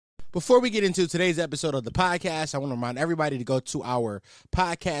Before we get into today's episode of the podcast, I want to remind everybody to go to our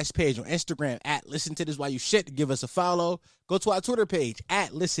podcast page on Instagram at Listen to This While You Shit. Give us a follow. Go to our Twitter page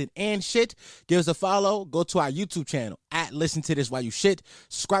at Listen and Shit. Give us a follow. Go to our YouTube channel at Listen to This While You Shit.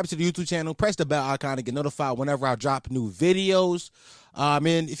 Subscribe to the YouTube channel. Press the bell icon to get notified whenever I drop new videos.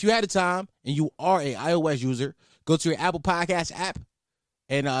 And if you had the time and you are an iOS user, go to your Apple Podcast app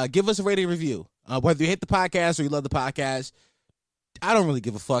and give us a rating review. Whether you hate the podcast or you love the podcast, I don't really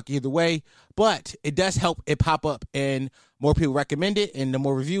give a fuck either way, but it does help it pop up and more people recommend it, and the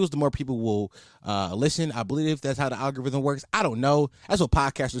more reviews, the more people will listen. I believe that's how the algorithm works. I don't know. That's what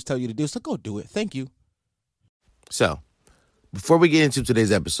podcasters tell you to do, so go do it. Thank you. So, before we get into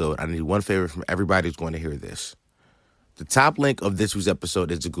today's episode, I need one favor from everybody who's going to hear this. The top link of this week's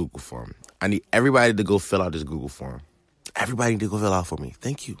episode is the Google form. I need everybody to go fill out this Google form. Everybody need to go fill out for me.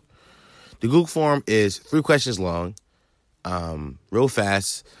 Thank you. The Google form is 3 questions long. Real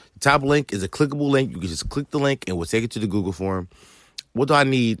fast. The top link is a clickable link. You can just click the link and we'll take it to the Google form. What do I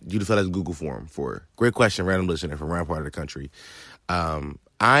need you to fill out the Google form for? Great question, random listener from around part of the country. I'm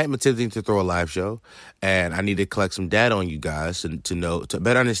attempting to throw a live show, and I need to collect some data on you guys to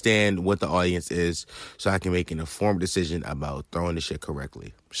better understand what the audience is, so I can make an informed decision about throwing the shit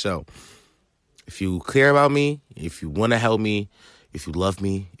correctly. So, if you care about me, if you want to help me, if you love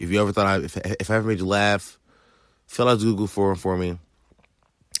me, if you ever thought if I ever made you laugh, fill out the Google form for me.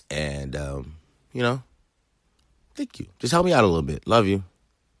 And, thank you. Just help me out a little bit. Love you.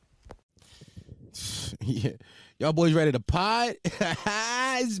 Yeah. Y'all boys ready to pod?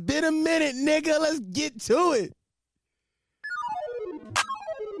 It's been a minute, nigga. Let's get to it.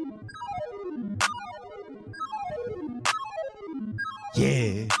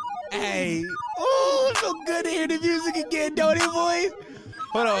 Yeah. Hey. Oh, it's so good to hear the music again, don't it, boys?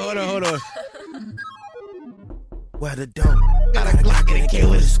 Hold on. Where the dope? Got a Glock and a K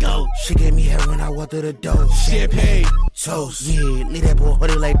with a scope. She gave me head when I walked through the door. Champagne, toast, yeah, leave that boy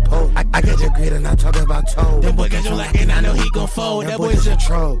hoodie like Pope. I get your grit and I talk about toe. That boy got you like, and I know he gon' fold. That boy's a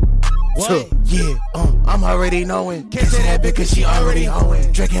troll. What? Yeah, I'm already knowing. Can't say that bitch cause she already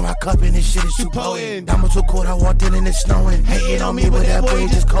hoeing. Drinking my cup and this shit is too potent. Diamond too cold, I walked in and it's snowing. Hating on me, but that boy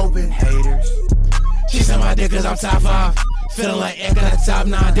just coping. Haters. She said my dick cause I'm top 5. Feeling like Ed got a top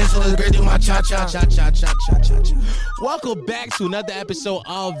 9. This one is great through my cha-cha. Welcome back to another episode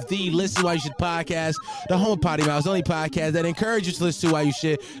of the Listen While You Shit podcast, the home potty mouth, the only podcast that encourages you to listen to while you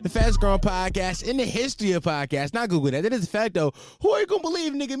shit, the fastest growing podcast in the history of podcasts. Not Google that. That is a fact, though. Who are you going to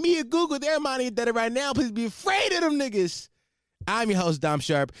believe, nigga? Me and Google, they're minding that right now. Please be afraid of them niggas. I'm your host, Dom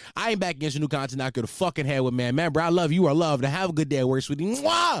Sharp. I ain't back against your new content. Knock your fucking head with, man. Man, bro, I love you. You are loved. Have a good day at work, sweetie.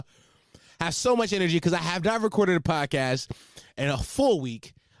 Mwah! I have so much energy because I have not recorded a podcast in a full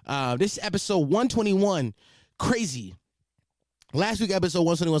week. This is episode 121. Crazy. Last week, episode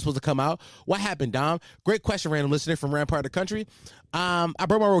 121 was supposed to come out. What happened, Dom? Great question, random listener from around part of the country. I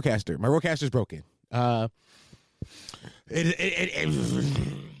broke my Rodecaster. My Rodecaster's broken. It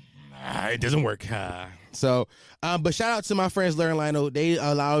doesn't work. But shout out to my friends Larry and Lionel. They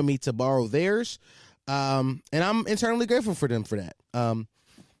allowed me to borrow theirs. And I'm internally grateful for them for that.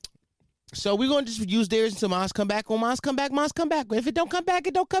 So we're going to just use theirs until Mons come back. When Mons come back. If it don't come back,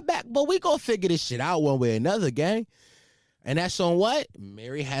 it don't come back. But we going to figure this shit out one way or another, gang. And that's on what?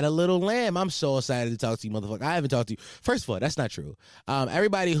 Mary Had a Little Lamb. I'm so excited to talk to you, motherfucker. I haven't talked to you. First of all, that's not true.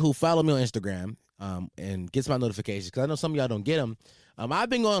 Everybody who follow me on Instagram and gets my notifications, because I know some of y'all don't get them. I've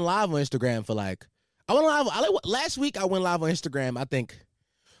been going live on Instagram for last week I went live on Instagram, I think,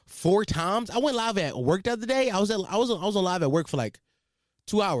 4 times. I went live at work the other day. I was on live at work for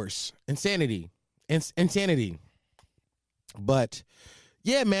 2 hours. Insanity. But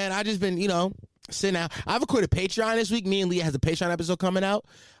yeah, man, I just been, sitting out. I've recorded Patreon this week. Me and Leah has a Patreon episode coming out.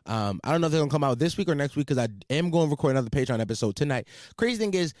 I don't know if they're going to come out this week or next week, because I am going to record another Patreon episode tonight. Crazy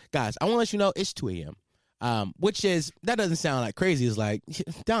thing is, guys, I want to let you know it's 2 a.m. Which is, that doesn't sound like crazy. It's like,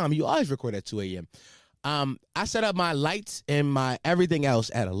 Dom, you always record at 2 a.m. I set up my lights and my everything else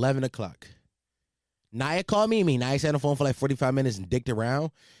at 11 o'clock. Naya called me. Naya sat on the phone for 45 minutes and dicked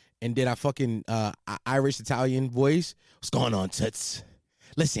around. And did I fucking Irish Italian voice. What's going on, toots?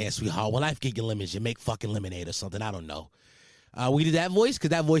 Listen, sweetheart, when life gives you lemons, you make fucking lemonade or something. I don't know. We did that voice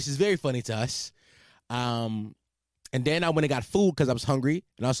because that voice is very funny to us. And then I went and got food because I was hungry.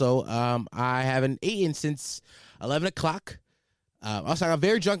 And also, I haven't eaten since 11 o'clock. Also, I got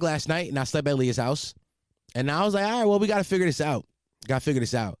very drunk last night, and I slept at Leah's house. And I was like, all right, well, we got to figure this out.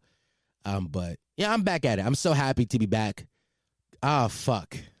 But, yeah, I'm back at it. I'm so happy to be back. Oh,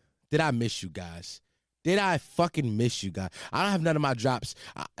 fuck. Did I miss you guys? Did I fucking miss you guys? I don't have none of my drops.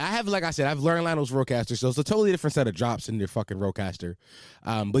 I have, like I said, I've learned Lionel's Rodecaster, so it's a totally different set of drops in their fucking Rodecaster.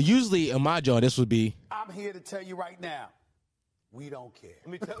 But usually in my joint, this would be. I'm here to tell you right now, we don't care.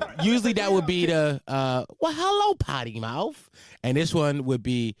 Let me tell you. Usually that would be the, well, hello, potty mouth. And this one would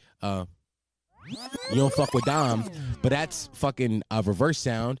be, you don't fuck with Dom, but that's fucking a reverse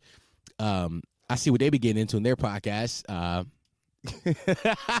sound. I see what they be getting into in their podcast. I'm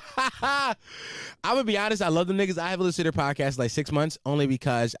gonna be honest, I love them niggas. I haven't listened to their podcast like 6 months only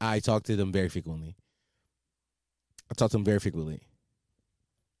because I talk to them very frequently.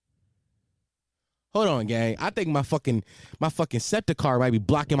 Hold on, gang. I think my fucking Scepter card might be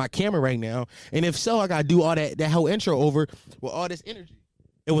blocking my camera right now. And if so, I gotta do all that whole intro over with all this energy.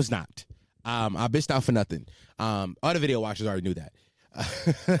 It was not. I bitched out for nothing. All the video watchers already knew that.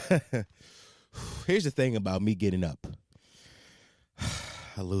 Here's the thing about me getting up.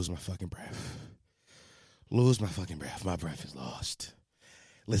 I lose my fucking breath. My breath is lost.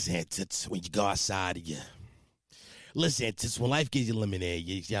 Listen, tits, when you go outside, listen, tits, when life gives you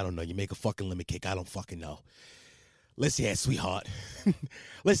lemonade, I don't know, you make a fucking lemon cake. I don't fucking know. Listen, sweetheart.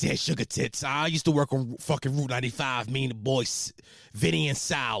 Listen, sugar tits. I used to work on fucking Route 95. Me and the boys, Vinny and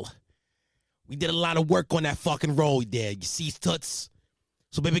Sal. We did a lot of work on that fucking road there. You see, toots?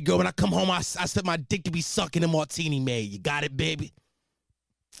 So, baby girl, when I come home, I set my dick to be sucking a martini made. You got it, baby?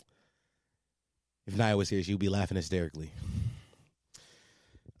 If Nia was here, she would be laughing hysterically.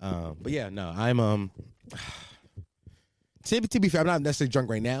 But yeah, no, I'm to be fair, I'm not necessarily drunk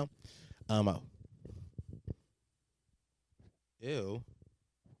right now. Ew.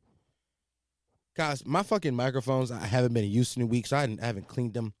 Guys, my fucking microphones, I haven't been used in a week, so I haven't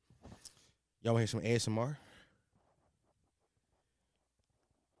cleaned them. Y'all want to hear some ASMR?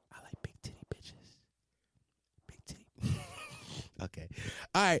 I like big titty bitches. Big titty. Okay.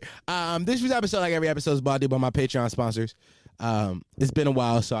 All right. This week's episode, like every episode, is brought to you by my Patreon sponsors. It's been a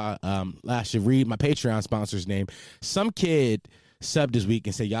while, so I should read my Patreon sponsor's name. Some kid subbed this week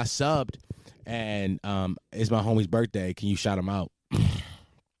and said, y'all subbed, and it's my homie's birthday. Can you shout him out?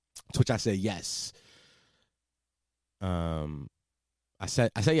 To which I said yes. I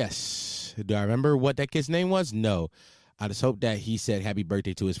said yes. Do I remember what that kid's name was? No. I just hope that he said happy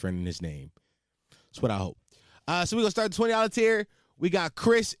birthday to his friend in his name. That's what I hope. So we're going to start the $20 tier. We got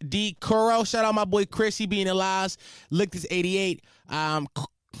Chris D. Coro. Shout out my boy Chris. He being alive. Licked his 88.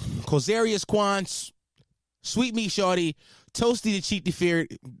 Cosarius Quan. Sweet Meat Shorty. Toasty the Cheat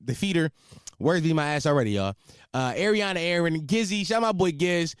Defeater. Words be my ass already, y'all. Ariana Aaron. Gizzy. Shout out my boy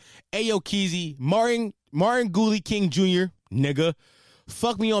Giz. Ayo Keezy. Martin Gooley King Jr. Nigga.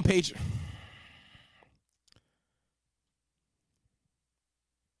 Fuck me on Patreon.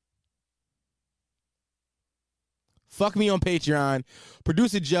 Fuck me on Patreon.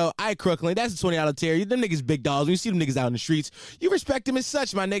 Producer Joe, I Crooklyn. That's a $20 tier. Them niggas big dogs. When you see them niggas out in the streets, you respect them as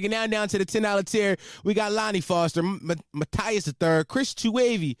such, my nigga. Now down to the $10 tier. We got Lonnie Foster, Matthias III, Chris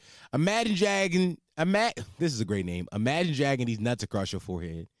Chuavy, Imagine Dragging. This is a great name. Imagine dragging these nuts across your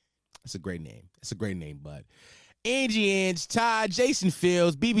forehead. That's a great name. That's a great name, bud. Angie Ange, Todd, Jason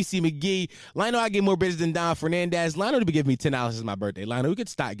Fields, BBC McGee. Lionel, I get more business than Don Fernandez. Lionel to be giving me $10 as my birthday. Lionel, we could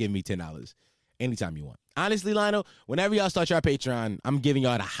stop giving me $10 anytime you want. Honestly, Lionel, whenever y'all start your Patreon, I'm giving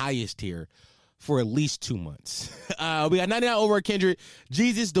y'all the highest tier for at least 2 months. We got 99 over at Kendrick,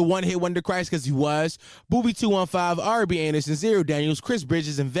 Jesus, the one-hit wonder Christ, because he was, Booby 215, R.B. Anderson, Zero Daniels, Chris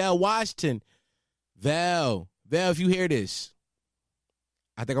Bridges, and Val Washington. Val, if you hear this,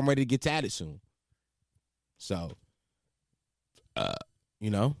 I think I'm ready to get tatted soon. So, we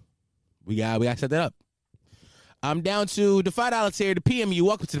got to set that up. I'm down to the $5 tier, the PMU.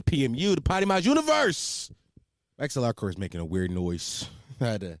 Welcome to the PMU, the Potty Mouth Universe. XLR cord is making a weird noise. I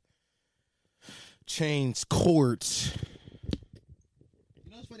had to change cords.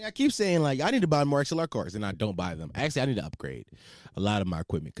 You know what's funny? I keep saying, like, I need to buy more XLR cords, and I don't buy them. Actually, I need to upgrade a lot of my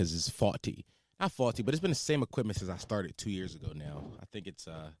equipment because it's faulty. Not faulty, but it's been the same equipment since I started 2 years ago now. I think it's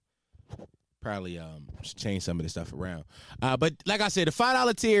probably should change some of this stuff around. But like I said, the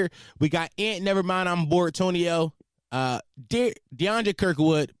 $5 tier, we got Ant Nevermind, I'm bored, Tonio, DeAndre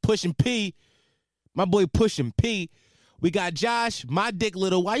Kirkwood, Pushing P, my boy Pushing P. We got Josh, my dick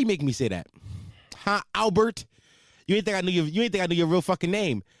little. Why you making me say that? Huh, Albert? You ain't think I knew your real fucking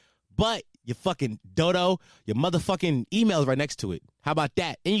name. But your fucking dodo, your motherfucking email is right next to it. How about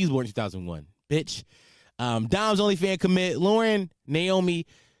that? And you was born in 2001, bitch. Dom's only fan commit, Lauren, Naomi,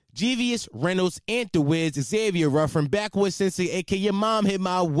 Jevius Reynolds, Anthwiz, Xavier Ruffin, Backwoods Sensei, aka your mom hit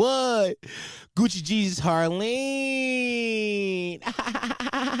my wood. Gucci Jesus Harleen.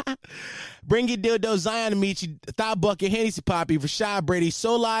 Bring your dildo, Zion Amici, Thigh Bucket, Hennessy Poppy, Rashad Brady,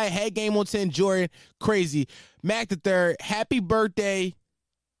 Solai, Head Game on 10, Jordan, Crazy, Mac the Third, happy birthday,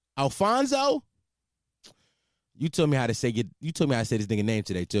 Alfonso. You told me how to say this nigga name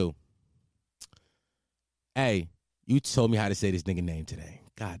today too. Hey, you told me how to say this nigga name today.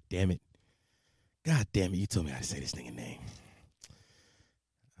 God damn it. You told me how to say this nigga name.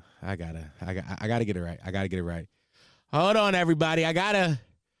 I gotta get it right. Hold on, everybody.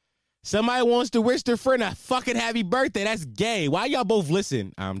 Somebody wants to wish their friend a fucking happy birthday. That's gay. Why y'all both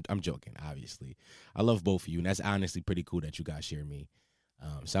listen? I'm joking, obviously. I love both of you, and that's honestly pretty cool that you guys share me.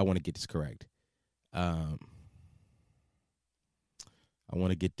 So I want to get this correct.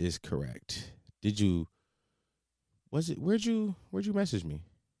 Did you? Where'd you message me?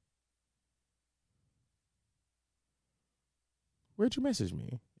 Where'd you message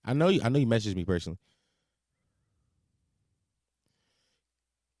me? I know you messaged me personally.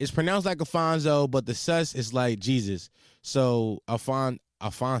 It's pronounced like Alfonso, but the sus is like Jesus. So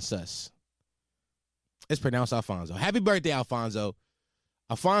Alphonsus. It's pronounced Alfonso. Happy birthday, Alfonso.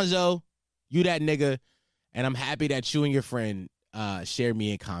 Alfonso, you that nigga. And I'm happy that you and your friend share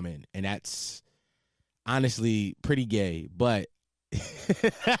me in common. And that's honestly pretty gay, but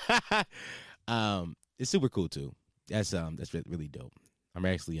it's super cool too. That's really dope. I'm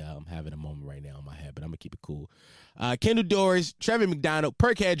actually having a moment right now in my head, but I'm gonna keep it cool. Kendall Doris, Trevor McDonald,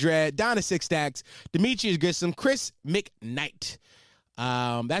 Perkhead Dread, Donna Six Stacks, Demetrius Grissom, Chris McKnight.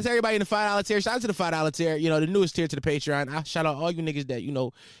 That's everybody in the $5 tier. Shout out to the $5 tier. You know, the newest tier to the Patreon. I shout out all you niggas that, you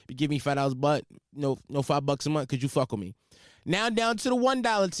know, be giving me $5, but no $5 a month because you fuck with me. Now down to the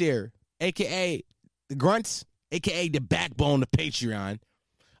 $1 tier, aka the grunts, aka the backbone of Patreon.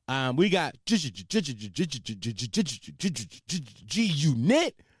 We got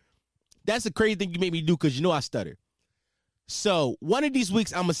G-Unit. That's a crazy thing you make me do because you know I stutter. So one of these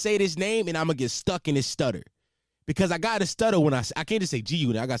weeks I'm gonna say this name and I'm gonna get stuck in this stutter because I gotta stutter when I can't just say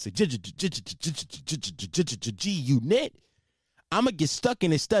G-Unit. I gotta say G-Unit. I'm gonna get stuck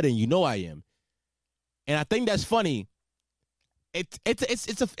in this stutter, and you know I am. And I think that's funny. It's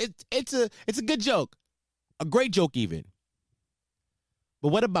a good joke, a great joke even. But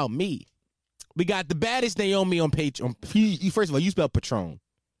what about me? We got the baddest Naomi on Patreon. First of all, you spell Patron.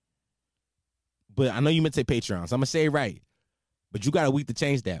 But I know you meant to say Patreon, so I'm going to say it right. But you got a week to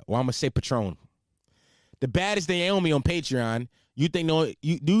change that, or I'm going to say Patron. The baddest Naomi on Patreon. Do you think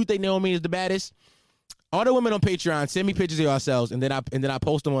Naomi is the baddest? All the women on Patreon, send me pictures of yourselves, and then I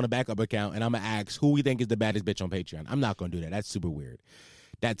post them on a backup account, and I'm going to ask who we think is the baddest bitch on Patreon. I'm not going to do that. That's super weird.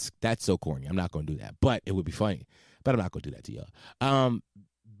 That's so corny. I'm not going to do that. But it would be funny. But I'm not going to do that to y'all.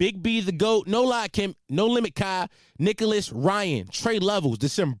 Big B the GOAT, No Lie Kim, No Limit Kai, Nicholas Ryan, Trey Levels,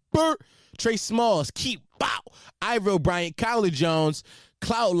 December, Trey Smalls, Keep Bow, Ivor Bryant, Kyler Jones,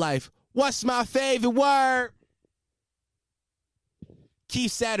 Cloud Life, What's My Favorite Word?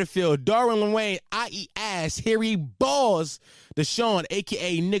 Keith Satterfield, Darwin Wayne, I.E. Ass, Harry Balls, Deshaun,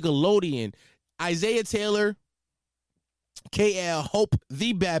 a.k.a. Nickelodeon, Isaiah Taylor, KL Hope,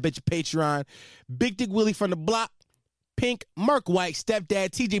 The Bad Bitch Patreon, Big Dick Willie from the Block, Pink, Mark White, Stepdad,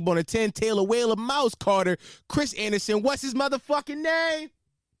 TJ Bonatin, Taylor Whaler, Mouse Carter, Chris Anderson. What's his motherfucking name?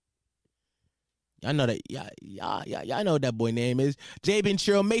 Y'all know that. Y'all know what that boy name is. Jabin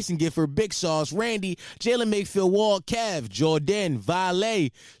Cheryl, Mason Gifford, Big Sauce, Randy, Jalen Mayfield, Wall, Kev, Jordan,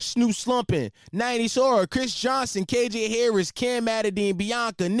 Valet, Snoop Slumpin, 90 Sora, Chris Johnson, KJ Harris, Cam Adadine,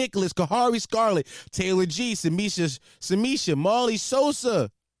 Bianca, Nicholas, Kahari Scarlett, Taylor G, Samisha, Marley Sosa,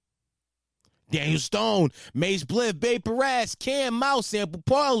 Daniel Stone, Mace Bliff, Bay Perez, Cam Mouse, Sample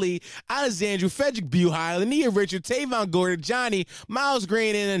Parley, Alexandru, Frederick Buhai, Lania Richard, Tavon Gordon, Johnny, Miles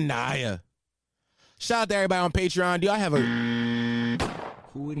Green, and Anaya. Shout out to everybody on Patreon. Do y'all have a...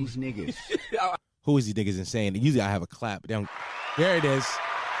 Who are these niggas? Who is these niggas insane? Usually I have a clap. There it is.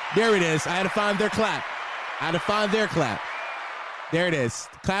 There it is. I had to find their clap. There it is.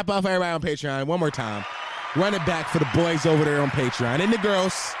 Clap off everybody on Patreon one more time. Run it back for the boys over there on Patreon. And the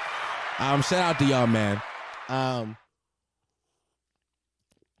girls... shout out to y'all, man.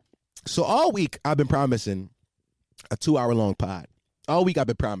 So all week I've been promising a 2-hour-long pod. All week I've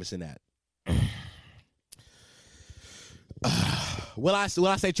been promising that. Will I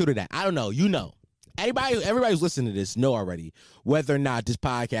say true to that? I don't know. You know. Everybody who's listening to this know already whether or not this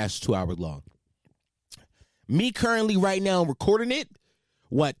podcast is 2 hours long. Me currently right now recording it,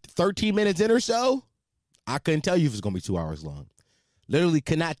 13 minutes in or so? I couldn't tell you if it's going to be 2 hours long. Literally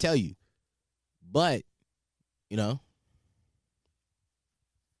could not tell you. But, you know,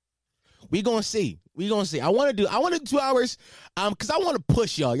 We gonna see. I want to do 2 hours, because I want to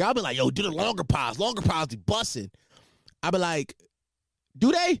push y'all. Y'all be like, yo, do the longer pods. Longer pods be busting. I be like,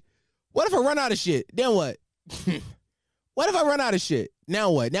 do they? What if I run out of shit? Then what? What if I run out of shit?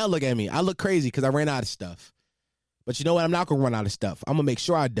 Now what? Now look at me. I look crazy because I ran out of stuff. But you know what? I'm not gonna run out of stuff. I'm gonna make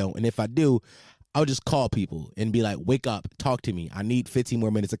sure I don't. And if I do, I'll just call people and be like, wake up, talk to me. I need 15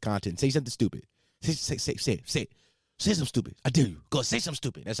 more minutes of content. Say something stupid. Say something stupid. I dare you. Go say something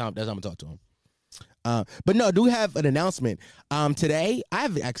stupid. That's how I'm gonna talk to him. But no, I do have an announcement. Today, I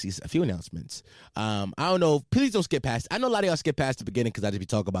have actually a few announcements. I don't know. Please don't skip past. I know a lot of y'all skip past the beginning because I just be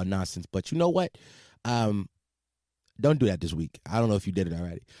talking about nonsense. But you know what? Don't do that this week. I don't know if you did it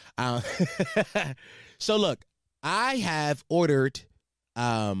already. So look, I have ordered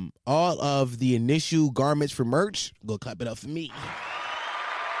all of the initial garments for merch. Go clap it up for me.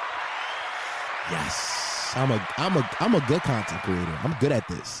 Yes, I'm a good content creator. I'm good at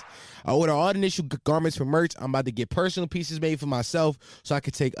this. I order all the initial garments for merch. I'm about to get personal pieces made for myself so I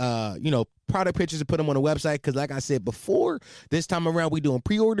could take product pictures and put them on the website. Because like I said before, this time around we doing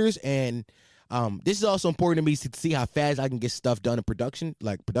pre-orders, and this is also important to me to see how fast I can get stuff done in production,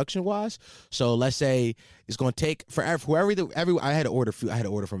 like production wise. So let's say it's going to take forever. I had to order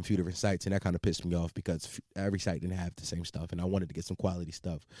from a few different sites, and that kind of pissed me off because every site didn't have the same stuff, and I wanted to get some quality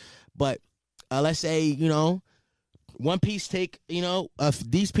stuff. But let's say one piece take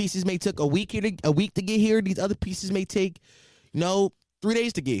these pieces may take a week to get here. These other pieces may take 3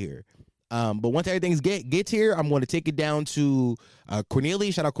 days to get here. But once everything gets here, I'm going to take it down to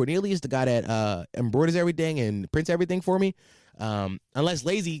Cornelius. Shout out Cornelius, the guy that embroiders everything and prints everything for me. Unless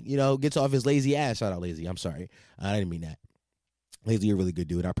Lazy, gets off his lazy ass. Shout out Lazy. I'm sorry. I didn't mean that. Lazy, you're a really good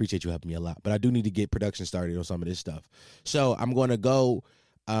dude. I appreciate you helping me a lot. But I do need to get production started on some of this stuff. So I'm going to go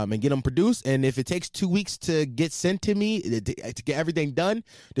and get them produced. And if it takes 2 weeks to get sent to me, to get everything done,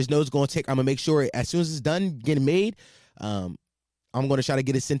 there's no it's going to take. I'm going to make sure as soon as it's done, getting made, I'm going to try to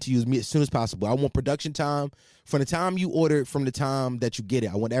get it sent to you as soon as possible. I want production time from the time you order, from the time that you get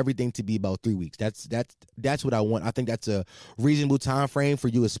it. I want everything to be about 3 weeks. That's what I want. I think that's a reasonable time frame for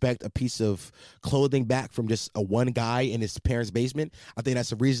you to expect a piece of clothing back from just a one guy in his parents' basement. I think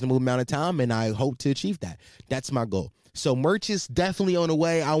that's a reasonable amount of time, and I hope to achieve that. That's my goal. So merch is definitely on the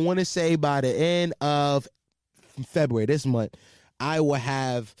way. I want to say by the end of February, this month, I will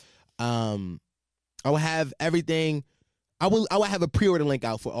have everything. I will have a pre-order link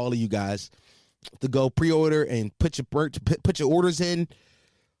out for all of you guys to go pre-order and put your orders in.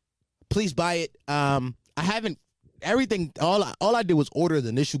 Please buy it. I haven't everything. All I did was order the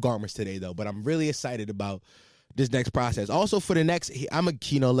initial garments today though, but I'm really excited about this next process. Also for the next, I'm a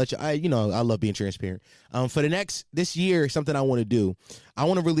let you. I love being transparent. For the next this year, something I want to do. I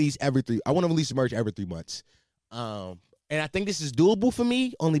want to release merch every 3 months. And I think this is doable for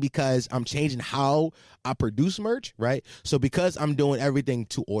me only because I'm changing how I produce merch, right? So because I'm doing everything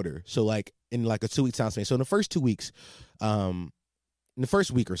to order, so like in like a 2 week time span. So in the first 2 weeks, in the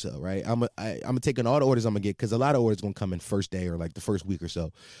first week or so, right? I'm taking all the orders I'm gonna get because a lot of orders gonna come in first day or like the first week or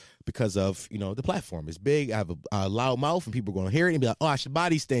so, because of the platform is big. I have a loud mouth and people are gonna hear it and be like, oh, I should buy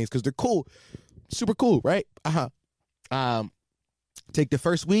these things because they're cool, super cool, right? Take the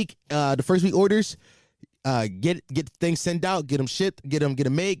first week orders. Get things sent out, get them shipped, get them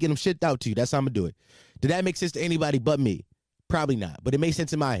made, get them shipped out to you. That's how I'm gonna do it. Did that make sense to anybody but me? Probably not, but it makes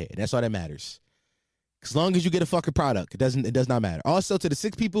sense in my head. That's all that matters. As long as you get a fucking product, it does not matter. Also, to the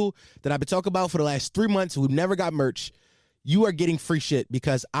 6 people that I've been talking about for the last 3 months who've never got merch, you are getting free shit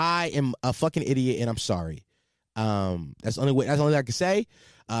because I am a fucking idiot and I'm sorry. That's the only way I can say.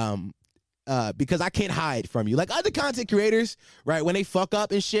 Because I can't hide from you. Like other content creators, right? When they fuck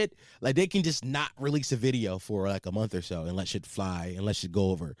up and shit, like they can just not release a video for like a month or so and let shit fly and let shit go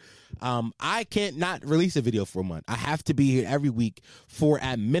over. I can't not release a video for a month. I have to be here every week for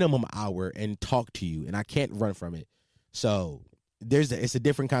at minimum hour and talk to you, and I can't run from it. So it's a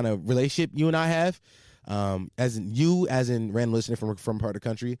different kind of relationship you and I have. As in random listener from part of the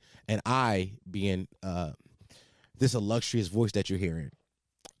country, and I being this illustrious voice that you're hearing.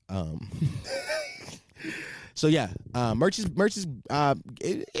 So yeah, merch is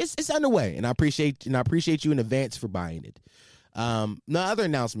it's underway, and I appreciate you in advance for buying it. The other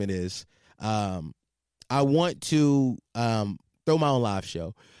announcement is I want to throw my own live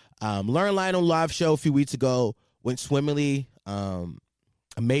show. Learn Lionel live show a few weeks ago went swimmingly.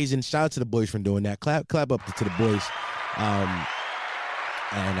 Amazing. Shout out to the boys for doing that. Clap up to the boys.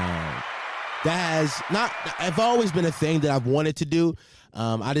 That has not. I've always been a thing that I've wanted to do.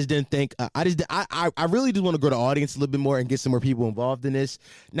 I just didn't think. I really do want to grow the audience a little bit more and get some more people involved in this.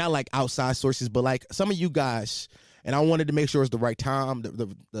 Not like outside sources, but like some of you guys and I wanted to make sure it's the right time,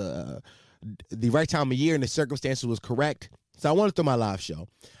 the right time of year, and the circumstances was correct. So I wanted to throw my live show.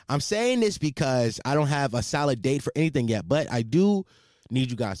 I'm saying this because I don't have a solid date for anything yet, but I do need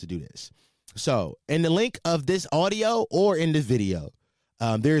you guys to do this. So in the link of this audio or in the video,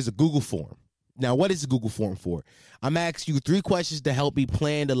 there is a Google form. Now, what is the Google form for? I'm asking you 3 questions to help me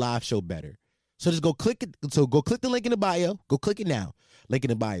plan the live show better. So just go click it. So go click the link in the bio. Go click it now. Link in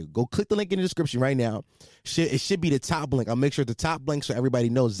the bio. Go click the link in the description right now. It should be the top link. I'll make sure the top link so everybody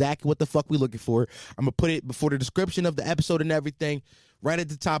knows exactly what the fuck we looking for. I'm going to put it before the description of the episode and everything. Right at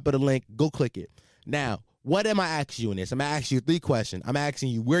the top of the link. Go click it. Now, what am I asking you in this? I'm going to ask you 3 questions. I'm asking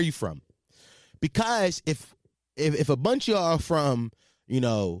you, where are you from? Because if a bunch of y'all are from, you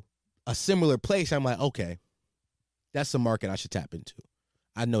know, a similar place, I'm like, okay, that's a market I should tap into.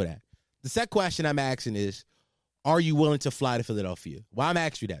 I know that. The second question I'm asking is, are you willing to fly to Philadelphia? Why I'm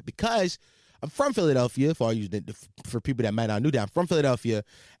asking you that? Because I'm from Philadelphia. For people that might not know that, I'm from Philadelphia,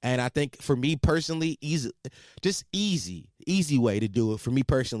 and I think for me personally, easy way to do it for me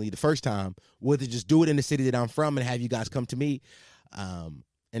personally. The first time was to just do it in the city that I'm from and have you guys come to me,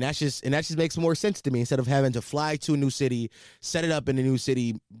 and that just makes more sense to me instead of having to fly to a new city, set it up in a new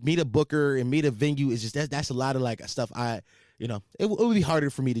city, meet a booker and meet a venue. It's just that's a lot of like stuff it would be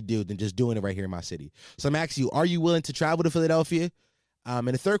harder for me to do than just doing it right here in my city. So I'm asking you, are you willing to travel to Philadelphia? And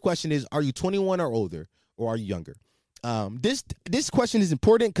the third question is, are you 21 or older, or are you younger? This question is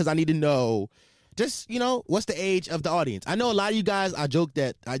important because I need to know just, what's the age of the audience. I know a lot of you guys, I joke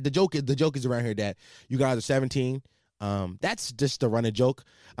that the joke is around here that you guys are 17. That's just a running joke.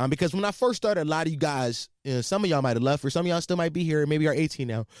 Because when I first started, a lot of you guys, some of y'all might have left, or some of y'all still might be here, maybe are 18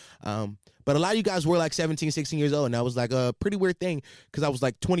 now. But a lot of you guys were like 17, 16 years old, and that was like a pretty weird thing because I was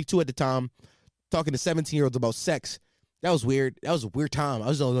like 22 at the time, talking to 17-year-olds about sex. That was weird. That was a weird time. I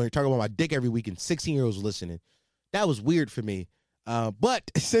was only talking about my dick every week, and 16-year-olds were listening. That was weird for me.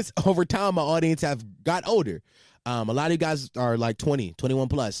 But since over time my audience have got older, a lot of you guys are like 20, 21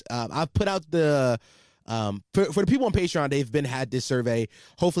 plus. I've put out the for the people on Patreon, they've had this survey.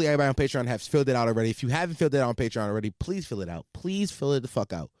 Hopefully everybody on Patreon has filled it out already. If you haven't filled it out on Patreon already, please fill it out. Please fill it the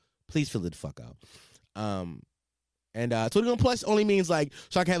fuck out. Please fill it the fuck out. And 21 plus only means like,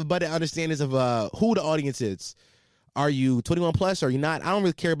 so I can have a better understanding of who the audience is. Are you 21 plus? Or are you not? I don't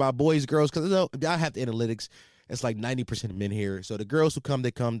really care about boys, girls, because I have the analytics. It's like 90% of men here. So the girls who come,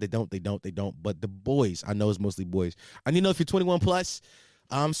 they come. They don't. But the boys, I know it's mostly boys. I need to know if you're 21 plus.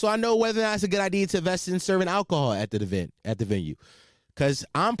 So I know whether or not it's a good idea to invest in serving alcohol at the event, at the venue. Because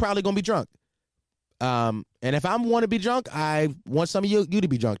I'm probably going to be drunk. And if I want to be drunk, I want some of you to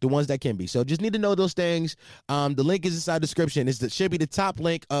be drunk, the ones that can be. So just need to know those things. The link is inside the description. Should be the top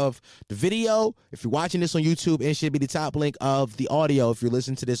link of the video if you're watching this on YouTube, and it should be the top link of the audio if you're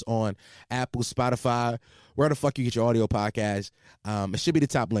listening to this on Apple, Spotify, where the fuck you get your audio podcast. It should be the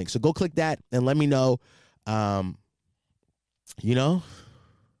top link. So go click that and let me know. I'm trying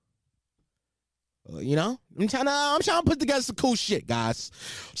to put together some cool shit, guys.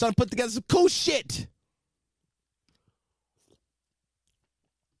 I'm trying to put together some cool shit.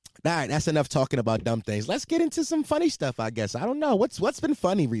 All right, that's enough talking about dumb things. Let's get into some funny stuff, I guess. I don't know. What's been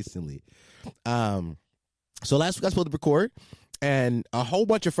funny recently? So last week I was supposed to record, and a whole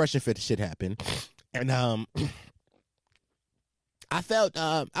bunch of fresh and fit shit happened. And I felt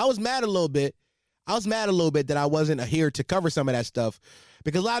I was mad a little bit. That I wasn't here to cover some of that stuff,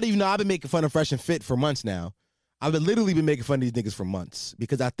 because a lot of you know I've been making fun of Fresh and Fit for months now. I've literally been making fun of these niggas for months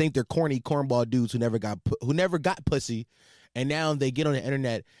because I think they're corny cornball dudes who never got pussy, and now they get on the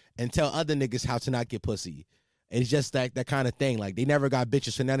internet and tell other niggas how to not get pussy. It's just that kind of thing. Like, they never got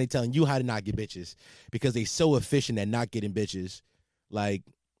bitches, so now they telling you how to not get bitches because they so efficient at not getting bitches. Like,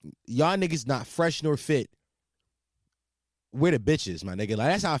 y'all niggas not fresh nor fit. We're the bitches, my nigga. Like,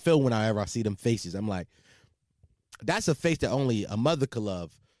 that's how I feel whenever I see them faces. I'm like, that's a face that only a mother could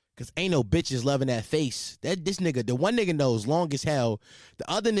love. Because ain't no bitches loving that face. This nigga, the one nigga knows long as hell. The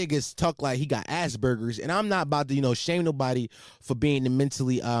other niggas talk like he got Asperger's. And I'm not about to, shame nobody for being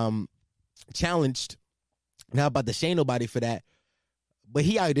mentally challenged. Not about to shame nobody for that. But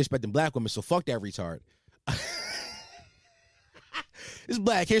he out here disrespecting black women, so fuck that retard. It's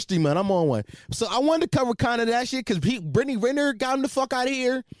Black History Month. I'm on one. So I wanted to cover kind of that shit because Brittany Renner got him the fuck out of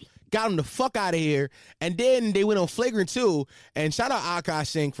here. And then they went on Flagrant 2. And shout out Akash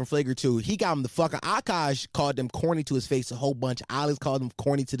Singh from Flagrant 2. He got him the fuck out. Akash called them corny to his face a whole bunch. Alex called them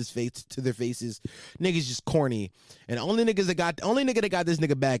corny to their faces. Niggas just corny. And the only nigga that got this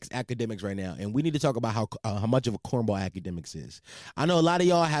nigga back is Academics right now. And we need to talk about how much of a cornball Academics is. I know a lot of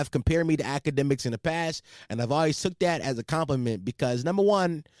y'all have compared me to Academics in the past, and I've always took that as a compliment because, number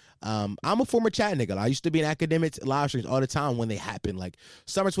one, I'm a former chat nigga. I used to be in academics live streams all the time when they happened. Like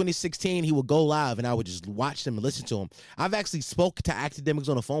summer 2016, he would go live and I would just watch them and listen to him. I've actually spoke to academics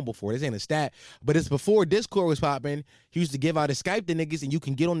on the phone before. This ain't a stat, but it's before Discord was popping. He used to give out his Skype to niggas and you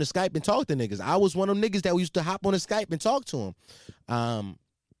can get on the Skype and talk to niggas. I was one of them niggas that used to hop on the Skype and talk to him.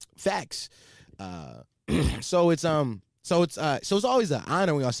 Facts. So it's always an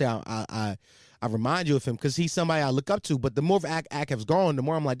honor when y'all say I remind you of him because he's somebody I look up to. But the more Ak has grown, the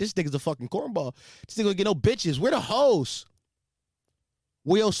more I'm like, this nigga's a fucking cornball. This nigga gonna get no bitches. Where the hoes?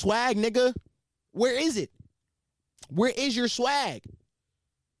 Where your swag, nigga? Where is it? Where is your swag?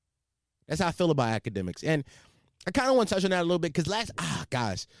 That's how I feel about academics. And I kind of want to touch on that a little bit because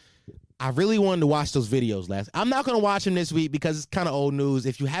guys, I really wanted to watch those videos last. I'm not going to watch them this week because it's kind of old news.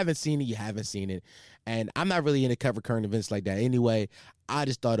 If you haven't seen it, you haven't seen it. And I'm not really into cover current events like that anyway. I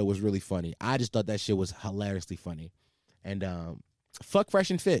just thought it was really funny. I just thought that shit was hilariously funny. And fuck Fresh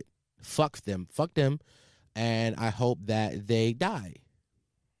and Fit. Fuck them. Fuck them. And I hope that they die.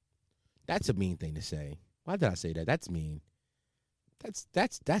 That's a mean thing to say. Why did I say that? That's mean.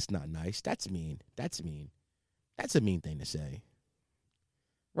 That's not nice. That's mean. That's mean. That's a mean thing to say.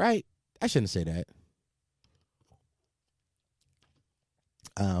 Right? I shouldn't say that.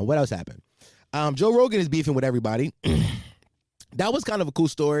 What else happened? Joe Rogan is beefing with everybody. That was kind of a cool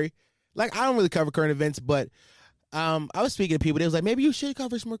story. Like, I don't really cover current events, but I was speaking to people. They was like, maybe you should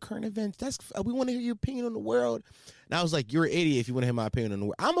cover some more current events. We want to hear your opinion on the world. And I was like, you're an idiot if you want to hear my opinion on the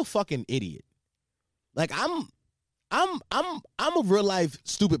world. I'm a fucking idiot. Like, I'm a real life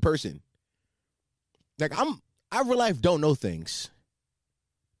stupid person. Like, I real life don't know things.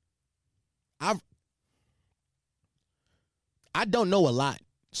 I don't know a lot.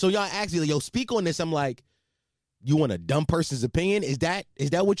 So y'all ask me, like, yo, speak on this. I'm like, you want a dumb person's opinion? Is that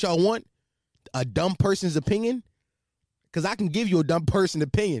what y'all want? A dumb person's opinion? Because I can give you a dumb person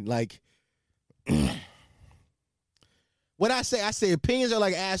opinion. Like, what I say opinions are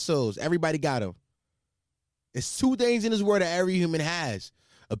like assholes. Everybody got them. It's two things in this world that every human has: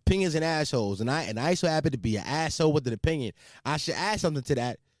 opinions and assholes. And I so happen to be an asshole with an opinion. I should add something to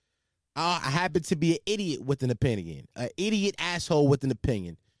that. I happen to be an idiot with an opinion. An idiot asshole with an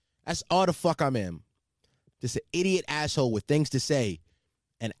opinion. That's all the fuck I am. Just an idiot asshole with things to say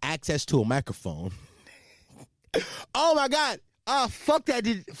and access to a microphone. Oh my God. Oh, fuck that.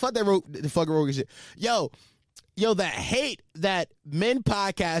 Fuck the fucking Rogan shit. Yo, the hate that men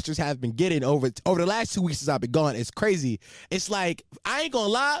podcasters have been getting over the last 2 weeks since I've been gone is crazy. It's like, I ain't gonna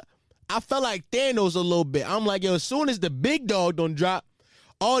lie, I felt like Thanos a little bit. I'm like, yo, as soon as the big dog don't drop,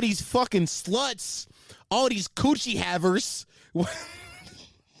 all these fucking sluts, all these coochie havers.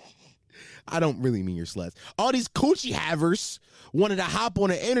 I don't really mean your sluts. All these coochie havers wanted to hop on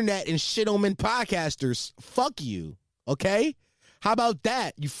the internet and shit on men podcasters. Fuck you, okay? How about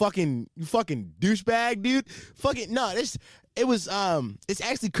that? You fucking douchebag, dude. Fucking no. It's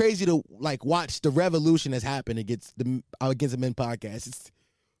actually crazy to like watch the revolution that's happened against the men podcast.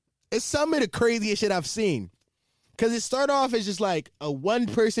 It's some of the craziest shit I've seen. Cause it started off as just like a one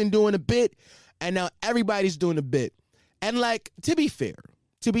person doing a bit, and now everybody's doing a bit. And like to be fair,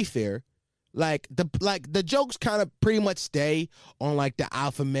 like the jokes kind of pretty much stay on like the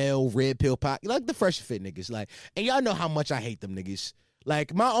alpha male red pill pop, like the Fresh Fit niggas. Like, and y'all know how much I hate them niggas.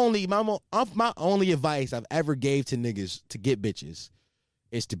 Like my only advice I've ever gave to niggas to get bitches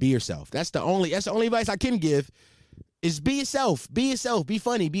is to be yourself. That's the only advice I can give is be yourself. Be yourself. Be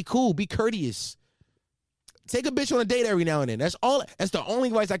funny. Be cool. Be courteous. Take a bitch on a date every now and then. That's the only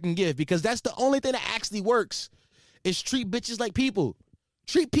advice I can give because that's the only thing that actually works is treat bitches like people.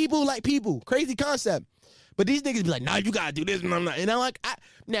 Treat people like people. Crazy concept. But these niggas be like, nah, you gotta do this. And I'm not. And I'm like,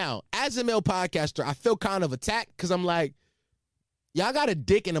 now, as a male podcaster, I feel kind of attacked because I'm like, y'all got a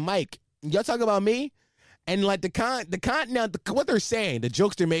dick and a mic. Y'all talk about me? And like what they're saying, the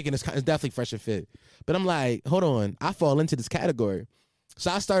jokes they're making is definitely Fresh and Fit. But I'm like, hold on, I fall into this category. So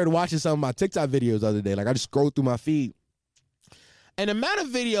I started watching some of my TikTok videos the other day. Like I just scrolled through my feed. And the amount of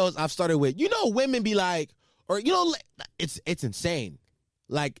videos I've started with, women be like, or it's insane.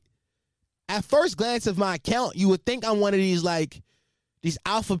 Like, at first glance of my account, you would think I'm one of these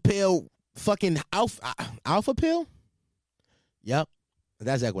alpha pill fucking alpha pill? Yep.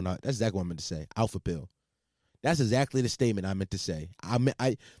 That's exactly what I meant to say. Alpha pill. That's exactly the statement I meant to say. I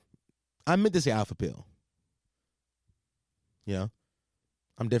meant to say alpha pill.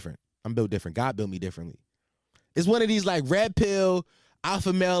 I'm different. I'm built different. God built me differently. It's one of these like red pill,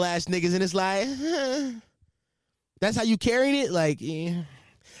 alpha male ass niggas, and it's like, that's how you carrying it? Like,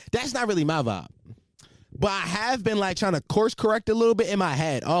 that's not really my vibe. But I have been like trying to course correct a little bit in my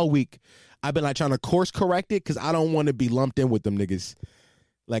head all week. I've been like trying to course correct it because I don't want to be lumped in with them niggas.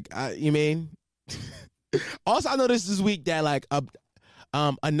 Like, you mean? Also, I noticed this week that like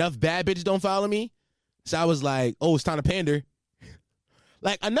enough bad bitches don't follow me. So I was like, oh, it's time to pander.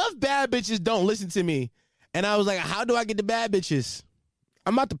 Like, enough bad bitches don't listen to me. And I was like, how do I get the bad bitches?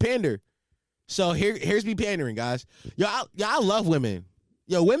 I'm about to pander. So here's me pandering, guys. Yo, I love women.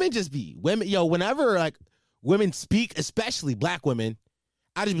 Yo, women just be women. Yo, whenever like women speak, especially black women,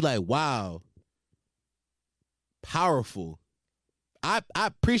 I just be like, wow, powerful. I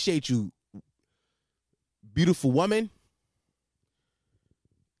appreciate you, beautiful woman.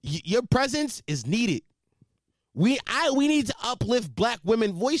 Your presence is needed. We need to uplift black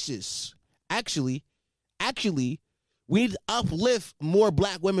women voices. Actually, we need to uplift more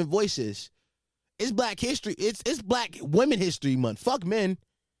black women voices. It's Black History. It's Black Women History Month. Fuck men.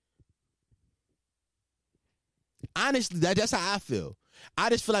 Honestly, that's how I feel.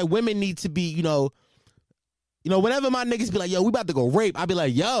 I just feel like women need to be, whenever my niggas be like, yo, we about to go rape, I be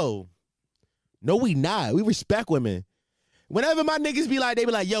like, yo, no, we not. We respect women. Whenever my niggas be like, they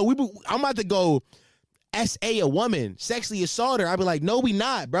be like, yo, I'm about to go SA a woman, sexually assault her, I be like, no, we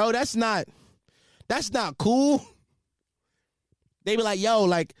not, bro. That's not cool. They be like, yo,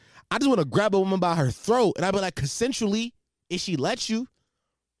 like, I just want to grab a woman by her throat. And I be like, consensually, if she lets you.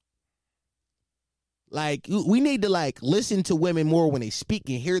 Like, we need to, like, listen to women more when they speak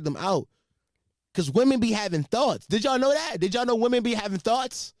and hear them out. Because women be having thoughts. Did y'all know that? Did y'all know women be having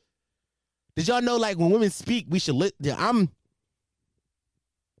thoughts? Did y'all know, like, when women speak, we should Was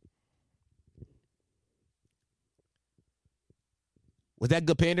that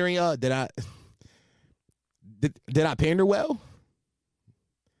good pandering, y'all? Did I pander well?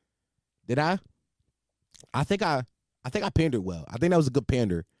 Did I? I think I pandered well. I think that was a good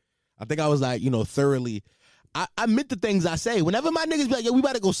pander. I think I was like, thoroughly. I meant the things I say. Whenever my niggas be like, yo, we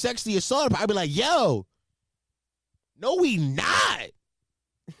about to go sexually assault, I be like, yo, no, we not.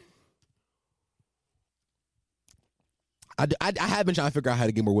 I have been trying to figure out how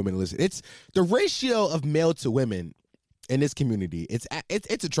to get more women to listen. It's the ratio of male to women in this community.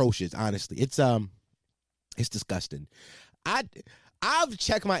 It's atrocious, honestly. It's disgusting. I've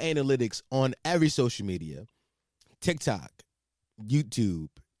checked my analytics on every social media. TikTok, YouTube,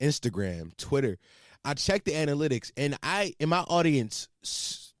 Instagram, Twitter. I check the analytics, and my audience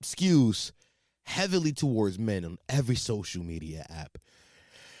skews heavily towards men on every social media app.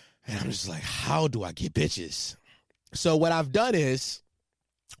 And I'm just like, how do I get bitches? So what I've done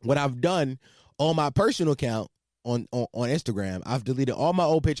on my personal account on Instagram, I've deleted all my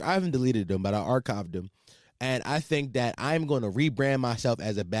old pictures. I haven't deleted them, but I archived them. And I think that I'm going to rebrand myself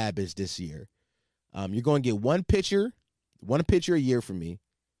as a bad bitch this year. You're going to get one picture a year from me.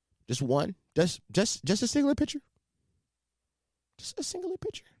 Just one. Just a singular picture. Just a singular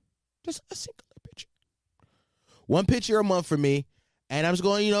picture. Just a singular picture. One picture a month for me. And I'm just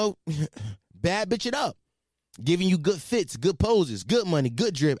going, bad bitch it up. Giving you good fits, good poses, good money,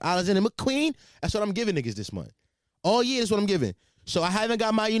 good drip. Alexander McQueen, that's what I'm giving niggas this month. All year is what I'm giving. So I haven't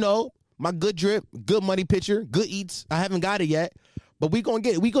got my, my good drip, good money picture, good eats. I haven't got it yet. But we gonna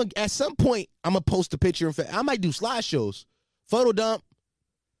get it. At some point, I'm gonna post a picture. In fact, I might do slideshows. Photo dump.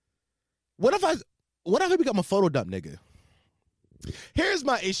 What if I become a photo dump nigga? Here's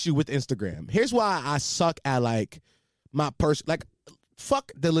my issue with Instagram. Here's why I suck at like my person. Like,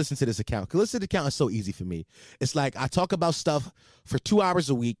 fuck the listen to this account. Because listen to the account is so easy for me. It's like I talk about stuff for 2 hours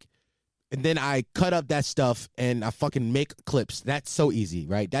a week, and then I cut up that stuff and I fucking make clips. That's so easy,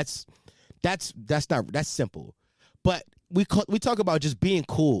 right? That's simple. But we talk about just being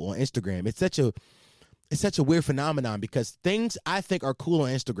cool on Instagram. It's such a weird phenomenon because things I think are cool on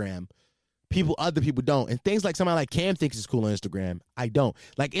Instagram, other people don't. And things like somebody like Cam thinks is cool on Instagram, I don't.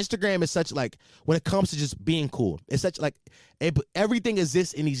 Like, Instagram is such, like, when it comes to just being cool, it's such, like, everything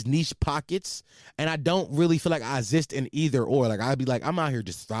exists in these niche pockets, and I don't really feel like I exist in either or. Like, I'd be like, I'm out here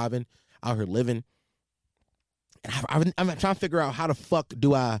just thriving, out here living. And I'm trying to figure out how the fuck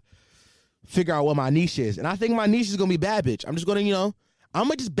do I figure out what my niche is. And I think my niche is going to be bad bitch. I'm just going to, I'm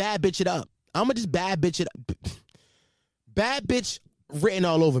going to just bad bitch it up. Bad bitch written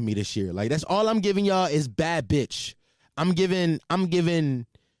all over me this year. Like, that's all I'm giving y'all is bad bitch. I'm giving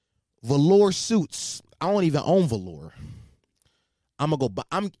velour suits. I don't even own velour.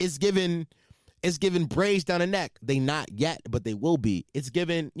 It's giving braids down the neck. They not yet, but they will be. It's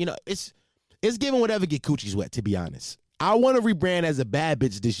giving, it's giving whatever get coochies wet, to be honest. I want to rebrand as a bad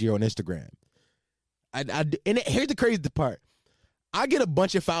bitch this year on Instagram. Here's the crazy part. I get a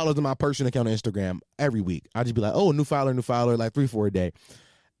bunch of followers on my personal account on Instagram every week. I just be like, oh, new follower, like 3-4 a day.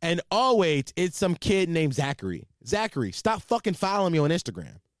 And always it's some kid named Zachary. Zachary, stop fucking following me on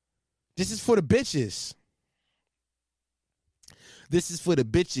Instagram. This is for the bitches. This is for the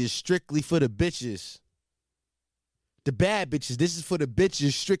bitches, strictly for the bitches. The bad bitches. This is for the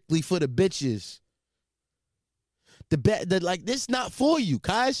bitches, strictly for the bitches. Like, this not for you,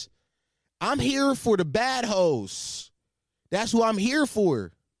 guys. I'm here for the bad hoes. That's who I'm here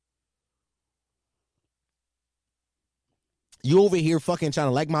for. You over here fucking trying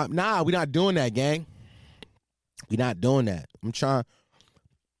to like my... Nah, we not doing that, gang. We not doing that. I'm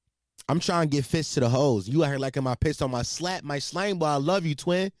trying to get fists to the hoes. You out here liking my piss on my slap, my slime boy. I love you,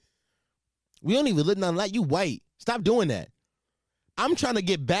 twin. We don't even look nothing like you white. Stop doing that. I'm trying to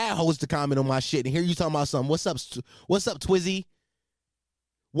get bad hoes to comment on my shit, and here you talking about something. What's up, Twizzy?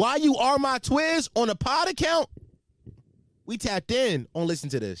 Why you are my Twiz on a pod account? We tapped in on Listen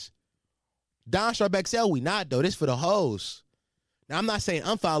to This. Don Sharp XL, we not, though. This for the hoes. Now, I'm not saying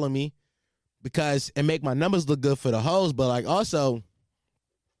unfollow me because it make my numbers look good for the hoes, but like also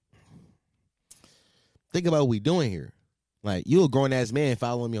think about what we doing here. Like, you a grown-ass man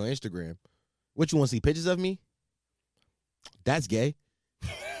following me on Instagram. What, you want to see pictures of me? That's gay.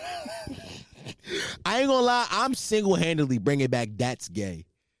 I ain't gonna lie, I'm single-handedly bringing back that's gay.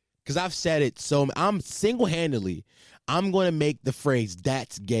 Because I've said it so, I'm single-handedly, I'm going to make the phrase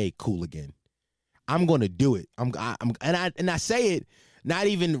that's gay cool again. I'm going to do it. And I say it not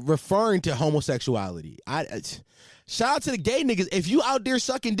even referring to homosexuality. Shout out to the gay niggas. If you out there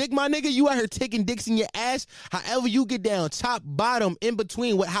sucking dick, my nigga, you out here taking dicks in your ass, however you get down, top, bottom, in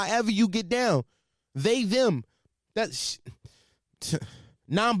between, however you get down. They, them. That's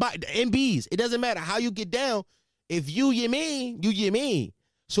MBs. It doesn't matter how you get down. If you mean, you mean.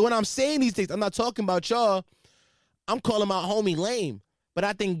 So when I'm saying these things, I'm not talking about y'all. I'm calling my homie lame. But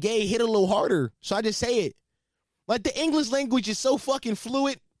I think gay hit a little harder. So I just say it. Like, the English language is so fucking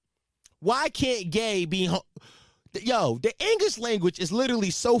fluid. Why can't gay be... Yo, the English language is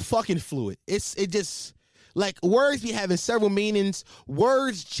literally so fucking fluid. It just... Like, words be having several meanings.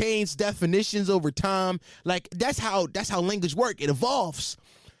 Words change definitions over time. Like, that's how language work. It evolves.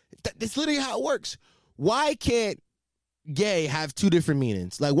 That's literally how it works. Why can't gay have two different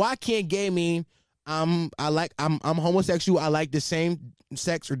meanings? Like, why can't gay mean I'm homosexual, I like the same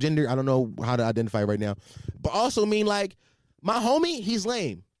sex or gender, I don't know how to identify right now, but also mean like my homie, he's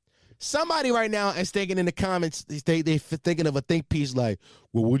lame. Somebody right now is thinking in the comments, they thinking of a think piece like,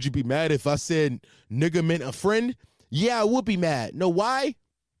 well, would you be mad if I said nigga meant a friend? Yeah, I would be mad. No, why?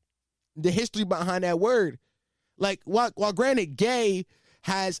 The history behind that word. Like, while granted, gay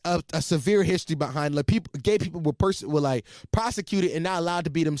has a severe history behind, like, gay people were like prosecuted and not allowed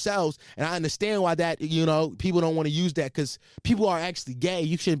to be themselves, and I understand why that, you know, people don't want to use that because people are actually gay.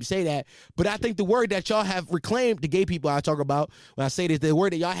 You shouldn't say that, but I think the word that y'all have reclaimed, the gay people I talk about when I say this, the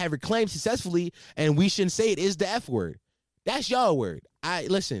word that y'all have reclaimed successfully, and we shouldn't say it, is the F word. That's y'all word.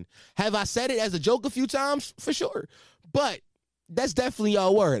 Listen, have I said it as a joke a few times? For sure, but that's definitely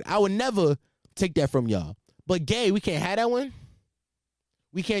y'all word. I would never take that from y'all. But gay, we can't have that one.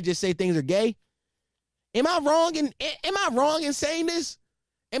 We can't just say things are gay. Am I wrong in saying this?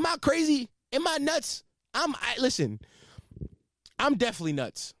 Am I crazy? Am I nuts? Listen. I'm definitely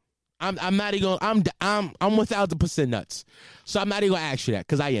nuts. I'm not even gonna, I'm 1000% nuts. So I'm not even gonna ask you that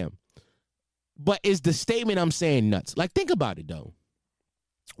because I am. But is the statement I'm saying nuts? Like, think about it though.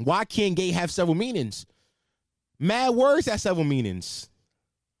 Why can't gay have several meanings? Mad words have several meanings.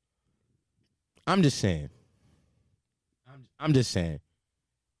 I'm just saying. I'm just saying.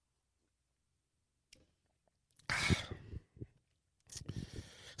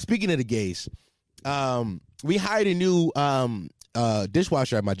 Speaking of the gays, we hired a new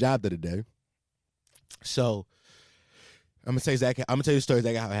dishwasher at my job the other day. So I'm gonna tell you the story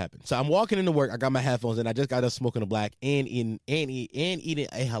exactly how it happened. So I'm walking into work. I got my headphones and I just got up smoking a black and eating a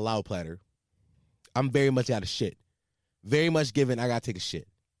halal platter. I'm very much out of shit. Very much given I gotta take a shit.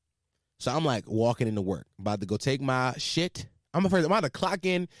 So I'm like walking into work. I'm about to go take my shit. I'm about to clock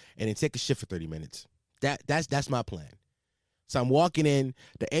in and then take a shit for 30 minutes. That's my plan. So I'm walking in.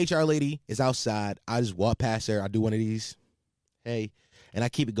 The HR lady is outside. I just walk past her. I do one of these. Hey. And I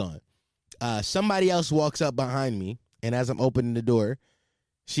keep it going. Somebody else walks up behind me. And as I'm opening the door,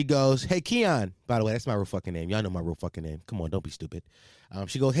 she goes, hey, Keon. By the way, that's my real fucking name. Y'all know my real fucking name. Come on, don't be stupid.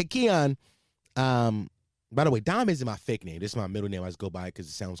 She goes, hey, Keon. By the way, Dom isn't my fake name. This is my middle name. I just go by it because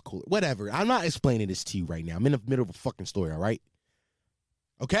it sounds cool. Whatever. I'm not explaining this to you right now. I'm in the middle of a fucking story, all right?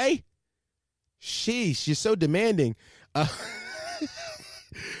 Okay? Sheesh, you're so demanding.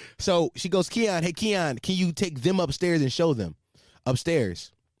 So she goes, Keon, hey, Keon, can you take them upstairs and show them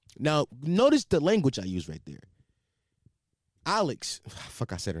upstairs? Now, notice the language I use right there. Alex,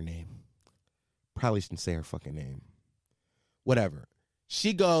 fuck, I said her name. Probably shouldn't say her fucking name. Whatever.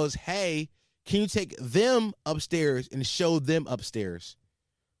 She goes, hey, can you take them upstairs and show them upstairs?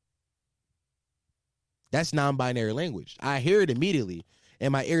 That's non-binary language. I hear it immediately,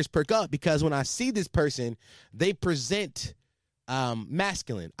 and my ears perk up because when I see this person, they present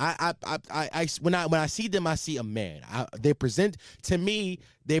masculine. When I see them, I see a man. They present to me.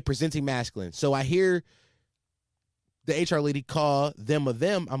 They're presenting masculine. So I hear the HR lady call them a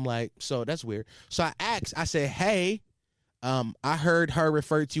them. I'm like, so that's weird. So I asked. I said, hey, I heard her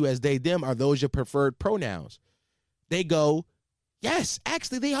refer to you as they them. Are those your preferred pronouns? They go, yes,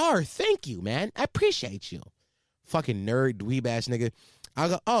 actually they are. Thank you, man. I appreciate you. Fucking nerd, dweeb ass nigga. I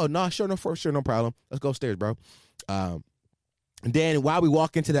go, oh no, sure, no problem. Let's go upstairs, bro. And then while we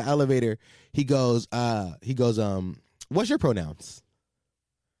walk into the elevator, he goes, what's your pronouns?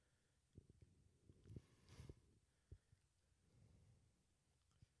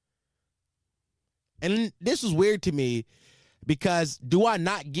 And this was weird to me because do I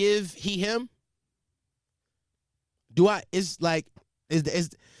not give he him? So I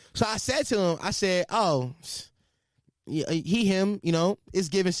said to him, I said, oh, he him, it's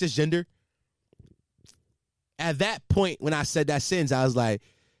given cisgender. At that point, when I said that sentence, I was like,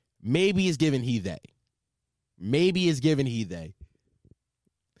 maybe it's given he, they. Maybe it's given he, they.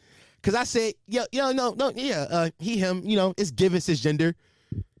 Because I said, he, him, it's given cisgender.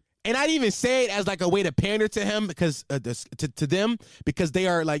 And I didn't even say it as like a way to pander to him because to them because they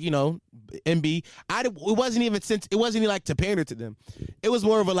are like MB. It wasn't even like to pander to them. It was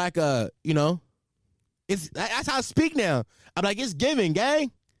more of a like that's how I speak now. I'm like, it's given,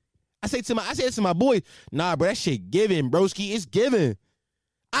 gang. I say it to my boys, nah, bro, that shit given, broski, it's given.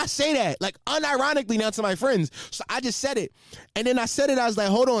 I say that like unironically now to my friends. So I just said it, and then I said it. I was like,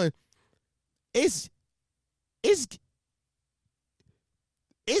 hold on, it's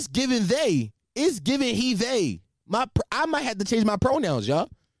given they. It's given he, they. I might have to change my pronouns, y'all.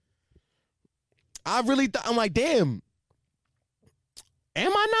 I really thought, I'm like, damn.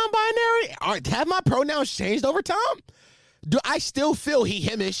 Am I non-binary? Have my pronouns changed over time? Do I still feel he,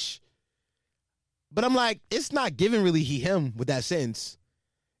 himish? But I'm like, it's not giving really he, him with that sentence.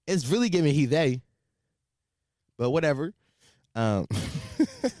 It's really giving he, they. But whatever.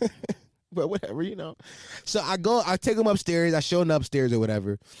 But whatever, So I take them upstairs. I show them upstairs or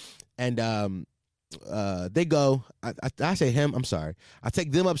whatever. And they go. I say him. I'm sorry. I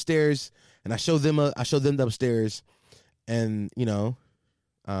take them upstairs and I show them upstairs. And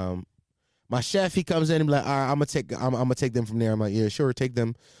my chef, he comes in and be like, all right, I'm gonna take them from there. I'm like, yeah, sure, take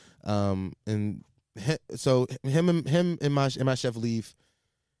them. And so him and my chef leave.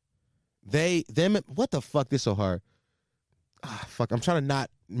 What the fuck? This so hard. Fuck, I'm trying to not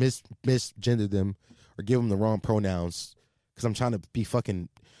misgender them or give them the wrong pronouns because I'm trying to be fucking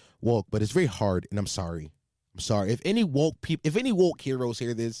woke, but it's very hard, and I'm sorry. If any woke heroes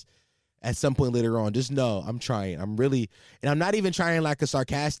hear this at some point later on, just know I'm trying. I'm really, and I'm not even trying like a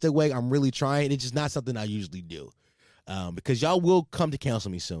sarcastic way. I'm really trying. It's just not something I usually do, because y'all will come to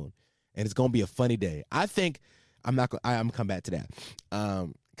cancel me soon, and it's gonna be a funny day. I think I'm gonna come back to that.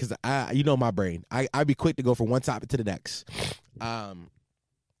 Because my brain, I'd be quick to go from one topic to the next.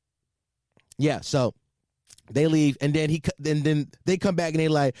 Yeah, so they leave, and then they come back and they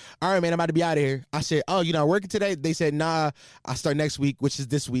like, all right, man, I'm about to be out of here. I said, oh, you're not working today? They said, nah, I start next week, which is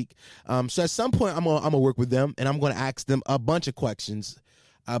this week. So at some point, I'm gonna work with them, and I'm gonna ask them a bunch of questions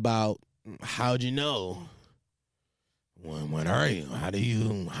about how'd you know. When are you? How did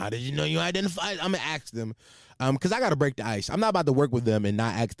you know you identified? I'm gonna ask them. Because I got to break the ice. I'm not about to work with them and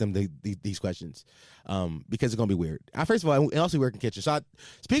not ask them these questions because it's going to be weird. First of all, I also work in kitchens. So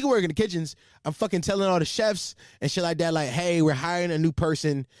speaking of working in the kitchens, I'm fucking telling all the chefs and shit like that, like, hey, we're hiring a new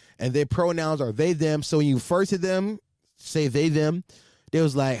person and their pronouns are they, them. So when you refer to them, say they, them. They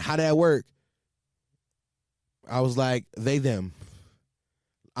was like, how did that work? I was like, they, them.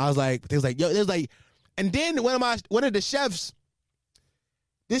 I was like, they was like, yo, they was like, and then one of the chefs,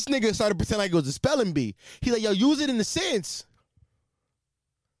 this nigga started pretending like it was a spelling bee. He like, yo, use it in the sentence.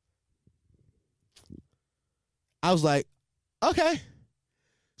 I was like, okay.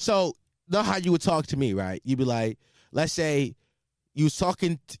 So, know how you would talk to me, right? You'd be like, let's say you was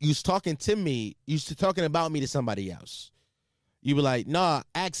talking to me, you was talking about me to somebody else. You'd be like, nah,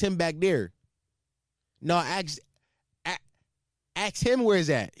 ask him back there. No, ask him where is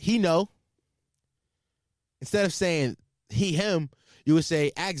that. He know. Instead of saying he, him, you would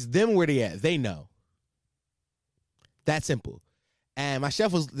say, ask them where they at. They know. That simple. And the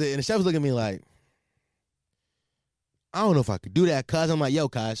chef was looking at me like, I don't know if I could do that, cuz. I'm like, yo,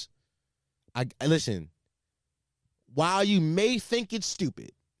 cuz, I listen, while you may think it's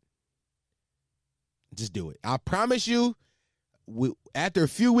stupid, just do it. I promise you, after a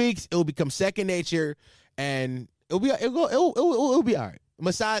few weeks, it will become second nature, and it'll be all right.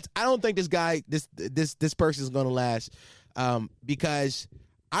 Besides, I don't think this person is gonna last, because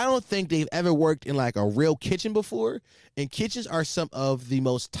I don't think they've ever worked in like a real kitchen before, and kitchens are some of the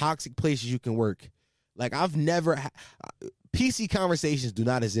most toxic places you can work. Like I've never PC conversations do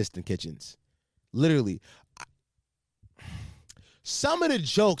not exist in kitchens. Literally, some of the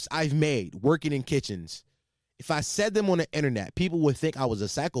jokes I've made working in kitchens, if I said them on the internet, people would think I was a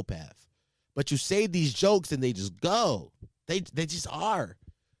psychopath. But you say these jokes and they just go. They just are.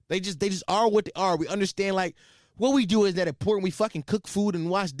 They just are what they are. We understand like what we do is that important. We fucking cook food and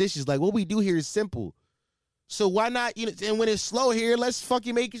wash dishes. Like what we do here is simple. So why not, and when it's slow here, let's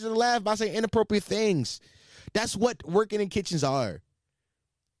fucking make each other laugh by saying inappropriate things. That's what working in kitchens are.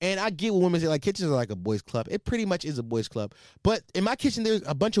 And I get what women say, like kitchens are like a boys club. It pretty much is a boys club. But in my kitchen, there's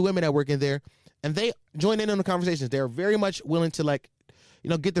a bunch of women that work in there, and they join in on the conversations. They're very much willing to like,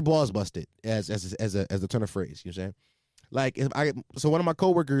 get their balls busted, as a turn of phrase. You know what I'm saying? Like, so one of my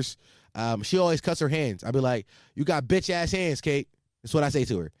coworkers, she always cuts her hands. I'd be like, "You got bitch ass hands, Kate." That's what I say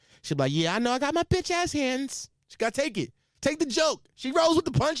to her. She'd be like, "Yeah, I know, I got my bitch ass hands." She gotta take it. Take the joke. She rolls with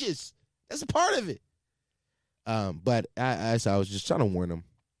the punches. That's a part of it. But I was just trying to warn them.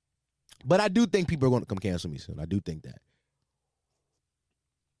 But I do think people are going to come cancel me soon. I do think that.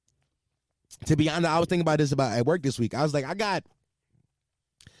 To be honest, I was thinking about this at work this week. I was like, I got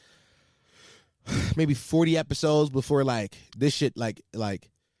maybe 40 episodes before like this shit like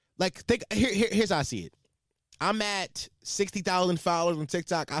think here's how I see it. I'm at 60,000 followers on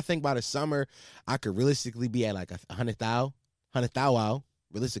TikTok. I think by the summer I could realistically be at like 100,000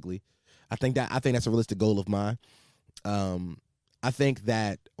 realistically. I think that's a realistic goal of mine. I think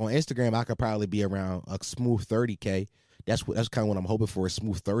that on Instagram I could probably be around a smooth 30K. That's kind of what I'm hoping for, a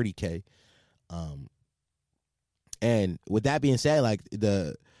smooth 30K. And with that being said, like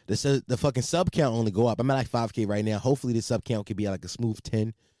the fucking sub count only go up. I'm at like 5K right now. Hopefully the sub count could be at like a smooth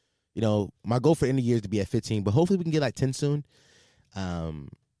 10. My goal for the end of the year is to be at 15, but hopefully we can get like 10 soon. But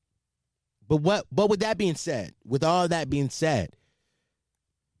with that being said, with all that being said,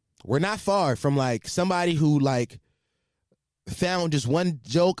 we're not far from like somebody who like found just one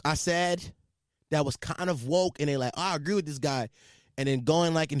joke I said that was kind of woke, and they're like, "Oh, I agree with this guy," and then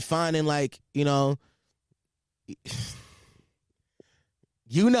going like and finding like like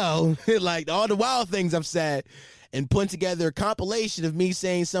all the wild things I've said, and putting together a compilation of me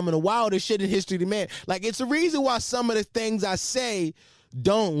saying some of the wildest shit in history to man. Like it's a reason why some of the things I say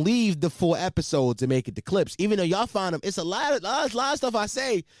don't leave the full episodes and make it to clips, even though y'all find them. It's a lot of stuff I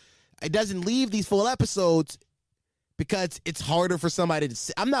say. It doesn't leave these full episodes because it's harder for somebody to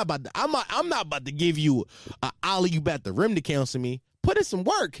say. I'm not about to give you a alley-oop at the rim to cancel me. Put in some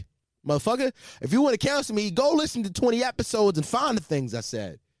work, motherfucker. If you want to cancel me, go listen to 20 episodes and find the things I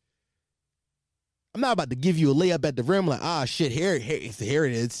said. I'm not about to give you a layup at the rim like, shit, here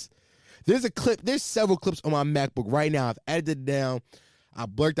it is. There's a clip. There's several clips on my MacBook right now. I've edited it down. I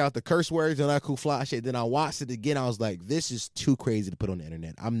blurted out the curse words and that cool fly shit. Then I watched it again. I was like, this is too crazy to put on the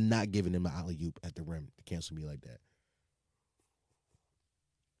internet. I'm not giving them an alley-oop at the rim to cancel me like that.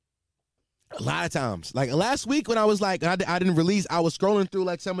 A lot of times. Like last week when I was like, I didn't release, I was scrolling through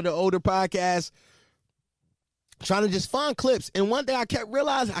like some of the older podcasts, trying to just find clips. And one thing I kept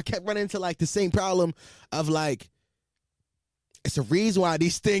realizing, I kept running into like the same problem of like, it's a reason why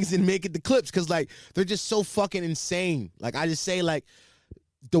these things didn't make it to clips, because like they're just so fucking insane. Like I just say like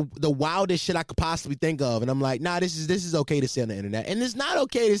the wildest shit I could possibly think of, and I'm like, nah, this is okay to say on the internet, and it's not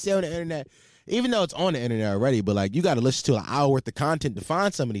okay to say on the internet, even though it's on the internet already. But like you got to listen to an hour worth of content to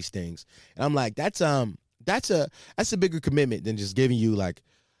find some of these things, and I'm like, that's a bigger commitment than just giving you like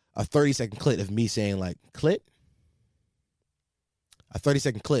a 30-second clip of me saying like clip, a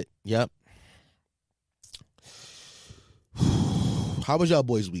 30-second clip. Yep. How was y'all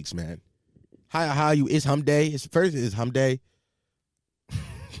boys' weeks, man? How you? It's hump day. It's hump day.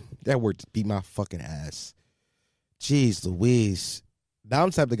 That word just beat my fucking ass. Jeez Louise. Now I'm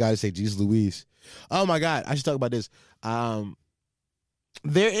the type of guy to say jeez Louise. Oh my God. I should talk about this.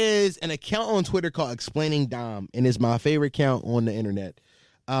 There is an account on Twitter called Explaining Dom, and it's my favorite account on the internet.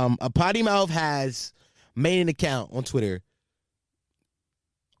 A potty mouth has made an account on Twitter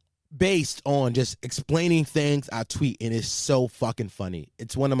based on just explaining things I tweet, and it's so fucking funny.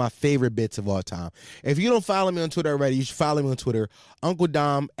 It's one of my favorite bits of all time. If you don't follow me on Twitter already, you should follow me on Twitter, Uncle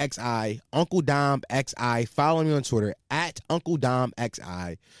Dom XI, Uncle Dom XI. Follow me on Twitter at Uncle Dom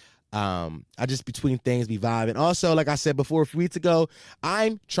XI. I just be tweeting things, be vibing. Also, like I said before a few weeks ago,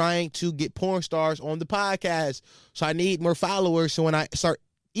 I'm trying to get porn stars on the podcast, so I need more followers. So when I start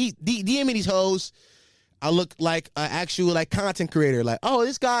DMing these hoes, I look like an actual like content creator. Like, oh,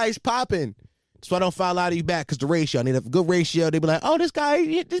 this guy's popping. So I don't follow out of you back because the ratio. I need a good ratio. They be like, oh, this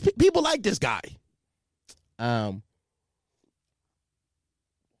guy, people like this guy. Got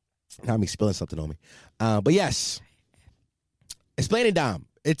me spilling something on me. But yes, Explaining Dom.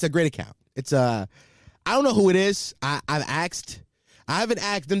 It's a great account. It's I don't know who it is. I've asked. I haven't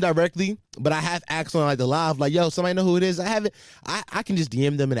asked them directly, but I have asked on like the live, like, yo, somebody know who it is? I haven't. I can just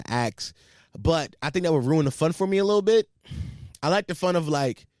DM them and ask, but I think that would ruin the fun for me a little bit. I like the fun of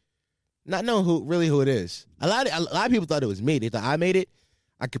like not knowing who it is. A lot of people thought it was me. They thought I made it.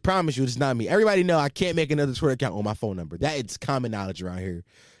 I can promise you it's not me. Everybody know I can't make another Twitter account on my phone number. That is common knowledge around here.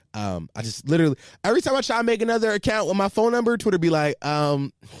 I just literally every time I try to make another account with my phone number, Twitter be like,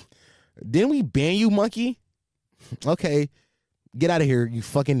 didn't we ban you, monkey? Okay, get out of here, you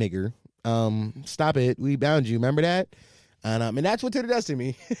fucking nigger. Stop it. We bound you. Remember that? And that's what Twitter does to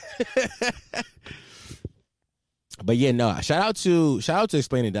me. But yeah, no. Shout out to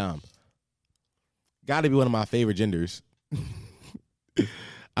Explaining Dom. Got to be one of my favorite genders.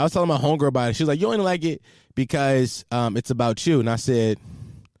 I was telling my homegirl about it. She was like, "You only like it because it's about you." And I said,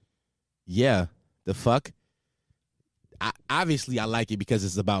 "Yeah, the fuck. Obviously, I like it because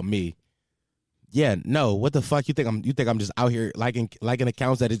it's about me." Yeah, no. What the fuck? You think I'm just out here liking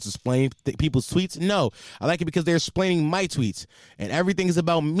accounts that it's explaining people's tweets? No, I like it because they're explaining my tweets, and everything is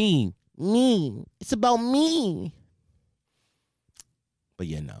about me. Me. It's about me. But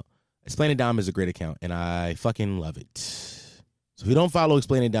yeah, no. Explaining Dom is a great account, and I fucking love it. So if you don't follow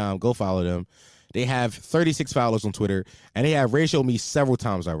Explaining Dom, go follow them. They have 36 followers on Twitter, and they have ratioed me several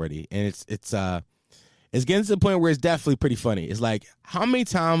times already, and it's getting to the point where it's definitely pretty funny. It's like, how many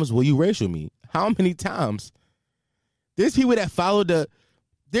times will you ratio me? How many times? There's literally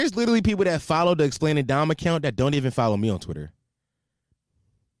people that follow the Explaining Dom account that don't even follow me on Twitter.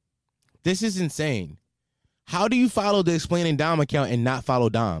 This is insane. How do you follow the Explaining Dom account and not follow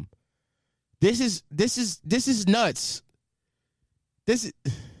Dom? This is nuts.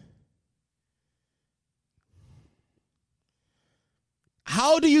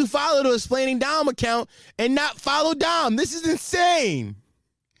 How do you follow the Explaining Dom account and not follow Dom? This is insane.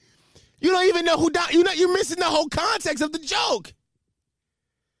 You don't even know who Dom. You're missing the whole context of the joke.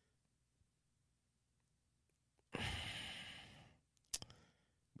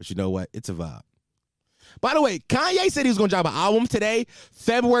 But you know what? It's a vibe. By the way, Kanye said he was going to drop an album today,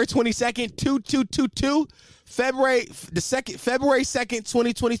 February 22nd, 2222. February 2nd,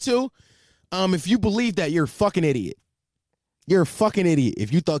 2022. If you believe that, you're a fucking idiot. You're a fucking idiot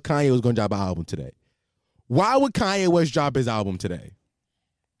if you thought Kanye was going to drop an album today. Why would Kanye West drop his album today?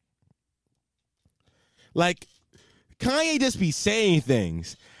 Like, Kanye just be saying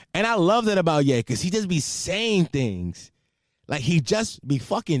things. And I love that about Ye, because he just be saying things. Like, he just be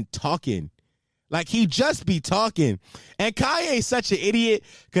fucking talking. Like, he just be talking. And Kanye's such an idiot,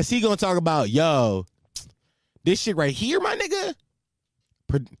 because he going to talk about, yo, this shit right here, my nigga,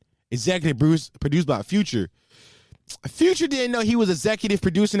 executive produced by Future. Future didn't know he was executive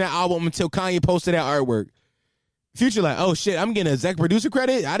producing that album until Kanye posted that artwork. Future like, oh shit, I'm getting an exec producer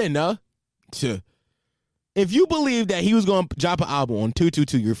credit? I didn't know. If you believe that he was going to drop an album on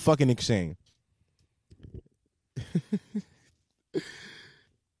 222, you're fucking insane.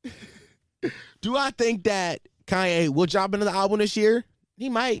 Do I think that Kanye will drop another album this year? He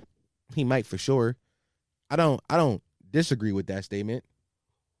might. He might for sure. I don't disagree with that statement.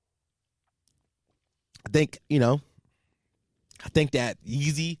 I think that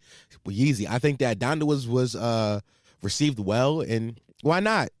Yeezy, I think that Donda was received well, and why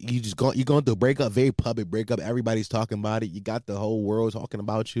not? You're going through a breakup, very public breakup. Everybody's talking about it. You got the whole world talking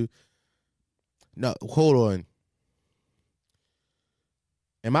about you. No, hold on.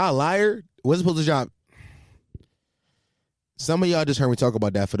 Am I a liar? Was it supposed to drop? Some of y'all just heard me talk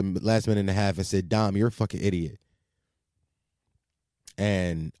about that for the last minute and a half and said, Dom, you're a fucking idiot.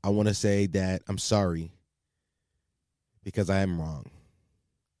 And I want to say that I'm sorry because I am wrong.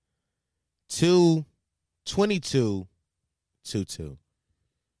 2/22/22.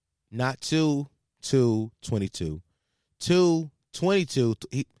 Not 2/2/22.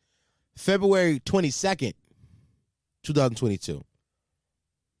 2/22. February 22nd, 2022.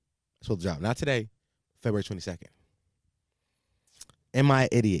 It's supposed to drop. Not today, February 22nd. Am I an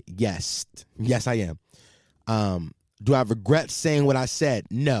idiot? Yes. Yes, I am. Do I regret saying what I said?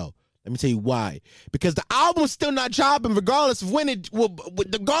 No. Let me tell you why. Because the album's still not dropping regardless of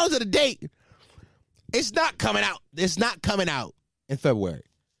regardless of the date. It's not coming out. It's not coming out in February.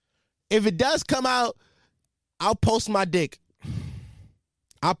 If it does come out, I'll post my dick.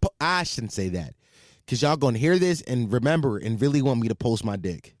 I shouldn't say that. Because y'all going to hear this and remember and really want me to post my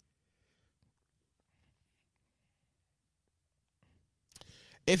dick.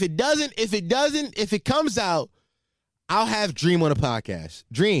 If it comes out, I'll have Dream on the podcast.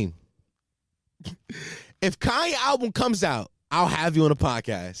 Dream. If Kanye album comes out, I'll have you on the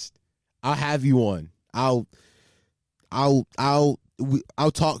podcast. I'll have you on. I'll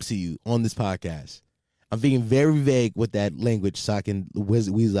talk to you on this podcast. I'm being very vague with that language so I can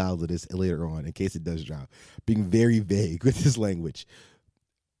weasel out of this later on in case it does drop. Being very vague with this language.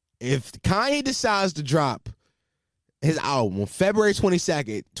 If Kanye decides to drop his album on February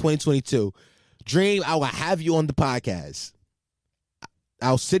 22nd, 2022, Dream, I will have you on the podcast.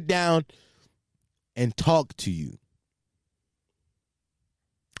 I'll sit down and talk to you.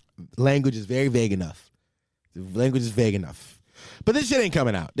 Language is very vague enough. The language is vague enough. But this shit ain't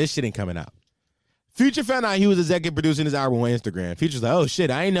coming out. Future found out he was executive producing his album on Instagram. Future's like, oh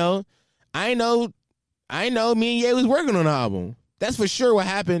shit, I know. Me and Ye was working on the album. That's for sure what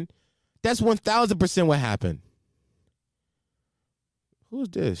happened. That's 1,000% what happened. Who's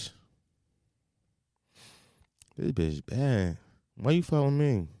this? This bitch bad. Why you following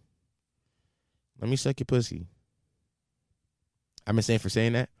me? Let me suck your pussy. I'm insane for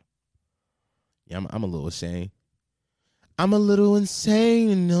saying that? Yeah, I'm a little insane. I'm a little insane,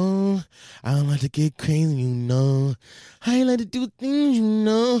 you know. I don't like to get crazy, you know. I ain't like to do things, you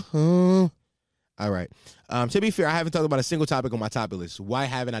know. All right. To be fair, I haven't talked about a single topic on my topic list. Why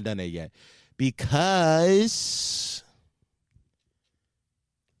haven't I done that yet? Because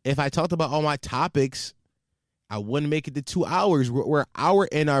if I talked about all my topics, I wouldn't make it to 2 hours. We're an hour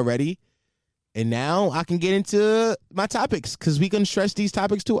in already. And now I can get into my topics because we can stretch these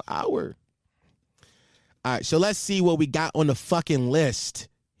topics to an hour. All right, so let's see what we got on the fucking list.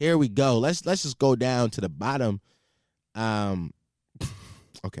 Here we go. Let's just go down to the bottom.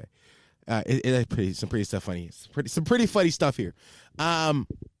 Okay. Some pretty stuff funny. Some pretty funny stuff here.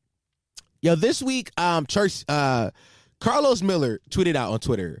 This week, Carlos Miller tweeted out on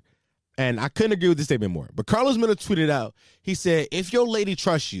Twitter, and I couldn't agree with this statement more. But Carlos Miller tweeted out, he said, "If your lady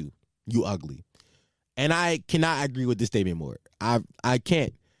trusts you, you ugly." And I cannot agree with this statement more. I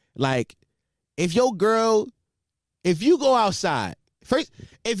can't. Like, if you go outside, first,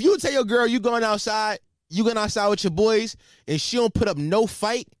 if you tell your girl you going outside with your boys, and she don't put up no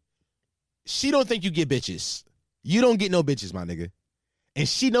fight, she don't think you get bitches. You don't get no bitches, my nigga. And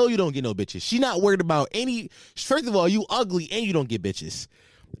she know you don't get no bitches. She not worried about any, first of all, you ugly and you don't get bitches.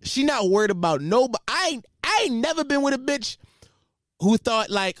 She not worried about nobody. I ain't never been with a bitch who thought,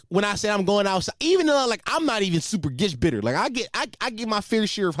 like, when I said I'm going outside, even though, like, I'm not even super gitch bitter. Like, I get my fair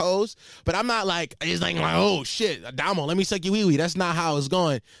share of hoes, but I'm not like, it's like, oh shit, Damo, let me suck your wee-wee. That's not how it's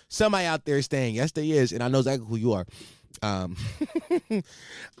going. Somebody out there is saying, yes, there is, and I know exactly who you are.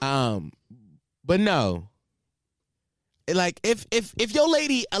 But no. Like, if your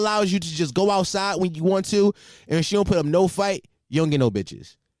lady allows you to just go outside when you want to, and she don't put up no fight, you don't get no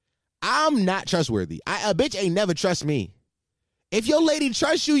bitches. I'm not trustworthy. A bitch ain't never trust me. If your lady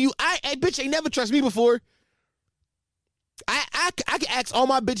trusts you, a bitch ain't never trust me before. I can ask all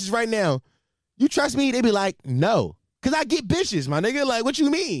my bitches right now, you trust me? They be like, no. Because I get bitches, my nigga. Like, what you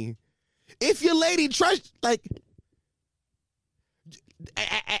mean? If your lady trusts, like,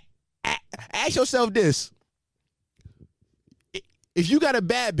 ask yourself this. If you got a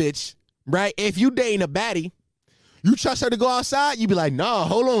bad bitch, right? If you dating a baddie, you trust her to go outside? You be like, nah,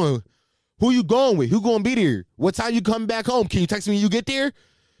 hold on. Who you going with? Who gonna be there? What time you coming back home? Can you text me when you get there?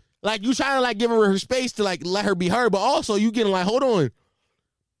 Like, you trying to, like, give her space to, like, let her be her, but also you getting like, hold on.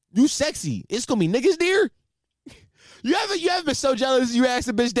 You sexy. It's gonna be niggas there? You ever been so jealous you asked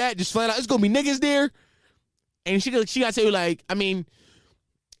a bitch that, just flat out, it's gonna be niggas there? And she gotta tell you, like, I mean,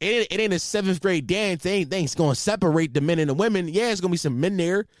 it ain't a 7th grade dance. They ain't gonna separate the men and the women. Yeah, it's gonna be some men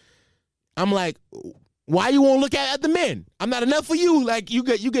there. I'm like, why you won't look at the men? I'm not enough for you. Like, you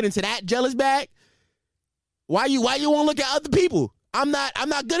get into that jealous bag. Why you won't look at other people? I'm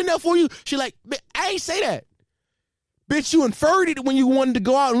not good enough for you. She like, I ain't say that. Bitch, you inferred it when you wanted to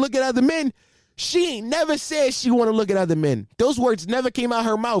go out and look at other men. She ain't never said she want to look at other men. Those words never came out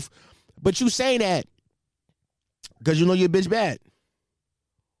her mouth. But you saying that because you know your bitch bad.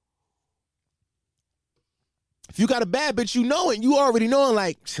 If you got a bad bitch, you know it. You already know it.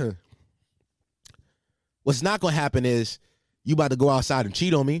 Like, what's not going to happen is you about to go outside and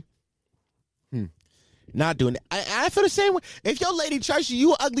cheat on me. Not doing that. I feel the same way. If your lady trusts you,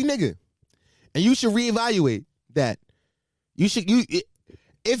 you an ugly nigga. And you should reevaluate that. If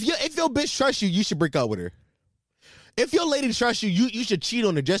your bitch trusts you, you should break up with her. If your lady trusts you, you should cheat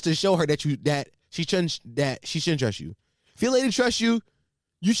on her just to show her that she shouldn't trust you. If your lady trusts you,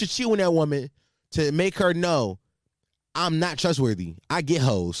 you should cheat on that woman to make her know I'm not trustworthy. I get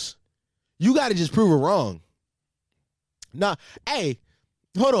hoes. You got to just prove her wrong. Nah, hey,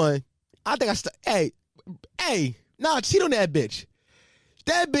 Hold on. I think hey, nah, cheat on that bitch.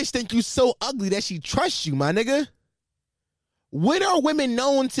 That bitch think you so ugly that she trusts you, my nigga. When are women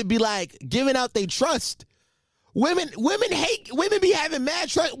known to be like giving out their trust? Women be having mad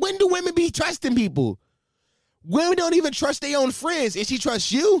trust. When do women be trusting people? Women don't even trust their own friends, and she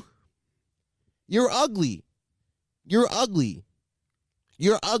trusts you? You're ugly. You're ugly.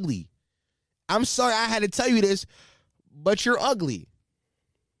 You're ugly. I'm sorry I had to tell you this, but you're ugly.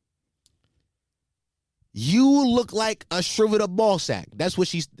 You look like a shriveled up ball sack. That's what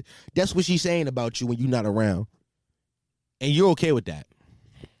she's saying about you when you're not around. And you're okay with that.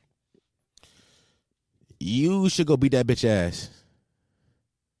 You should go beat that bitch ass.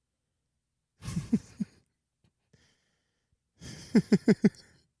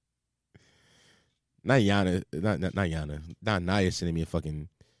 Not Yana, not Yana. Not Naya sending me a fucking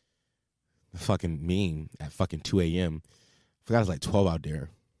meme at fucking 2 a.m. Forgot it's like 12 out there.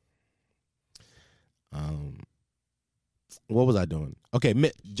 What was I doing? Okay,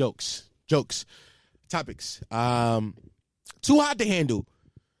 jokes, topics. Too Hot to Handle.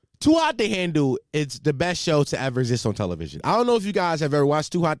 Too Hot to Handle. It's the best show to ever exist on television. I don't know if you guys have ever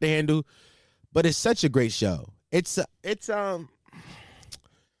watched Too Hot to Handle, but it's such a great show. It's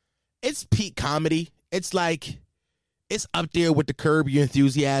peak comedy. It's like, it's up there with the Curb Your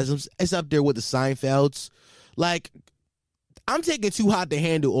Enthusiasms. It's up there with the Seinfelds. Like, I'm taking Too Hot to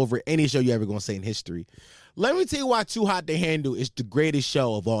Handle over any show you ever gonna say in history. Let me tell you why Too Hot to Handle is the greatest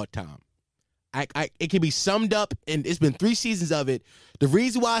show of all time. It can be summed up, and it's been 3 seasons of it. The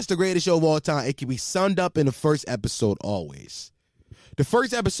reason why it's the greatest show of all time, it can be summed up in the first episode always. The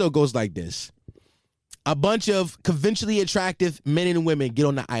first episode goes like this. A bunch of conventionally attractive men and women get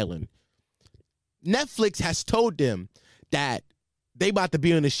on the island. Netflix has told them that they about to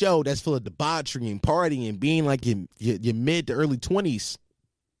be on a show that's full of debauchery and partying and being like your mid to early 20s.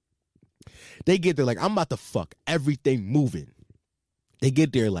 They get there like, I'm about to fuck everything moving. They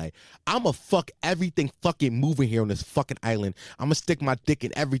get there like, I'm going to fuck everything fucking moving here on this fucking island. I'm going to stick my dick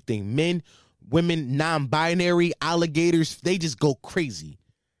in everything. Men, women, non-binary, alligators, they just go crazy.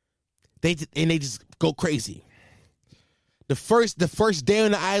 They just go crazy. The first day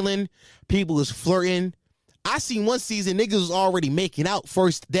on the island, people was flirting. I seen one season, niggas was already making out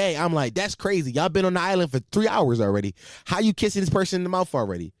first day. I'm like, that's crazy. Y'all been on the island for 3 hours already. How you kissing this person in the mouth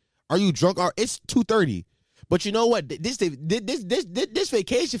already? Are you drunk? It's 2:30. But you know what? This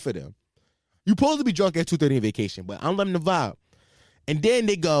vacation for them. You supposed to be drunk at 2:30 in vacation, but I'm letting the vibe. And then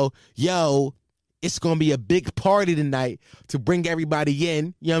they go, yo, it's going to be a big party tonight to bring everybody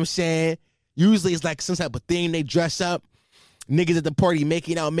in. You know what I'm saying? Usually it's like some type of thing. They dress up. Niggas at the party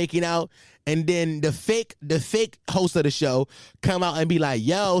making out. And then the fake host of the show come out and be like,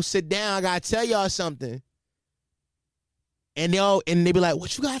 yo, sit down. I got to tell y'all something. And they be like,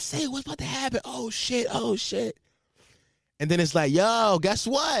 what you got to say? What's about to happen? Oh, shit. And then it's like, yo, guess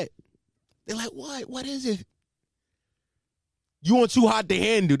what? They're like, what? What is it? You want Too Hot to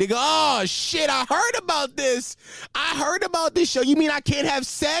Handle. They go, oh, shit, I heard about this. I heard about this show. You mean I can't have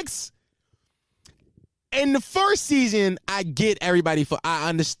sex? In the first season, I get everybody I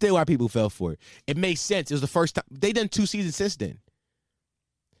understood why people fell for it. It makes sense. It was the first time. They done 2 seasons since then.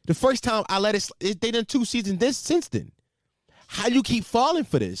 The first time I let it, they done 2 seasons since then. How you keep falling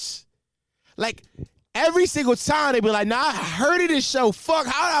for this? Like, every single time they be like, nah, I heard of this show. Fuck,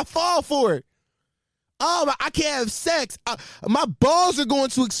 how did I fall for it? Oh, I can't have sex. My balls are going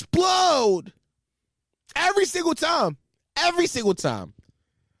to explode. Every single time.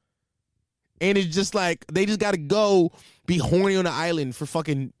 And it's just like, they just got to go be horny on the island for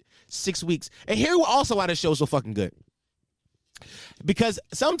fucking 6 weeks. And here also why the show's so fucking good. Because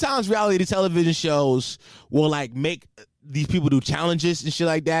sometimes reality television shows will like make these people do challenges and shit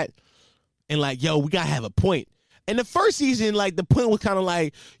like that. And like, yo, we got to have a point. In the first season, like, the point was kind of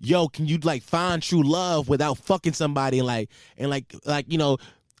like, yo, can you like find true love without fucking somebody and like, you know,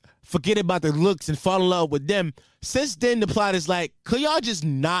 forget about their looks and fall in love with them. Since then, the plot is like, could y'all just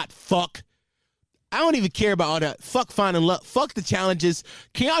not fuck? I don't even care about all that. Fuck finding love. Fuck the challenges.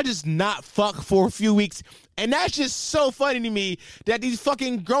 Can y'all just not fuck for a few weeks? And that's just so funny to me that these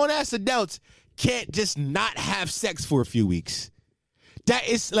fucking grown-ass adults can't just not have sex for a few weeks. That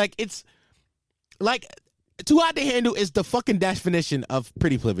is like, it's like, Too Hot to Handle is the fucking definition of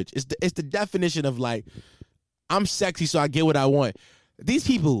pretty privilege. It's the definition of like, I'm sexy so I get what I want. These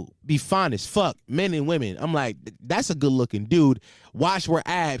people be fine as fuck, men and women. I'm like, that's a good looking dude. Watch where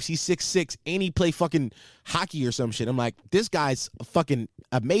abs. He's 6'6", and he play fucking hockey or some shit. I'm like, this guy's fucking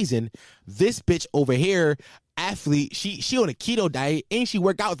amazing. This bitch over here, athlete. She on a keto diet and she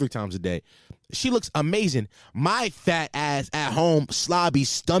work out 3 times a day. She looks amazing. My fat ass at home, slobby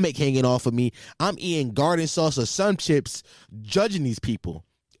stomach hanging off of me. I'm eating garden salsa, sun chips, judging these people.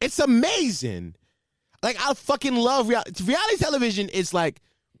 It's amazing. Like, I fucking love reality television. It's like,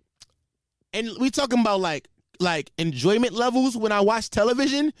 and we talking about like enjoyment levels when I watch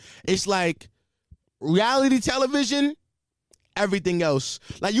television. It's like reality television, everything else.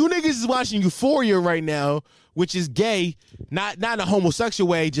 Like, you niggas is watching Euphoria right now, which is gay, not in a homosexual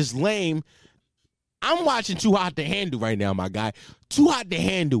way, just lame. I'm watching Too Hot to Handle right now, my guy. Too Hot to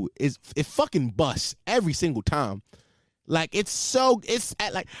Handle it fucking busts every single time. Like,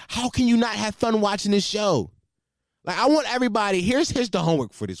 like, how can you not have fun watching this show? Like, I want everybody, here's the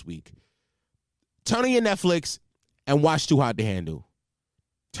homework for this week. Turn on your Netflix and watch Too Hot to Handle.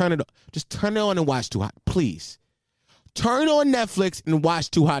 Just turn it on and watch Too Hot, please. Turn on Netflix and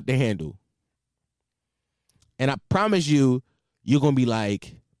watch Too Hot to Handle. And I promise you, you're gonna be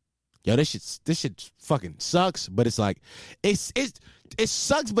like, yo, this shit fucking sucks, but it's like, it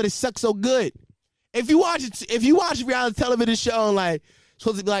sucks, but it sucks so good. If you watch a reality television show and like,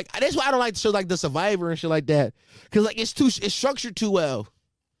 supposed to be like, that's why I don't like shows like The Survivor and shit like that. Cause like, it's structured too well.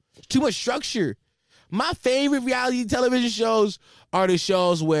 Too much structure. My favorite reality television shows are the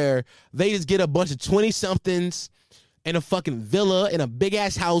shows where they just get a bunch of 20-somethings in a fucking villa in a big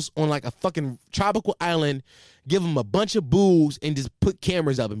ass house on like a fucking tropical island, give them a bunch of booze and just put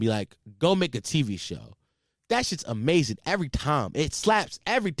cameras up and be like, go make a TV show. That shit's amazing every time. It slaps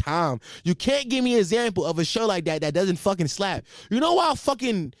every time. You can't give me an example of a show like that doesn't fucking slap. You know why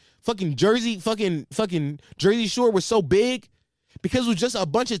fucking Jersey Shore was so big? Because it was just a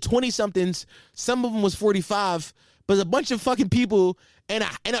bunch of 20-somethings. Some of them was 45, but a bunch of fucking people in a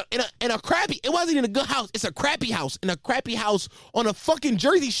crappy. It wasn't in a good house. It's a crappy house in a crappy house on a fucking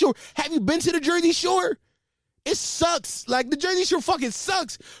Jersey Shore. Have you been to the Jersey Shore? It sucks. Like, the Jersey Shore fucking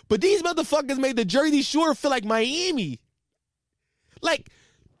sucks. But these motherfuckers made the Jersey Shore feel like Miami. Like,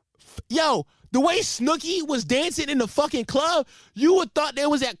 yo, the way Snooki was dancing in the fucking club, you would thought they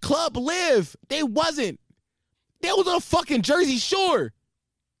was at Club Live. They wasn't. They was on fucking Jersey Shore.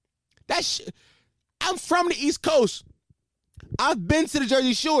 I'm from the East Coast. I've been to the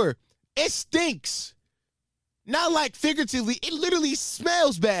Jersey Shore. It stinks. Not like figuratively. It literally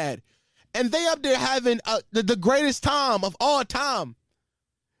smells bad. And they up there having the greatest time of all time.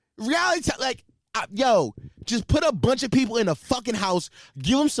 Reality, yo, just put a bunch of people in a fucking house,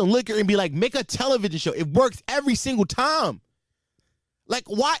 give them some liquor, and be like, make a television show. It works every single time. Like,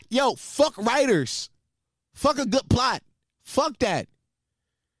 what? Yo, fuck writers. Fuck a good plot. Fuck that.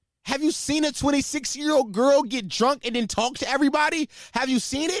 Have you seen a 26-year-old girl get drunk and then talk to everybody? Have you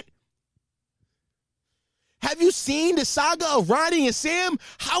seen it? Have you seen the saga of Ronnie and Sam?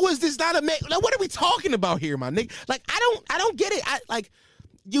 How is this not a like, what are we talking about here, my nigga? Like, I don't get it.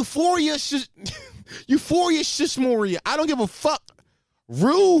 Euphoria Shishmoria. I don't give a fuck.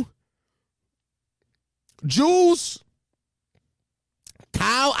 Rue, Jules,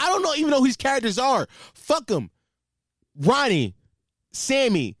 Kyle. I don't even know who these characters are. Fuck them. Ronnie,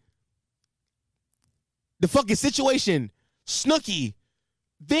 Sammy, the fucking situation, Snooki,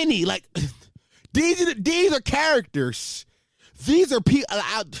 Vinny, like. These are characters. These are people.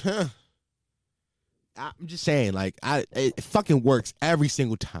 I'm just saying, like, it fucking works every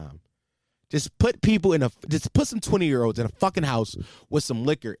single time. Just put some 20-year-olds in a fucking house with some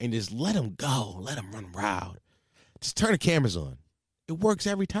liquor and just let them go. Let them run wild. Just turn the cameras on. It works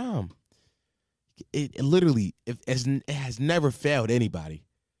every time. It literally, it has never failed anybody.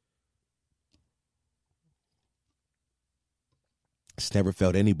 It's never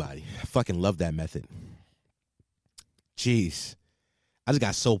failed anybody. I fucking love that method. Jeez. I just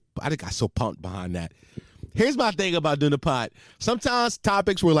got so pumped behind that. Here's my thing about doing the pod. Sometimes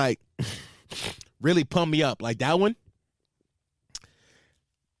topics were like really pump me up, like that one.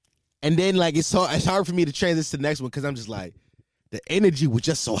 And then like it's hard for me to transition to the next one because I'm just like, the energy was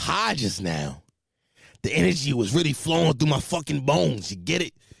just so high just now. The energy was really flowing through my fucking bones. You get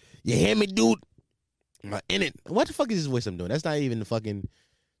it? You hear me, dude? In it. What the fuck is this voice I'm doing? That's not even the fucking.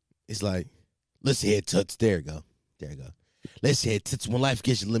 It's like, let's hear toots. There you go. There you go. Let's hear toots. When life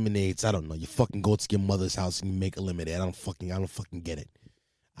gives you lemonades, I don't know. You fucking go to your mother's house and you make a lemonade. I don't fucking get it.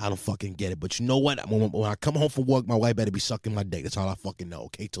 I don't fucking get it. But you know what? When I come home from work, my wife better be sucking my dick. That's all I fucking know.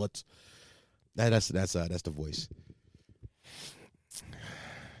 Okay, toots. That's the voice.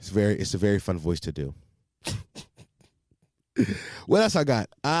 It's a very fun voice to do. What else I got?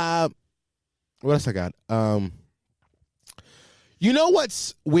 What else I got? You know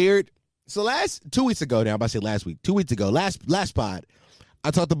what's weird? So 2 weeks ago now, I'm about to say last week, 2 weeks ago, last pod,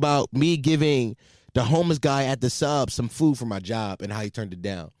 I talked about me giving the homeless guy at the sub some food for my job and how he turned it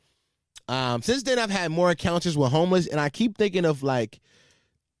down. Since then, I've had more encounters with homeless, and I keep thinking of like,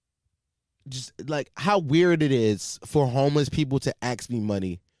 just like how weird it is for homeless people to ask me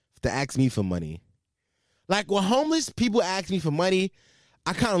for money. Like when homeless people ask me for money,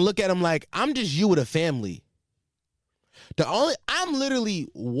 I kind of look at them like I'm just you with a family. I'm literally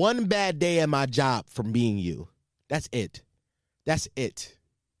one bad day at my job from being you. That's it.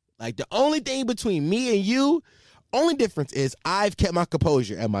 Like the only thing between me and you, only difference is I've kept my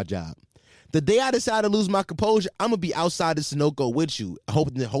composure at my job. The day I decide to lose my composure, I'm gonna be outside the Sunoco with you,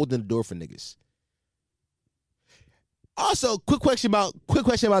 holding the door for niggas. Also, quick question about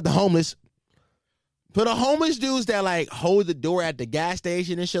the homeless. For the homeless dudes that like hold the door at the gas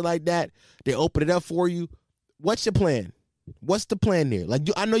station and shit like that, they open it up for you. What's your plan? What's the plan there? Like,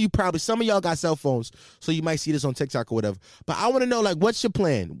 I know you probably, some of y'all got cell phones, so you might see this on TikTok or whatever. But I want to know, like, what's your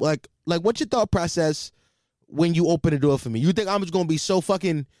plan? Like, what's your thought process when you open the door for me? You think I'm just gonna be so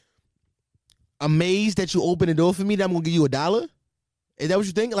fucking amazed that you open the door for me that I'm gonna give you $1? Is that what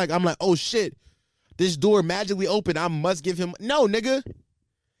you think? Like, I'm like, oh shit, this door magically opened, I must give him. No, nigga.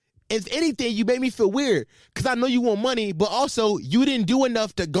 If anything, you made me feel weird because I know you want money, but also you didn't do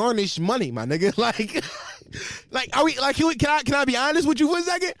enough to garnish money, my nigga. Can I be honest with you for a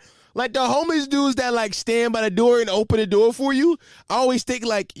second? Like the homeless dudes that like stand by the door and open the door for you, I always think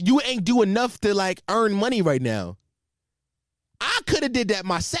like you ain't do enough to like earn money right now. I could have did that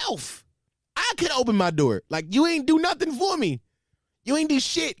myself. I could open my door. Like you ain't do nothing for me. You ain't do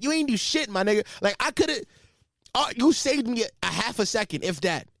shit. You ain't do shit, my nigga. Like I could have. You saved me a half a second, if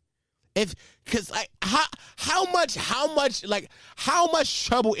that. Cause like how much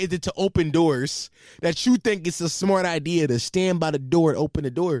trouble is it to open doors that you think it's a smart idea to stand by the door and open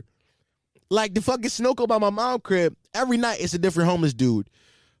the door? Like the fucking Sunoco by my mom's crib, every night it's a different homeless dude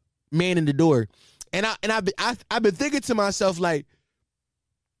manning the door, and I've been thinking to myself like,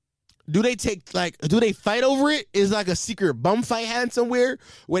 do they fight over it? Is like a secret bum fight had somewhere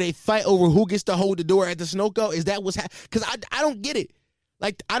where they fight over who gets to hold the door at the Sunoco? Is that what's happening? Because I don't get it.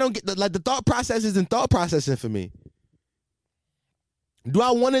 Like, I don't get the thought process isn't thought processing for me. Do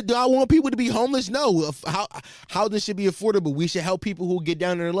I want people to be homeless? No. Housing should be affordable. We should help people who get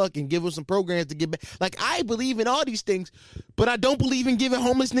down on their luck and give them some programs to get back. Like, I believe in all these things, but I don't believe in giving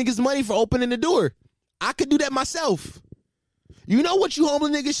homeless niggas money for opening the door. I could do that myself. You know what you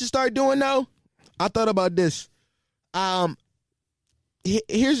homeless niggas should start doing now? I thought about this.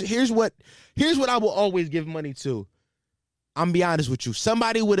 Here's what I will always give money to. I'm gonna be honest with you.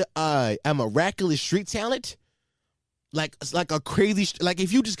 Somebody with a miraculous street talent, like a crazy, like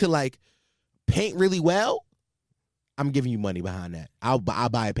if you just could like paint really well, I'm giving you money behind that. I'll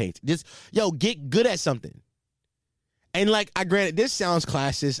buy a paint. Just get good at something. And like granted, this sounds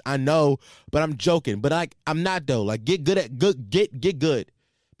classist, I know, but I'm joking. But like I'm not though. Like get good.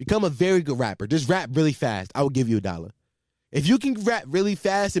 Become a very good rapper. Just rap really fast. I will give you $1. If you can rap really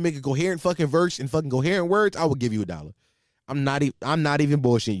fast and make a coherent fucking verse and fucking coherent words, I will give you $1. I'm not even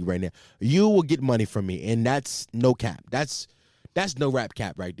bullshitting you right now. You will get money from me, and that's no cap. That's no rap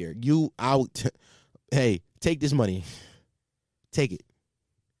cap right there. Hey, take this money. Take it.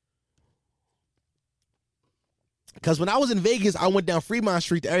 Because when I was in Vegas, I went down Fremont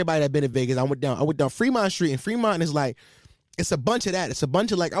Street. To everybody that been in Vegas, I went down Fremont Street, and Fremont is like, it's a bunch of that. It's a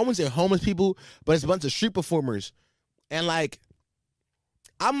bunch of like, I wouldn't say homeless people, but it's a bunch of street performers. And like,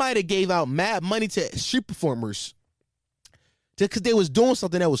 I might have gave out mad money to street performers just because they was doing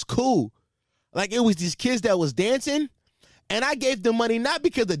something that was cool. Like, it was these kids that was dancing, and I gave them money not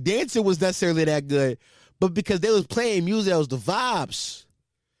because the dancing was necessarily that good, but because they was playing music that was the vibes.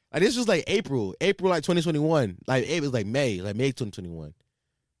 Like, this was like April like 2021. Like, it was like May 2021.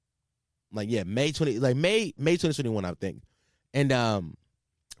 Like, yeah, May 2021, I think. And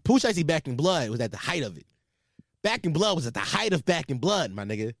Pooh Shiesty Back in Blood was at the height of it. Back in Blood was at the height of Back in Blood, my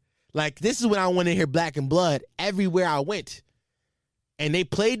nigga. Like, this is when I wanted to hear Black in Blood everywhere I went. And they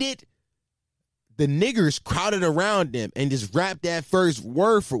played it. The niggers crowded around them and just rapped that first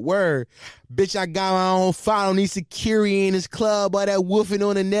word for word. Bitch, I got my own file, don't need security in this club. All that woofing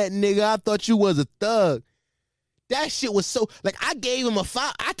on the net, nigga. I thought you was a thug. That shit was so, like, I gave him a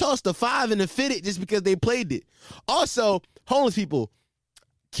 5. I tossed a 5 in the fitted just because they played it. Also, homeless people,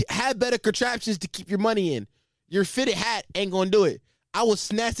 have better contraptions to keep your money in. Your fitted hat ain't gonna do it. I will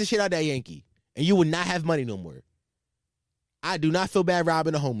snatch the shit out of that Yankee, and you will not have money no more. I do not feel bad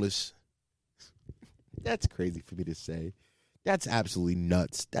robbing the homeless. That's crazy for me to say. That's absolutely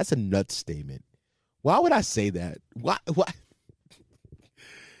nuts. That's a nuts statement. Why would I say that? Why?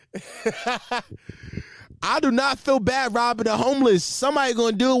 I do not feel bad robbing the homeless. Somebody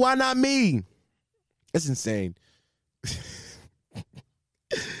gonna do it. Why not me? That's insane.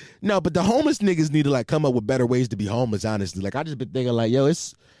 No, but the homeless niggas need to like come up with better ways to be homeless. Honestly, like I just been thinking like, yo,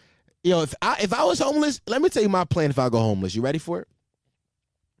 it's if I was homeless, let me tell you my plan. If I go homeless, you ready for it?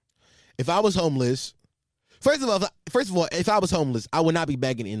 If I was homeless, first of all, if I was homeless, I would not be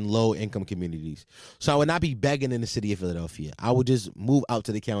begging in low income communities. So I would not be begging in the city of Philadelphia. I would just move out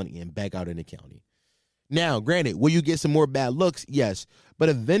to the county and beg out in the county. Now, granted, will you get some more bad looks? Yes, but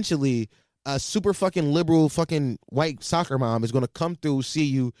eventually, a super fucking liberal fucking white soccer mom is gonna come through, see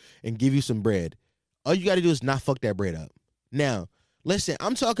you, and give you some bread. All you gotta do is not fuck that bread up. Now, listen, you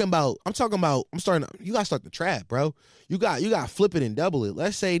gotta start the trap, bro. You got flip it and double it.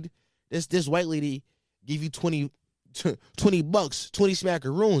 Let's say this white lady give you 20 bucks, 20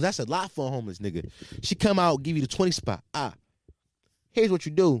 smackaroons. That's a lot for a homeless nigga. She come out, give you the 20 spot. Here's what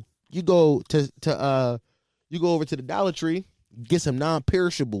you do. You go you go over to the Dollar Tree, get some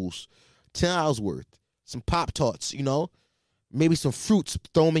non-perishables, $10 worth, some Pop-Tarts, maybe some fruits,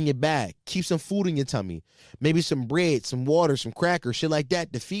 throw them in your bag, keep some food in your tummy, maybe some bread, some water, some crackers, shit like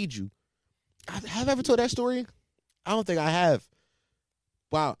that to feed you. Have I ever told that story? I don't think I have.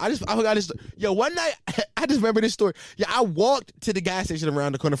 Wow, I forgot this. Yo, one night, I just remember this story. Yeah, I walked to the gas station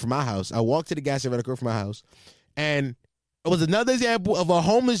around the corner from my house. And it was another example of a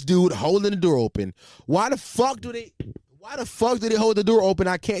homeless dude holding the door open. Why the fuck did they hold the door open?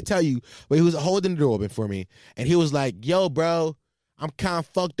 I can't tell you, but he was holding the door open for me. And he was like, yo, bro, I'm kind of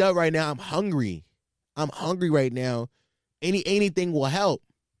fucked up right now. I'm hungry right now. Anything will help.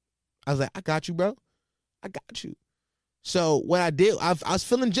 I was like, I got you, bro. I got you. So what I did, I was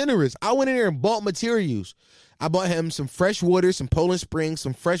feeling generous. I went in there and bought materials. I bought him some fresh water, some Poland Springs,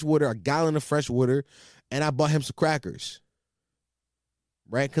 some fresh water, a gallon of fresh water, and I bought him some crackers.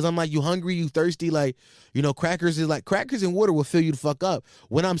 Right? Because I'm like, you hungry, you thirsty, crackers and water will fill you the fuck up.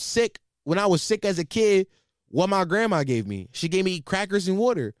 When I was sick as a kid, what my grandma gave me, she gave me crackers and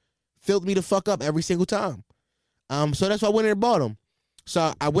water, filled me the fuck up every single time. So that's why I went in and bought them.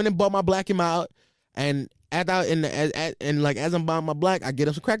 So I went and bought my black and mild, and as I'm buying my black, I get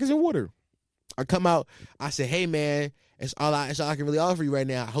up some crackers and water. I come out, I say, hey man, it's all I can really offer you right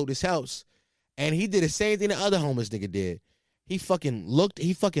now. I hope this helps. And he did the same thing the other homeless nigga did. He fucking looked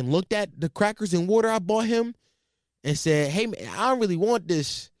at the crackers and water I bought him and said, hey man, I don't really want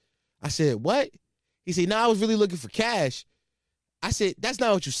this. I said, what? He said, I was really looking for cash. I said, that's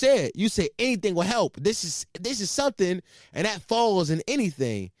not what you said. You said anything will help. This is something, and that falls in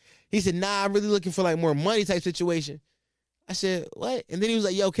anything. He said, I'm really looking for more money type situation. I said, what? And then he was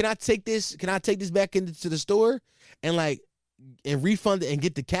like, yo, can I take this back into the store and refund it and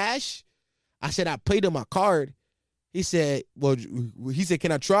get the cash? I said, I paid him my card. He said,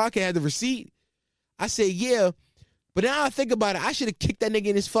 can I try? Can I have the receipt? I said, yeah. But now I think about it, I should have kicked that nigga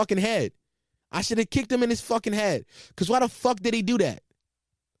in his fucking head. I should have kicked him in his fucking head. Because why the fuck did he do that?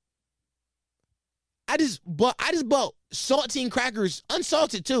 I just bought saltine crackers,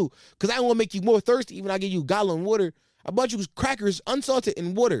 unsalted too, because I don't want to make you more thirsty. Even I give you a gallon of water. I bought you crackers, unsalted,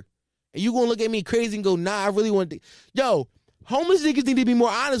 and water. And you going to look at me crazy and go, I really want to. Yo, homeless niggas need to be more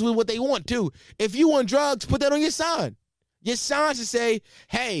honest with what they want too. If you want drugs, put that on your sign. Your sign should say,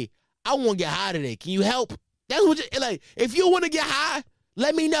 hey, I want to get high today. Can you help? That's what if you want to get high,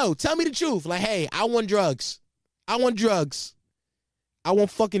 let me know. Tell me the truth. Hey, I want drugs. I want drugs. I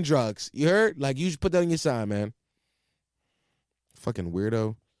want fucking drugs. You heard? You should put that on your sign, man. Fucking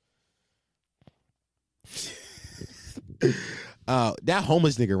weirdo. That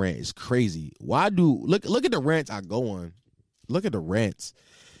homeless nigga rant is crazy. Look at the rants I go on. Look at the rants.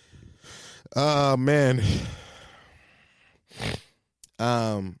 Man.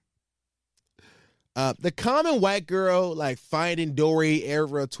 The common white girl finding Dory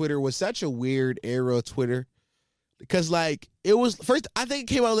era of Twitter was such a weird era of Twitter because it was first. I think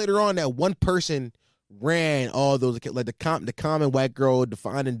it came out later on that one person ran all those the common white girl, the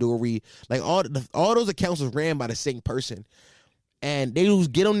finding Dory, all those accounts was ran by the same person, and they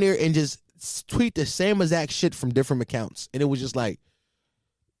would get on there and just tweet the same exact shit from different accounts, and it was just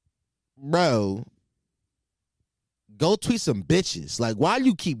bro. Go tweet some bitches. Why do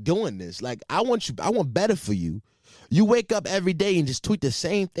you keep doing this? I want better for you. You wake up every day and just tweet the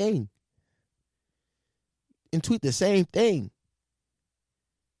same thing.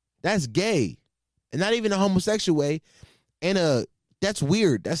 That's gay. And not even a homosexual way. And that's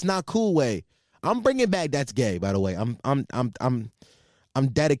weird. That's not cool way. I'm bringing back that's gay, by the way. I'm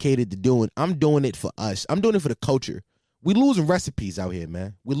dedicated to I'm doing it for us. I'm doing it for the culture. We losing recipes out here,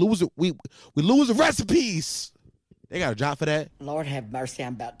 man. We losing recipes. They got a drop for that? Lord have mercy,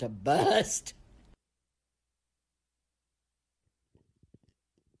 I'm about to bust.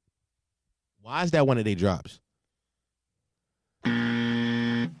 Why is that one of their drops? Who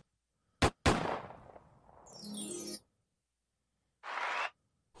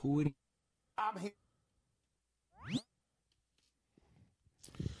it? I'm here.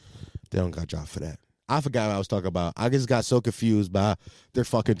 They don't got drop for that. I forgot what I was talking about. I just got so confused by their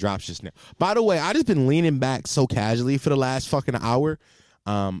fucking drops just now. By the way, I just been leaning back so casually for the last fucking hour.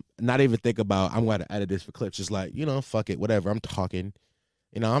 Not even think about I'm gonna edit this for clips. Just like, fuck it, whatever. I'm talking.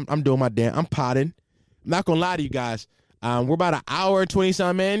 I'm doing my damn. I'm potting. I'm not gonna lie to you guys. We're about an hour and 20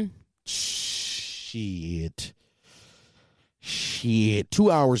 something in. Shit.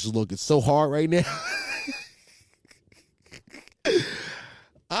 2 hours is looking so hard right now.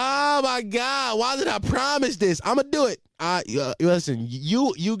 Oh my God! Why did I promise this? I'm gonna do it. Listen,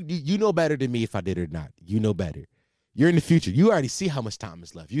 you know better than me if I did or not. You know better. You're in the future. You already see how much time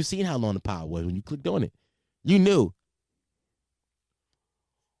is left. You seen how long the pod was when you clicked on it. You knew.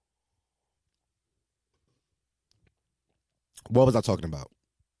 What was I talking about?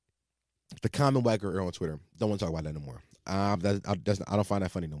 The common whacker on Twitter. Don't want to talk about that no more. I don't find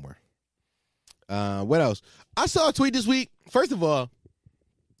that funny no more. What else? I saw a tweet this week. First of all,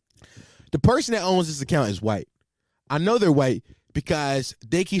 the person that owns this account is white. I know they're white because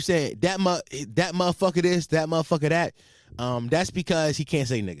they keep saying that motherfucker this, that motherfucker that. That's because he can't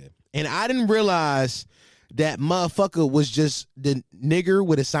say nigga. And I didn't realize that motherfucker was just the nigger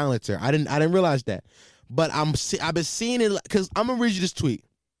with a silencer. I didn't realize that. But I've been seeing it because I'm gonna read you this tweet.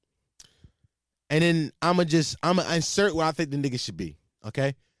 And then I'm gonna insert where I think the nigga should be.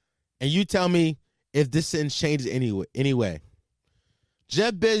 Okay? And you tell me if this sentence changes anyway.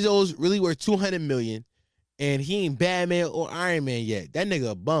 Jeff Bezos really worth $200 million, and he ain't Batman or Iron Man yet. That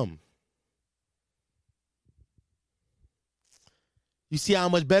nigga a bum. You see how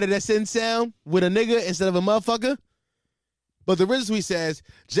much better that sentence sound with a nigga instead of a motherfucker? But the original tweet says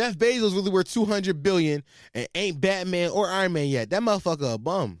Jeff Bezos really worth $200 billion and ain't Batman or Iron Man yet. That motherfucker a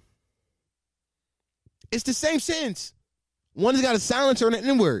bum. It's the same sentence. One has got a silencer on the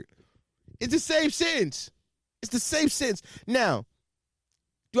N-word. It's the same sentence. It's the same sentence. Now,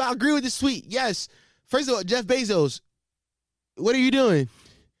 do I agree with this tweet? Yes. First of all, Jeff Bezos, what are you doing?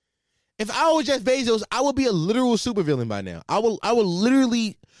 If I was Jeff Bezos, I would be a literal supervillain by now. I would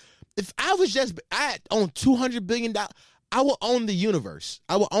literally, if I was I own $200 billion, I would own the universe.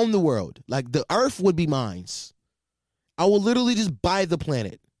 I would own the world. Like, the earth would be mine. I would literally just buy the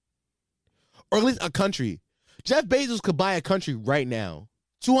planet. Or at least a country. Jeff Bezos could buy a country right now.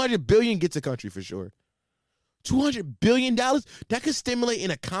 $200 billion gets a country for sure. $200 billion? That could stimulate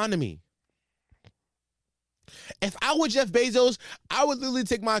an economy. If I were Jeff Bezos, I would literally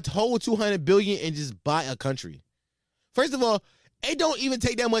take my whole $200 billion and just buy a country. First of all, it don't even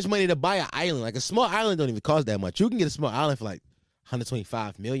take that much money to buy an island. Like, a small island don't even cost that much. You can get a small island for like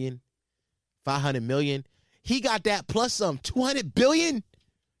 $125 million, $500 million. He got that plus some. $200 billion?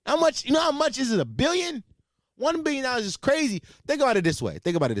 How much? You know how much is it? $1 billion? $1 billion is crazy. Think about it this way.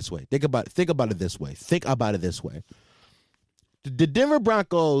 Think about it this way. Think about it this way. The Denver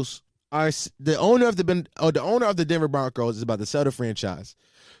Broncos are the owner of the Denver Broncos is about to sell the franchise.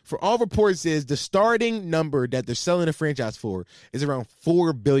 For all reports, is the starting number that they're selling the franchise for is around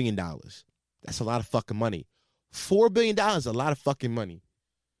 $4 billion. That's a lot of fucking money. $4 billion is a lot of fucking money.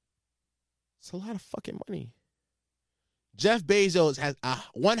 It's a lot of fucking money. Jeff Bezos has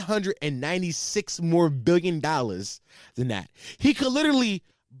 $196 more billion than that. He could literally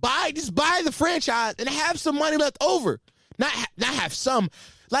buy the franchise and have some money left over. Not have some.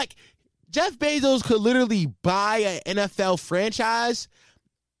 Like, Jeff Bezos could literally buy an NFL franchise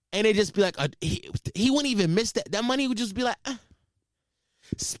and it just be like, he wouldn't even miss that. That money would just be like,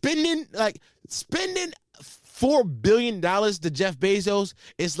 spending $4 billion to Jeff Bezos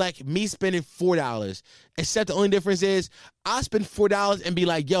is like me spending $4. Except the only difference is I spend $4 and be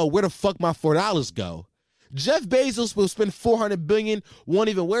like, yo, where the fuck my $4 go? Jeff Bezos will spend $400 billion, won't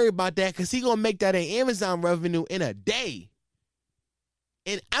even worry about that because he gonna make that in Amazon revenue in a day.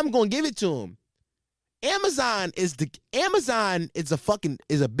 And I'm gonna give it to him. Amazon is a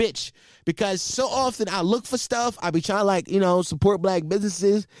bitch because so often I look for stuff. I be trying to support black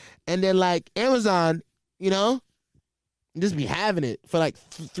businesses, and then like Amazon, just be having it for like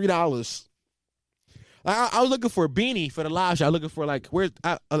 $3. I was looking for a beanie for the live show. I was looking for I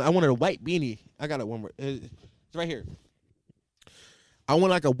wanted a white beanie. I got it one more. It's right here. I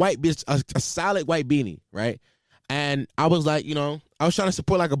want like a white bitch, a solid white beanie, right? And I was like, I was trying to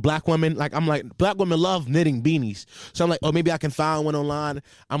support like a black woman. Like, I'm like, black women love knitting beanies. So I'm like, oh, maybe I can find one online.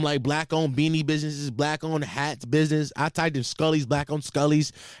 I'm like, black-owned beanie businesses, black-owned hats business. I typed in Scully's, black-owned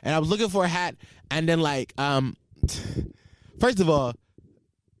Scully's. And I was looking for a hat. And then first of all,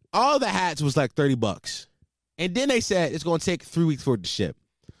 all the hats was like $30. And then they said it's going to take 3 weeks for it to ship.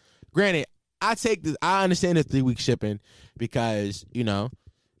 Granted, I understand the 3 week shipping because, you know,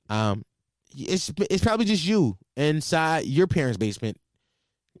 it's probably just you inside your parents' basement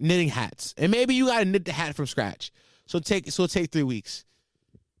knitting hats. And maybe you got to knit the hat from scratch. So it'll take 3 weeks.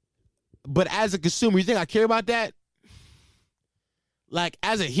 But as a consumer, you think I care about that? Like,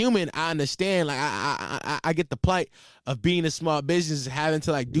 as a human, I understand. Like, I get the plight of being a small business, having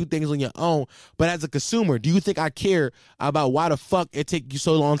to, like, do things on your own. But as a consumer, do you think I care about why the fuck it take you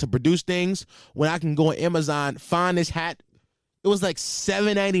so long to produce things when I can go on Amazon, find this hat? It was like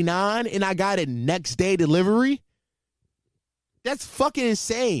 $7.99, and I got it next day delivery? That's fucking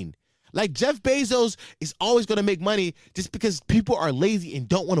insane. Like, Jeff Bezos is always going to make money just because people are lazy and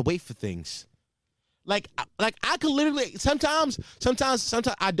don't want to wait for things. Like I could literally sometimes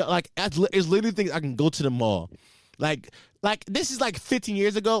I don't like. It's literally things I can go to the mall. Like this is like 15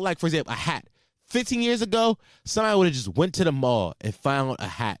 years ago. Like, for example, a hat. 15 years ago, somebody would have just went to the mall and found a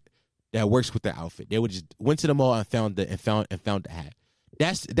hat that works with their outfit. They would just went to the mall and found the hat.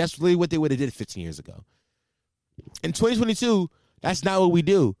 That's really what they would have did 15 years ago. In 2022, that's not what we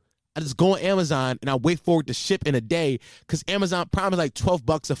do. I just go on Amazon and I wait for it to ship in a day because Amazon Prime is like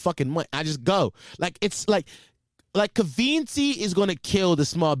 $12 a fucking month. I just go. Like, it's like conveniency is going to kill the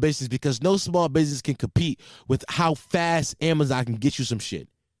small business because no small business can compete with how fast Amazon can get you some shit.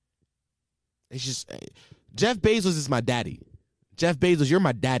 It's just, Jeff Bezos is my daddy. Jeff Bezos, you're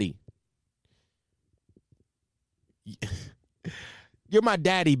my daddy. You're my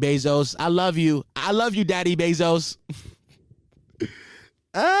daddy, Bezos. I love you. I love you, Daddy Bezos.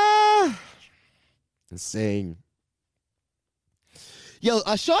 Insane. Yo,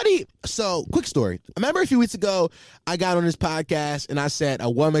 shorty. So, quick story. Remember a few weeks ago, I got on this podcast and I said a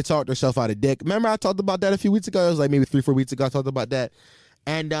woman talked herself out of dick. Remember I talked about that a few weeks ago? It was like maybe 3-4 weeks ago I talked about that.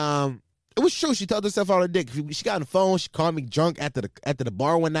 And it was true. She talked herself out of dick. She got on the phone. She called me drunk at the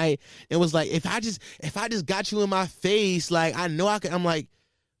bar one night. And was like, if I just got you in my face, like, I know I could. I'm like,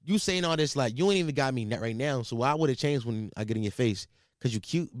 you saying all this, like, you ain't even got me right now. So why would it change when I get in your face? Because you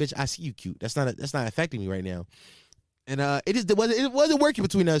cute, bitch. I see you cute. That's not affecting me right now. And it wasn't working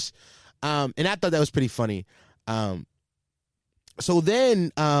between us. And I thought that was pretty funny. So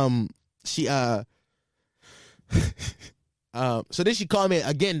then she so then she called me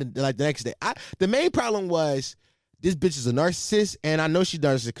again like the next day. The main problem was this bitch is a narcissist, and I know she's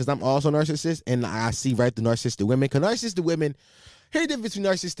narcissist because I'm also a narcissist, and I see right the narcissistic women. Because narcissistic women, here's the difference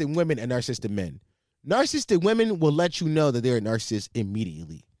between narcissistic women and narcissistic men. Narcissistic women will let you know that they're a narcissist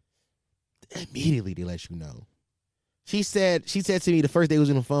immediately. Immediately they let you know. She said to me the first day we was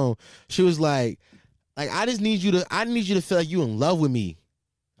on the phone, she was like I need you to feel like you in love with me.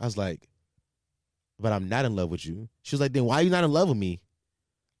 I was like, but I'm not in love with you. She was like, then why are you not in love with me?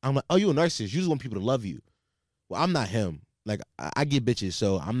 I'm like, oh, you a narcissist. You just want people to love you. Well, I'm not him. Like, I get bitches,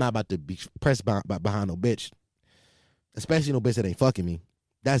 so I'm not about to be pressed behind no bitch. Especially no bitch that ain't fucking me.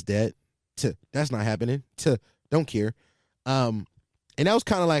 That's dead. That's not happening. Don't care. And that was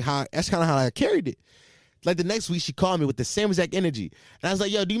kind of like how I carried it. Like the next week she called me with the same exact energy. And I was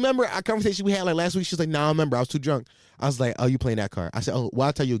like, yo, do you remember our conversation we had like last week? She was like, nah, I remember. I was too drunk. I was like, oh, you playing that card. I said, oh, well,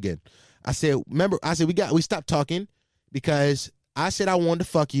 I'll tell you again. I said, remember, we stopped talking because I said I wanted to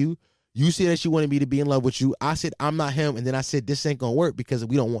fuck you. You said that you wanted me to be in love with you. I said, I'm not him. And then I said, this ain't gonna work because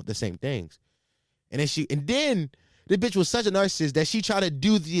we don't want the same things. And then the bitch was such a narcissist that she tried to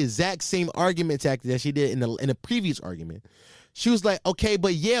do the exact same argument tactic that she did in the previous argument. She was like, okay,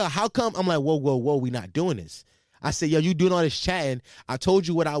 but yeah, how come? I'm like, whoa, we not doing this. I said, yo, you doing all this chatting. I told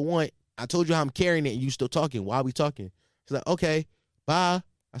you what I want. I told you how I'm carrying it, and you still talking. Why are we talking? She's like, okay, bye.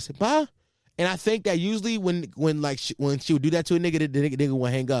 I said, bye. And I think that usually when she would do that to a nigga, the nigga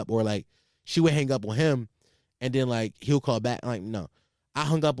would hang up, or like she would hang up on him, and then like he'll call back. I'm like, no. I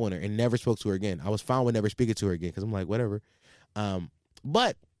hung up on her and never spoke to her again. I was fine with never speaking to her again because I'm like, whatever.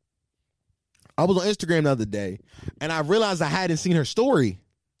 But I was on Instagram the other day, and I realized I hadn't seen her story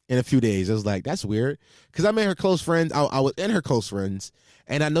in a few days. I was like, that's weird. Because I'm in her close friends. I was in her close friends,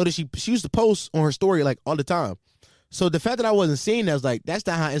 and I noticed she used to post on her story like all the time. So the fact that I wasn't seeing that, I was like, that's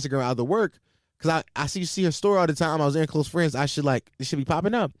not how Instagram either work. Because I see her story all the time. I was in close friends. It should be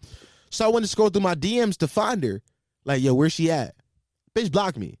popping up. So I went to scroll through my DMs to find her. Like, yo, where's she at? Bitch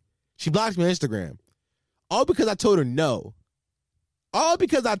blocked me. She blocked me on Instagram. All because I told her no. All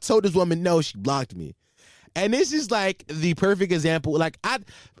because I told this woman no, she blocked me. And this is like the perfect example. Like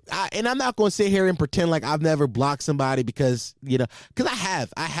and I'm not going to sit here and pretend like I've never blocked somebody because I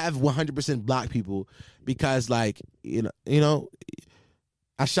have 100% blocked people because like,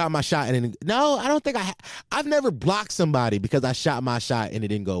 I I shot my shot and no, I don't think I've never blocked somebody because I shot my shot and it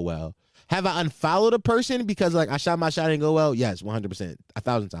didn't go well. Have I unfollowed a person because like I shot my shot and didn't go well? Yes, 100%,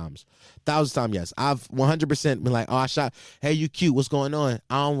 1,000 times, yes. I've 100% been like, oh, I shot. Hey, you cute? What's going on?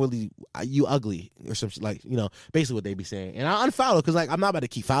 I don't really. You ugly or some shit, like, you know, basically what they be saying. And I unfollow because like I'm not about to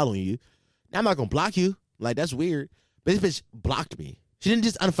keep following you. I'm not gonna block you. Like that's weird. But this bitch blocked me. She didn't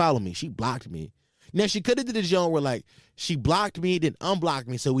just unfollow me. She blocked me. Now, she could have did a joint where, like, she blocked me, then unblocked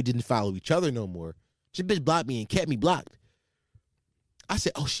me so we didn't follow each other no more. She bitch blocked me and kept me blocked. I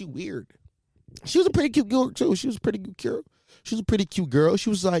said, oh, she weird. She was a pretty cute girl, too. She was a pretty cute girl. She was a pretty cute girl. She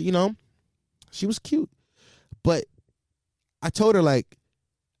was like, you know, she was cute. But I told her, like,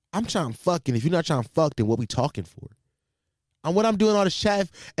 I'm trying to fuck, and if you're not trying to fuck, then what we talking for? And what I'm doing all this chat,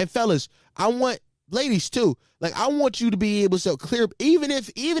 and fellas, I want, ladies, too, like, I want you to be able to clear, even if,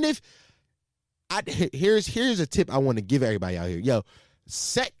 here's a tip I want to give everybody out here. Yo,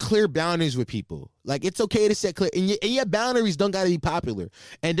 set clear boundaries with people. Like, it's okay to set clear, and your boundaries don't got to be popular.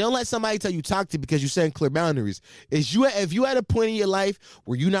 And don't let somebody tell you toxic because you're setting clear boundaries. If you at a point in your life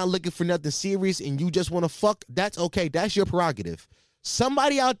where you're not looking for nothing serious and you just want to fuck, that's okay. That's your prerogative.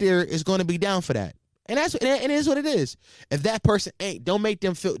 Somebody out there is going to be down for that. And it is what it is. If that person ain't, don't make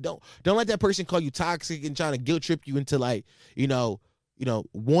them feel, don't let that person call you toxic and trying to guilt trip you into like, you know,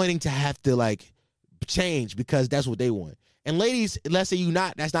 wanting to have to like change because that's what they want. And ladies, let's say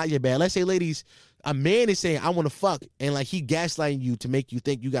that's not your bad. Let's say ladies, a man is saying, I want to fuck, and like he gaslighting you to make you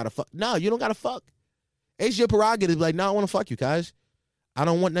think you gotta fuck. No, you don't gotta fuck. It's your prerogative. Like, no, I want to fuck you, guys. I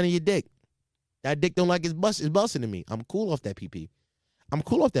don't want none of your dick. That dick don't like it's busting to me. I'm cool off that PP. I'm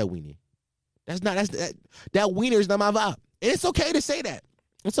cool off that weenie. That wiener is not my vibe. And it's okay to say that.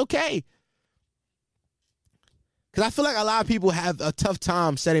 It's okay. Because I feel like a lot of people have a tough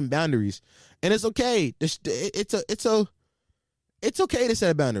time setting boundaries. And it's okay. It's okay to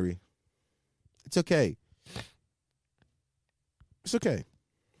set a boundary. It's okay. It's okay.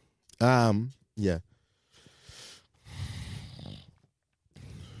 Yeah.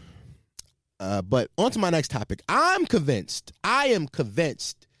 But on to my next topic. I am convinced,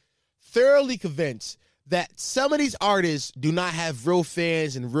 thoroughly convinced, that some of these artists do not have real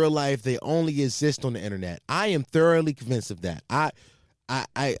fans in real life. They only exist on the internet. I am thoroughly convinced of that. I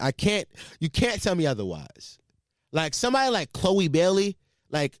can't, you can't tell me otherwise. Like somebody like Chloe Bailey,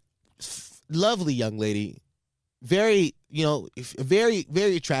 like lovely young lady, very, very,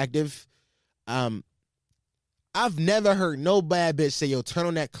 very attractive. I've never heard no bad bitch say, yo, turn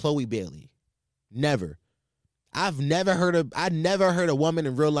on that Chloe Bailey. Never. I never heard a woman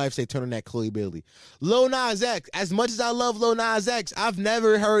in real life say turn on that Chloe Bailey. Lil Nas X, as much as I love Lil Nas X, I've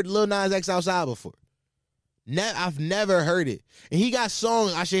never heard Lil Nas X outside before. I've never heard it. And he got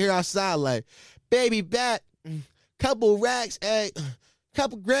songs I should hear outside like, baby back, couple racks,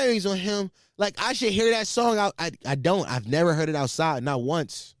 couple Grammys on him. Like, I should hear that song out. I don't. I've never heard it outside, not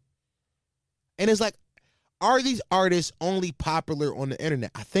once. And it's like, are these artists only popular on the internet?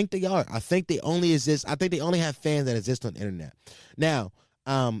 I think they are. I think they only exist. I think they only have fans that exist on the internet. Now,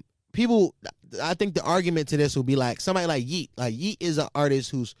 people, I think the argument to this will be like somebody like Yeat. Like, Yeat is an artist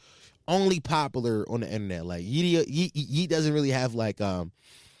who's only popular on the internet. Like, Yeat doesn't really have like a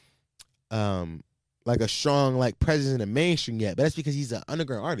strong like presence in the mainstream yet. But that's because he's an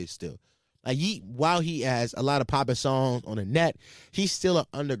underground artist still. Like, Yeat, while he has a lot of popular songs on the net, he's still an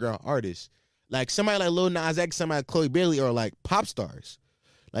underground artist. Like, somebody like Lil Nas X, somebody like Chloe Bailey are like pop stars.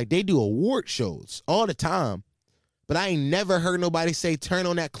 Like, they do award shows all the time. But I ain't never heard nobody say turn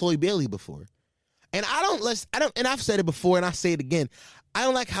on that Chloe Bailey before. And and I've said it before and I say it again. I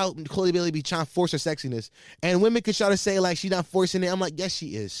don't like how Chloe Bailey be trying to force her sexiness. And women could try to say like she's not forcing it. I'm like, yes,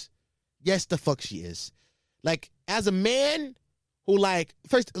 she is. Yes, the fuck she is. Like, as a man who like,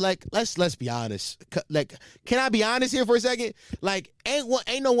 first, like, let's be honest. Like, can I be honest here for a second? Like,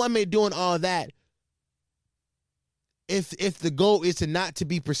 ain't no woman doing all that if the goal is to not to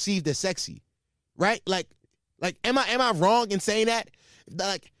be perceived as sexy, right? Like, am I wrong in saying that?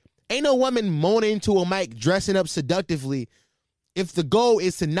 Like, ain't no woman moaning into a mic dressing up seductively if the goal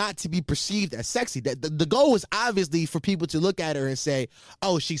is to not to be perceived as sexy. That the goal is obviously for people to look at her and say,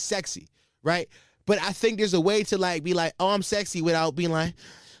 oh, she's sexy, right? But I think there's a way to like be like, oh, I'm sexy without being like,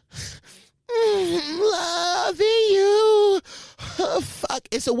 loving you. Oh, fuck.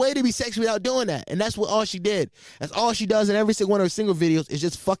 It's a way to be sexy without doing that. And that's what all she did. That's all she does in every single one of her single videos is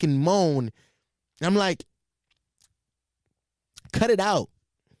just fucking moan. And I'm like, cut it out.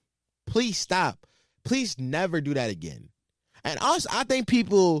 Please stop. Please never do that again. And also, I think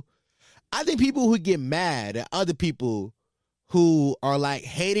people who get mad at other people who are like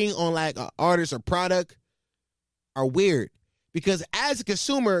hating on like an artist or product are weird, Because as a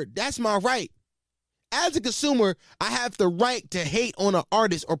consumer, that's my right. As a consumer, I have the right to hate on an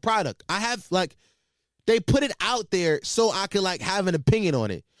artist or product. I have, like, they put it out there so I can, like, have an opinion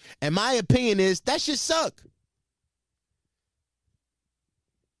on it. And my opinion is that shit suck.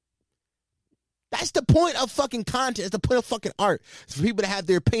 That's the point of fucking content. It's the point of fucking art. It's for people to have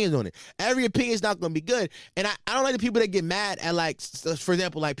their opinions on it. Every opinion is not going to be good. And I don't like the people that get mad at, like, for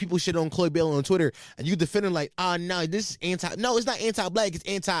example, like, people shit on Chloe Bailey on Twitter, and you defend her like, oh, no, this is anti. No, it's not anti-black. It's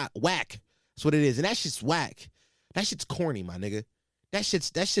anti-whack. That's what it is. And that shit's whack. That shit's corny, my nigga. That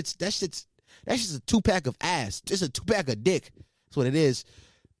shit's a 2-pack of ass. Just a 2-pack of dick. That's what it is.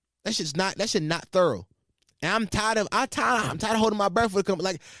 That shit not thorough. And I'm tired of holding my breath for the company.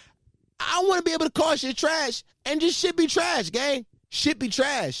 Like, I want to be able to call shit trash, and just shit be trash, gang. Shit be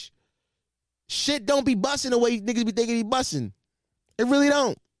trash. Shit don't be busting the way niggas be thinking he busting. It really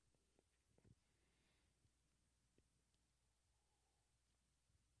don't.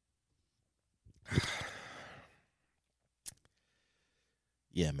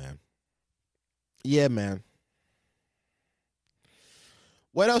 Yeah, man. Yeah, man.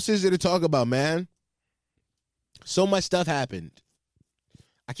 What else is there to talk about, man? So much stuff happened.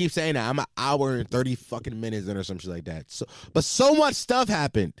 I keep saying that. I'm an hour and 30 fucking minutes in or some shit like that. But so much stuff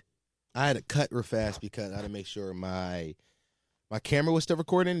happened. I had to cut real fast because I had to make sure my camera was still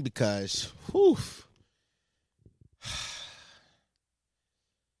recording because, whew,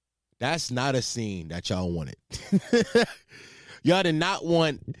 that's not a scene that y'all wanted. Y'all did not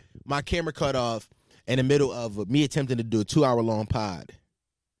want my camera cut off in the middle of me attempting to do a 2-hour-long pod.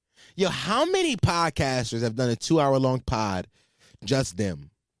 Yo, how many podcasters have done a 2-hour-long pod? Just them.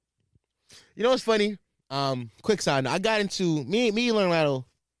 You know what's funny? Quick side note. I got into, me and Leonardo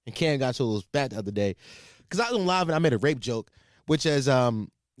and Cam got to those back the other day. Because I was on live and I made a rape joke, which is,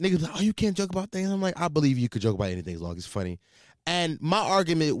 niggas like, oh, you can't joke about things? I'm like, I believe you could joke about anything as long as it's funny. And my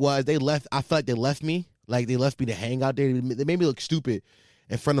argument was I felt like they left me. Like, they left me to hang out there. They made me look stupid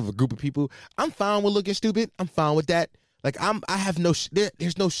in front of a group of people. I'm fine with looking stupid. I'm fine with that. Like, I have no,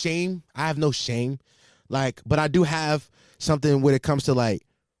 there's no shame. I have no shame. Like, but I do have something when it comes to, like,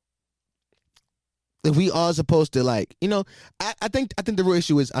 if we are supposed to, like, you know, I think the real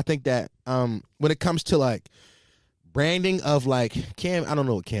issue is, I think that when it comes to, like, branding of, like, Cam, I don't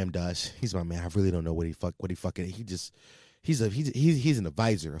know what Cam does. He's my man. I really don't know what he fucking, he's an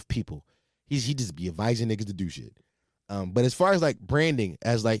advisor of people. He just be advising niggas to do shit. But as far as, like, branding,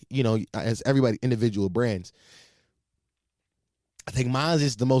 as, like, you know, as everybody individual brands, I think mine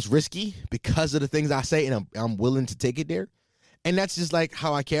is the most risky because of the things I say, and I'm willing to take it there. And that's just, like,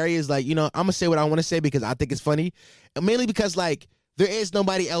 how I carry is, like, you know, I'm going to say what I want to say because I think it's funny. And mainly because, like, there is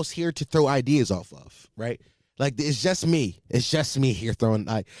nobody else here to throw ideas off of, right? Like, it's just me. It's just me here throwing,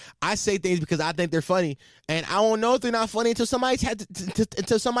 like, I say things because I think they're funny. And I won't know if they're not funny until somebody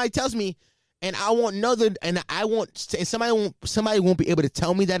tells me. And I won't know that, and somebody won't be able to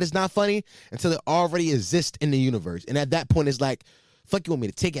tell me that it's not funny until it already exists in the universe. And at that point, it's like, fuck, you want me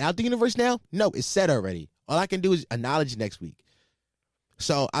to take it out the universe now? No, it's said already. All I can do is acknowledge next week.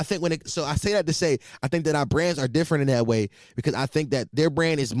 So I think I say that to say, I think that our brands are different in that way because I think that their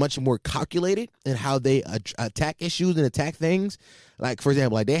brand is much more calculated in how they attack issues and attack things. Like, for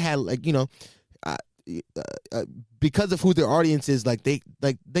example, like they had, like, you know, because of who their audience is, like they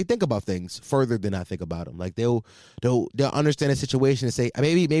think about things further than I think about them. Like they'll understand a situation and say,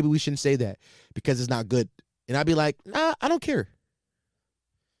 maybe we shouldn't say that because it's not good. And I'd be like, nah, I don't care.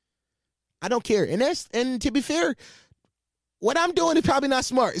 I don't care. And to be fair, what I'm doing is probably not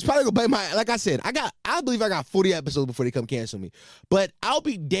smart. It's probably gonna bite like I said, I believe I got 40 episodes before they come cancel me. But I'll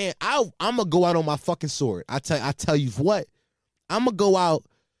be damn, I'm gonna go out on my fucking sword. I tell you what, I'm gonna go out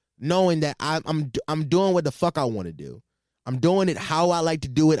knowing that I'm doing what the fuck I want to do. I'm doing it how I like to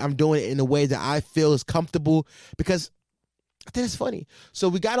do it. I'm doing it in a way that I feel is comfortable because I think it's funny. So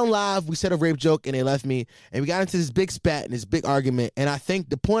we got on live, we said a rape joke, and they left me, and we got into this big spat and this big argument. And I think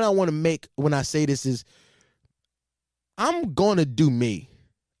the point I want to make when I say this is, I'm going to do me.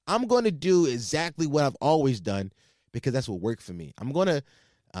 I'm going to do exactly what I've always done because that's what worked for me. I'm going to,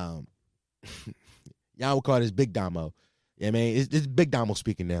 y'all would call this Big Damo. Yeah, I mean, it's Big Damo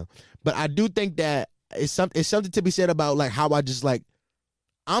speaking now. But I do think that it's something to be said about, like, how I just, like,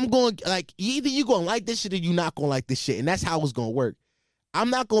 I'm going, like, either you going to like this shit or you not going to like this shit. And that's how it's going to work. I'm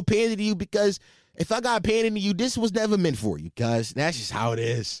not going to pander to you because if I got pandering to you, this was never meant for you, cuz. That's just how it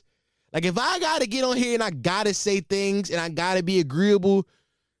is. Like, if I got to get on here and I got to say things and I got to be agreeable,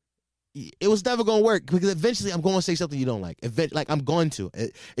 it was never gonna work because eventually I'm going to say something you don't like. Like I'm going to.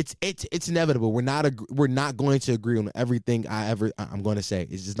 It's inevitable. We're not going to agree on everything I'm going to say.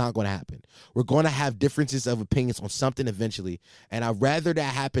 It's just not going to happen. We're going to have differences of opinions on something eventually, and I'd rather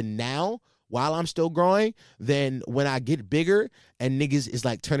that happen now while I'm still growing than when I get bigger and niggas is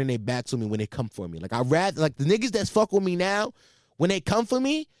like turning their backs on me when they come for me. Like I'd rather like the niggas that's fuck with me now when they come for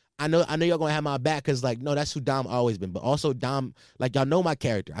me. I know y'all gonna have my back because like no, that's who Dom always been. But also Dom, like y'all know my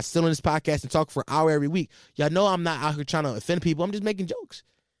character. I sit on this podcast and talk for an hour every week. Y'all know I'm not out here trying to offend people. I'm just making jokes.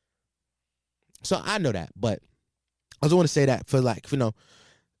 So I know that, but I just want to say that for like you know,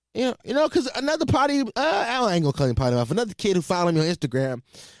 because another party, I ain't gonna call him party off. Another kid who followed me on Instagram,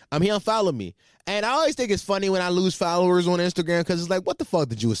 he unfollowed me, and I always think it's funny when I lose followers on Instagram because it's like, what the fuck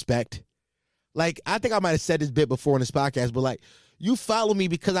did you expect? Like I think I might have said this bit before in this podcast, but like. You follow me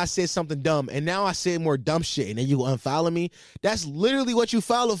because I said something dumb, and now I say more dumb shit, and then you unfollow me. That's literally what you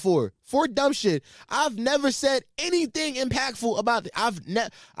follow for dumb shit. I've never said anything impactful about it. I've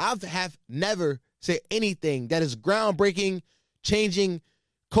never said anything that is groundbreaking, changing,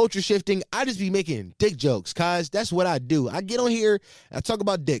 culture shifting. I just be making dick jokes, cause that's what I do. I get on here and I talk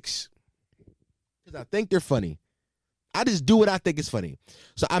about dicks because I think they're funny. I just do what I think is funny.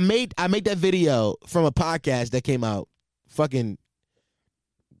 So I made that video from a podcast that came out fucking.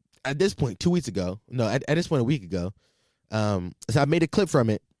 At this point, 2 weeks ago, no, at this point, a week ago, so I made a clip from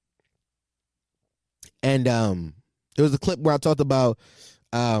it, and it was a clip where I talked about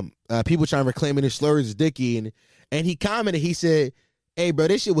people trying to reclaim their slurs as Dickie, and he commented, he said, "Hey, bro,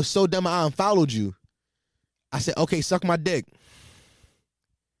 this shit was so dumb, I unfollowed you." I said, "Okay, suck my dick."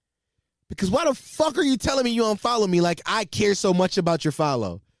 Because why the fuck are you telling me you unfollow me? Like I care so much about your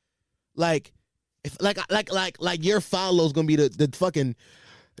follow, like if like your follow is gonna be the fucking.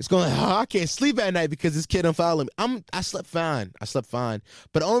 It's going, I can't sleep at night because this kid unfollowed me. I slept fine.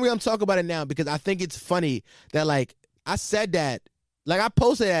 But the only reason I'm talking about it now because I think it's funny that like I said that, like I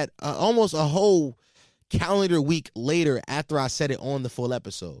posted that almost a whole calendar week later after I said it on the full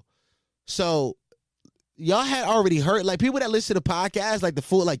episode. So y'all had already heard, like people that listen to the podcast, like the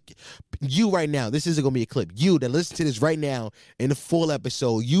full, like you right now, this isn't going to be a clip. You that listen to this right now in the full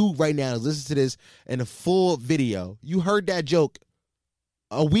episode, you right now listen to this in the full video. You heard that joke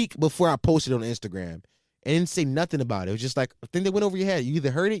a week before I posted on Instagram and didn't say nothing about it. It was just like a thing that went over your head. You either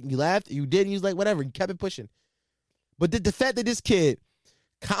heard it, you laughed, you didn't, you was like, whatever, you kept it pushing. But the fact that this kid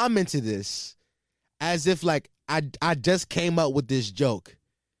commented this as if like I just came up with this joke.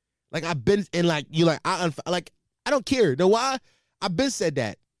 Like I've been in like, you like, I don't care. Know why? I've been said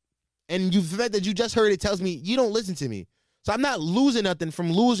that. And the fact that you just heard it tells me you don't listen to me. So I'm not losing nothing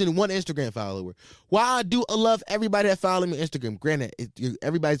from losing one Instagram follower. While I do love everybody that follow me on Instagram, granted,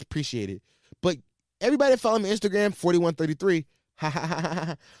 everybody's appreciated. But everybody that follow me on Instagram, 4133,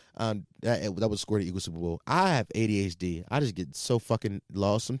 that was scored at Eagle Super Bowl. I have ADHD. I just get so fucking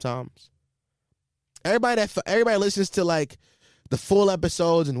lost sometimes. Everybody listens to like the full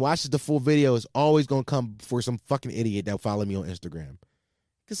episodes and watches the full video is always gonna come for some fucking idiot that follow me on Instagram.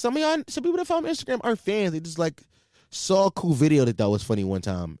 Cause some people that follow me on Instagram aren't fans. They just like saw a cool video that was funny one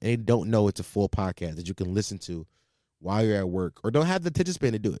time and they don't know it's a full podcast that you can listen to while you're at work or don't have the attention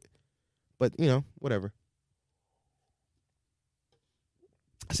span to do it. But you know, whatever.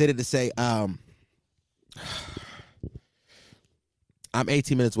 I said it to say, I'm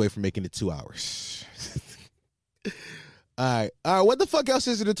 18 minutes away from making it 2 hours. All right. What the fuck else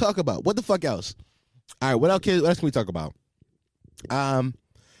is there to talk about? What the fuck else? All right. What else can we talk about?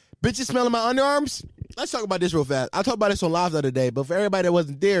 Bitches smelling my underarms. Let's talk about this real fast. I talked about this on live the other day, but for everybody that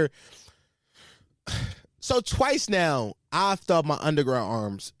wasn't there, so twice now I've thought my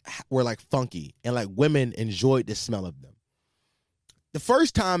underarms were like funky and like women enjoyed the smell of them. The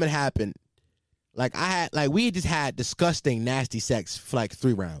first time it happened, like we just had disgusting, nasty sex for like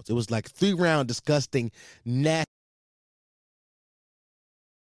 3 rounds. It was like 3-round disgusting, nasty.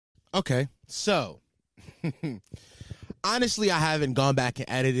 Okay, so honestly, I haven't gone back and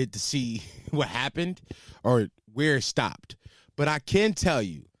edited to see what happened or where it stopped. But I can tell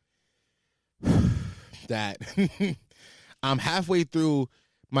you that I'm halfway through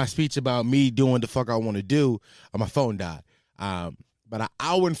my speech about me doing the fuck I want to do, and my phone died. But an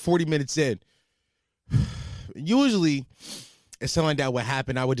hour and 40 minutes in, usually if something like that would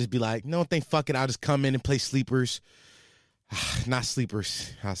happen, I would just be like, no, fuck it. I'll just come in and play sleepers. Not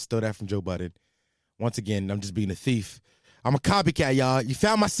sleepers. I stole that from Joe Budden. Once again, I'm just being a thief. I'm a copycat, y'all. You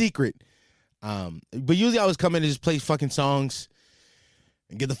found my secret. But usually I was coming to just play fucking songs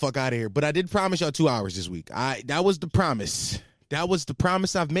and get the fuck out of here. But I did promise y'all 2 hours this week. That was the promise. That was the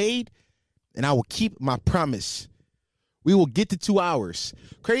promise I've made, and I will keep my promise We will get to 2 hours.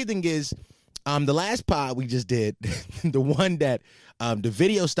 Crazy thing is, the last pod we just did, the one that the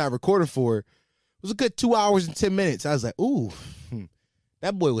video stopped recording for, was a good 2 hours and 10 minutes. I was like, ooh,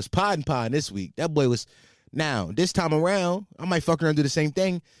 that boy was podding this week. That boy was. Now, this time around, I might fuck around and do the same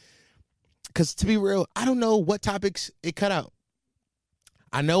thing. Because to be real, I don't know what topics it cut out.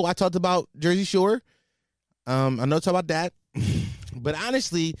 I know I talked about Jersey Shore. I know I talked about that. But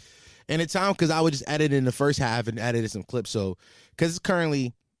honestly, in the time, because I would just edit in the first half and edited some clips. So, because it's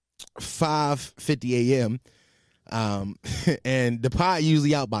currently 5:50 a.m. And the pod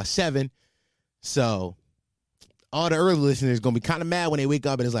usually out by 7. So, all the early listeners going to be kind of mad when they wake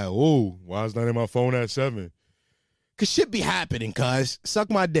up and it's like, oh, why is not in my phone at 7? Because shit be happening, cuz. Suck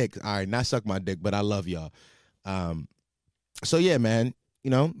my dick. All right, not suck my dick, but I love y'all. So, yeah, man. You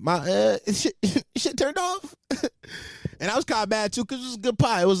know, my shit turned off. And I was kind of bad, too, because it was a good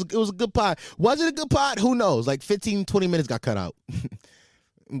pod. It was a good pod. Was it a good pod? Who knows? Like 15, 20 minutes got cut out.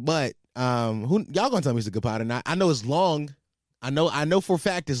 But y'all going to tell me it's a good pod or not? I know it's long. I know for a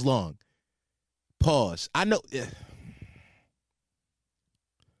fact it's long. Pause. I know.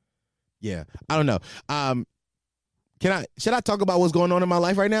 Yeah, I don't know. Should I talk about what's going on in my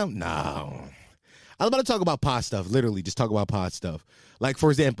life right now? No. I was about to talk about pod stuff. Literally, just talk about pod stuff. Like, for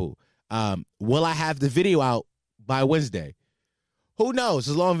example, will I have the video out by Wednesday? Who knows?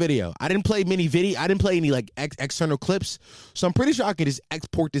 It's a long video. I didn't play I didn't play any like external clips, so I'm pretty sure I can just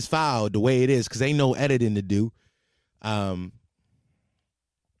export this file the way it is because ain't no editing to do.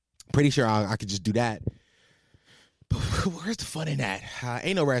 Pretty sure I could just do that. But where's the fun in that?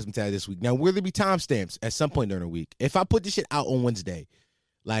 Ain't no razzmatazz this week. Now, will there be timestamps at some point during the week? If I put this shit out on Wednesday,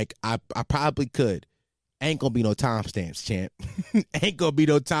 like I probably could. Ain't gonna be no timestamps, champ. Ain't gonna be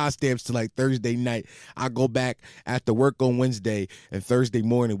no timestamps till like Thursday night. I go back after work on Wednesday and Thursday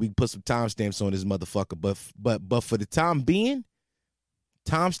morning we put some timestamps on this motherfucker. But for the time being,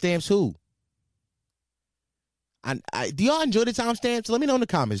 timestamps who? Do y'all enjoy the timestamps? Let me know in the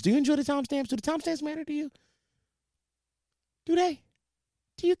comments. Do you enjoy the timestamps? Do the timestamps matter to you? Do they?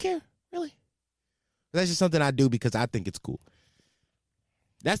 Do you care? Really? That's just something I do because I think it's cool.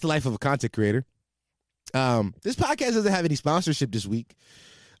 That's the life of a content creator. This podcast doesn't have any sponsorship this week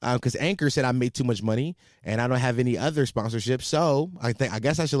because Anchor said I made too much money and I don't have any other sponsorship. So I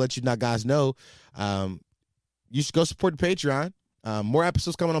guess I should let you guys know. You should go support the Patreon. More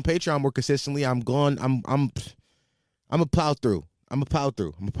episodes coming on Patreon more consistently. I'm a plow through. I'm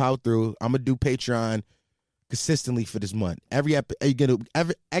gonna do Patreon consistently for this month. Every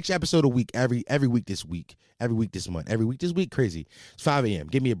extra episode a week, every week this week, every week this month, every week this week. Crazy. It's 5 a.m.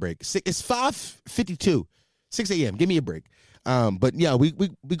 Give me a break. It's 5:52, 6 a.m. Give me a break. But yeah, we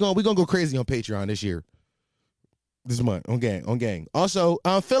gonna go crazy on Patreon this month on gang. Also,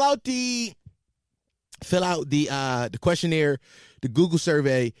 fill out the questionnaire, the Google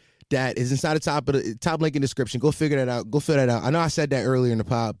survey that is inside the top link in the description. Go figure that out. Go fill that out. I know I said that earlier in the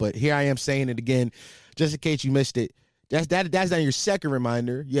pod, but here I am saying it again, just in case you missed it. That's not your second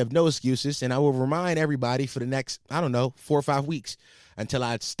reminder. You have no excuses, and I will remind everybody for the next, 4 or 5 weeks until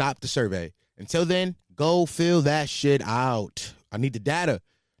I stop the survey. Until then, go fill that shit out. I need the data.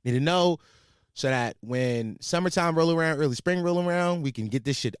 Need to know so that when summertime roll around, early spring roll around, we can get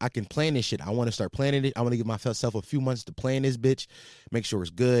this shit. I can plan this shit. I want to start planning it. I want to give myself a few months to plan this bitch, make sure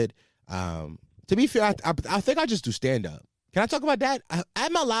it's good. To be fair, I think I'll just do stand-up. Can I talk about that?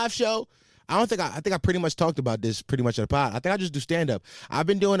 At my live show, I think I pretty much talked about this pretty much on the pod. I think I'll just do stand-up. I've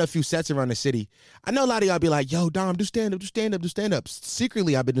been doing a few sets around the city. I know a lot of y'all be like, yo, Dom, do stand-up.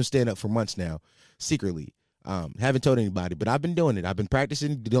 Secretly, I've been doing stand-up for months now. Secretly. Haven't told anybody, but I've been doing it. I've been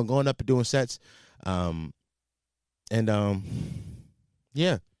practicing, going up and doing sets.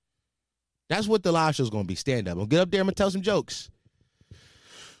 Yeah. That's what the live show's going to be, stand-up. I'm going to get up there and tell some jokes.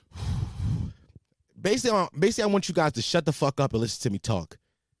 Basically, I want you guys to shut the fuck up and listen to me talk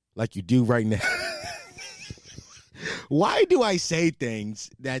like you do right now. Why do I say things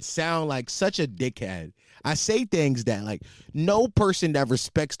that sound like such a dickhead? I say things that like no person that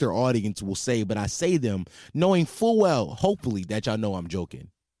respects their audience will say, but I say them knowing full well, hopefully, that y'all know I'm joking.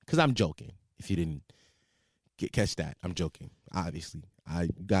 Because I'm joking. If you didn't catch that, I'm joking. Obviously, you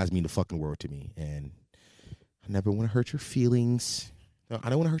guys mean the fucking world to me, and I never want to hurt your feelings. I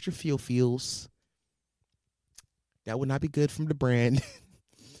don't want to hurt your feels. That would not be good from the brand.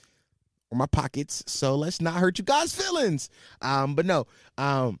 Or my pockets, so let's not hurt you guys' feelings. But no,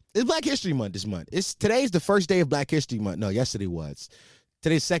 it's Black History Month this month. Today's the first day of Black History Month. No, yesterday was.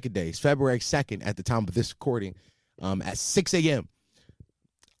 Today's second day. It's February 2nd at the time of this recording, at 6 a.m.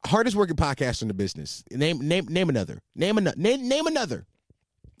 Hardest working podcaster in the business. Name another. Name another.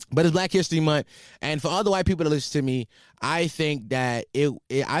 But it's Black History Month, and for all the white people that listen to me, I think that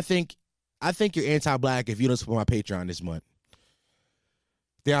I think you're anti-black if you don't support my Patreon this month.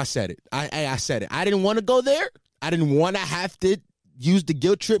 There, I said it. I said it. I didn't want to go there. I didn't want to have to use the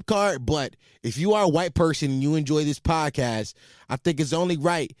guilt trip card. But if you are a white person and you enjoy this podcast, I think it's only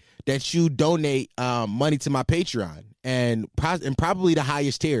right that you donate money to my Patreon and probably the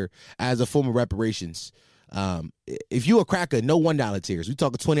highest tier as a form of reparations. If you a cracker, no $1 tiers. We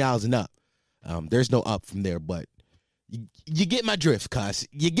talking $20 and up. There's no up from there, but you get my drift, cuz.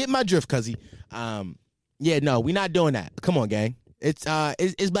 You get my drift, cuzzy. Yeah, no, we're not doing that. Come on, gang. It's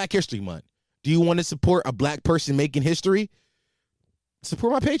Black History Month. Do you want to support a black person making history?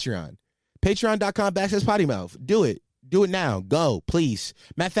 Support my Patreon. Patreon.com/pottymouth. Do it. Do it now. Go, please.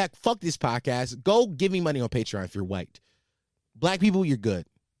 Matter of fact, fuck this podcast. Go give me money on Patreon if you're white. Black people, you're good.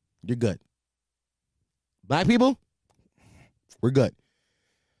 You're good. Black people, we're good.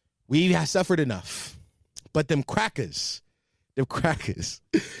 We have suffered enough. But them crackers.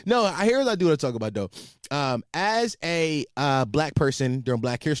 No, here's what I do want to talk about, though. As a black person during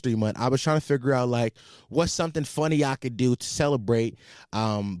Black History Month, I was trying to figure out, like, what's something funny I could do to celebrate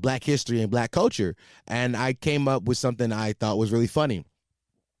black history and black culture. And I came up with something I thought was really funny.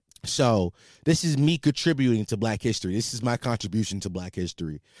 So this is me contributing to black history. This is my contribution to black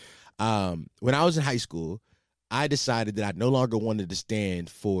history. When I was in high school, I decided that I no longer wanted to stand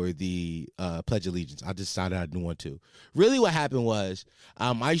for the Pledge of Allegiance. I decided I didn't want to. Really what happened was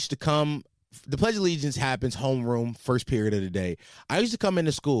I used to come, the Pledge of Allegiance happens homeroom, first period of the day. I used to come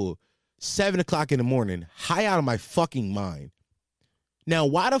into school 7 o'clock in the morning, high out of my fucking mind. Now,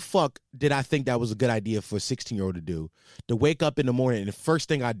 why the fuck did I think that was a good idea for a 16-year-old to do? To wake up in the morning and the first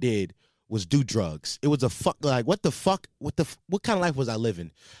thing I did was do drugs. It was what kind of life was I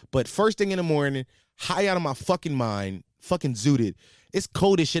living? But first thing in the morning, high out of my fucking mind, fucking zooted. It's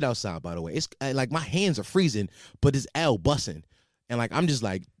cold as shit outside, by the way. It's like my hands are freezing, but it's L bussing. And like I'm just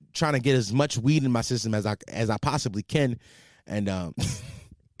like trying to get as much weed in my system as I possibly can. And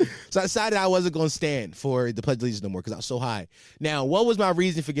so I decided I wasn't going to stand for the Pledge of Allegiance no more because I was so high. Now, what was my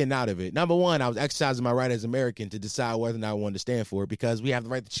reason for getting out of it? Number one, I was exercising my right as an American to decide whether or not I wanted to stand for it because we have the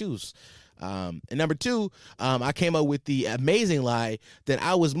right to choose. And number two, I came up with the amazing lie that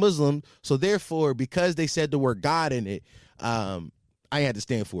I was Muslim. So therefore, because they said the word God in it, I had to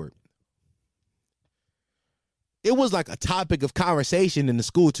stand for it. It was like a topic of conversation in the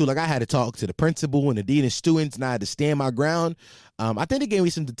school too. Like I had to talk to the principal and the dean of students, and I had to stand my ground. I think they gave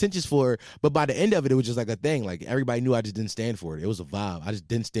me some detentions for it, but by the end of it, it was just like a thing. Like everybody knew I just didn't stand for it. It was a vibe. I just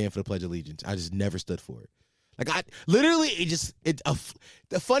didn't stand for the Pledge of Allegiance. I just never stood for it. Like I literally,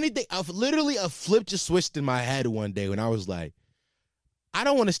 the funny thing, literally a flip just switched in my head one day when I was like, I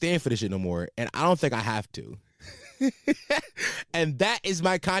don't want to stand for this shit no more, and I don't think I have to. And that is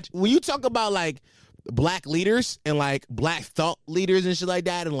my when you talk about like black leaders and like black thought leaders and shit like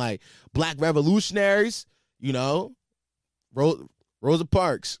that, and like black revolutionaries, you know, Rosa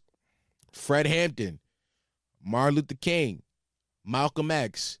Parks, Fred Hampton, Martin Luther King, Malcolm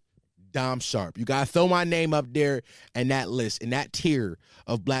X, Dom Sharp. You gotta throw my name up there in that list, in that tier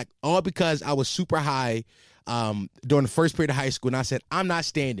of black, all because I was super high during the first period of high school, and I said, I'm not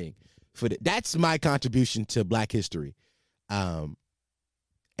standing for that. That's my contribution to black history. And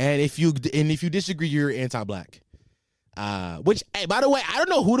if you disagree, you're anti-black. Which, hey, by the way, I don't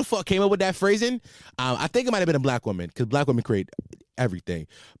know who the fuck came up with that phrasing. I think it might have been a black woman, because black women create everything.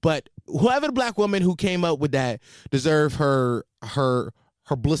 But whoever the black woman who came up with that deserve her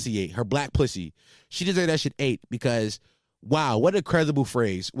blissy, her black pussy. She deserved that shit 8, because wow, what a credible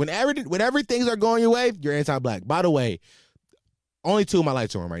phrase. Whenever things are going your way, you're anti-black. By the way, only 2 of my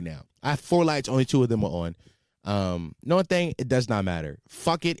lights are on right now. I have 4 lights, only 2 of them are on. No one thing, it does not matter.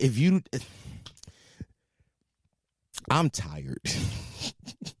 Fuck it. I'm tired.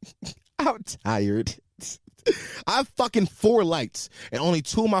 I'm tired. I have fucking 4 lights, and only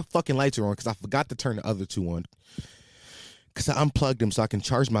 2 of my fucking lights are on because I forgot to turn the other 2 on. Because I unplugged them so I can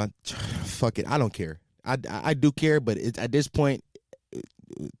charge my. Fuck it. I don't care. I do care, but at this point,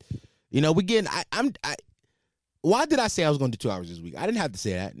 you know, why did I say I was going to do 2 hours this week? I didn't have to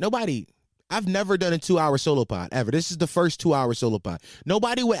say that. I've never done a 2-hour solo pod ever. This is the first 2-hour solo pod.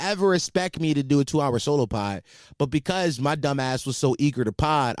 Nobody would ever expect me to do a 2-hour solo pod, but because my dumb ass was so eager to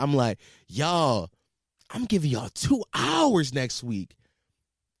pod, I'm like, y'all, I'm giving y'all 2 hours next week.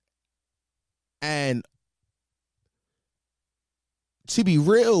 And to be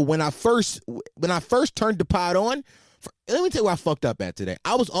real, when I first turned the pod on, let me tell you what I fucked up at today.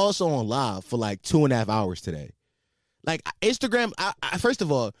 I was also on live for like 2.5 hours today. Like Instagram, first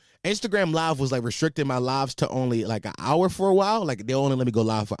of all, Instagram Live was like restricting my lives to only like an hour for a while. Like they only let me go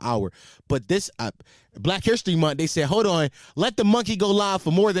live for an hour. But this Black History Month, they said, hold on, let the monkey go live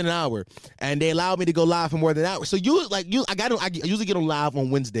for more than an hour, and they allowed me to go live for more than an hour. So I usually get on live on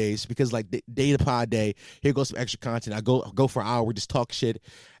Wednesdays because like day to pod day. Here goes some extra content. I go for an hour, just talk shit,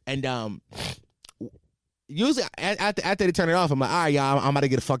 and usually after they turn it off, I'm like, all right, y'all, I'm about to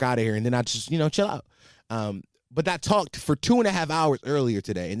get the fuck out of here, and then I just chill out. But I talked for 2.5 hours earlier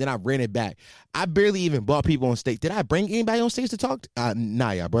today, and then I ran it back. I barely even brought people on stage. Did I bring anybody on stage to talk?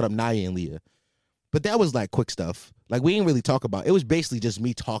 Naya. I brought up Naya and Leah. But that was like quick stuff. Like we didn't really talk about. It was basically just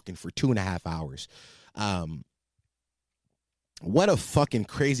me talking for 2.5 hours. What a fucking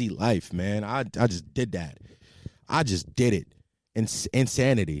crazy life, man. I just did that. I just did it.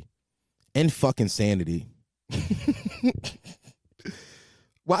 Insanity. And fucking sanity.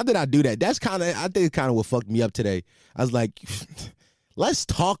 Why did I do that? I think it's kind of what fucked me up today. I was like, let's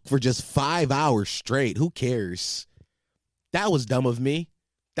talk for just 5 hours straight. Who cares? That was dumb of me.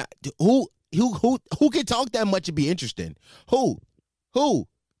 Who can talk that much and be interesting? Who?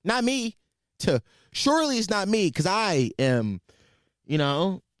 Not me. Surely it's not me, because I am,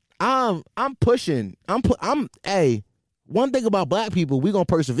 I'm pushing. Hey, one thing about black people, we gonna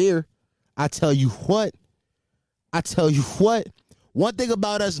persevere. I tell you what. One thing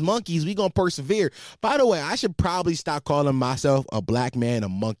about us monkeys, we gonna persevere. By the way, I should probably stop calling myself a black man a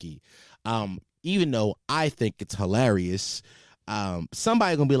monkey. Even though I think it's hilarious.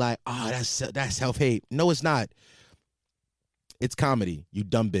 Somebody gonna be like, oh, that's self-hate. No, it's not. It's comedy, you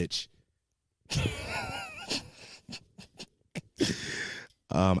dumb bitch.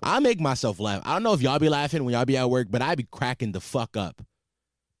 I make myself laugh. I don't know if y'all be laughing when y'all be at work, but I be cracking the fuck up.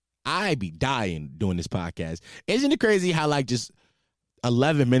 I be dying doing this podcast. Isn't it crazy how like just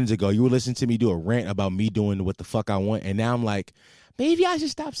 11 minutes ago you were listening to me do a rant about me doing what the fuck I want, and now I'm like, maybe I should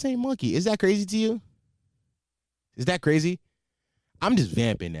stop saying monkey. Is that crazy to you? Is that crazy? I'm just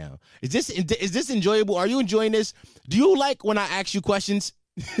vamping now. Is this enjoyable? Are you enjoying this? Do you like when I ask you questions?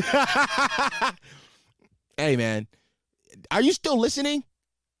 Hey man, are you still listening?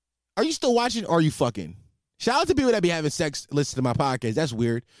 Are you still watching? Or are you fucking? Shout out to people that be having sex listen to my podcast. That's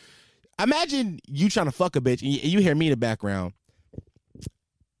weird. Imagine you trying to fuck a bitch and you hear me in the background.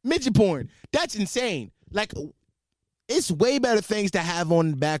 Midget porn. That's insane. Like, it's way better things to have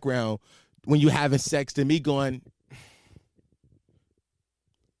on the background when you having sex than me going,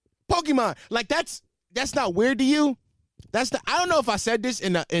 Pokemon. Like, that's not weird to you. I don't know if I said this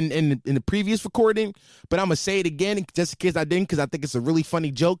in the previous recording, but I'm gonna say it again just in case I didn't, because I think it's a really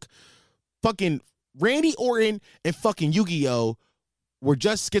funny joke. Fucking Randy Orton and fucking Yu-Gi-Oh were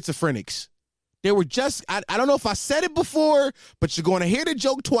just schizophrenics. They were just, I don't know if I said it before, but you're going to hear the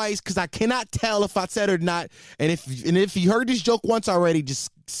joke twice because I cannot tell if I said it or not. And if you heard this joke once already,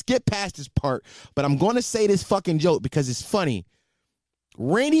 just skip past this part. But I'm going to say this fucking joke because it's funny.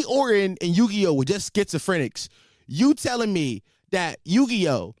 Randy Orton and Yu-Gi-Oh were just schizophrenics. You telling me that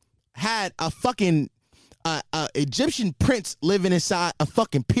Yu-Gi-Oh had a fucking Egyptian prince living inside a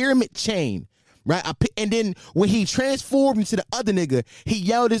fucking pyramid chain, right? And then when he transformed into the other nigga, he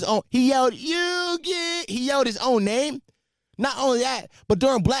yelled his own name. Not only that, but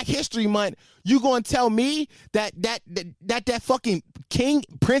during Black History Month, you gonna tell me that fucking king,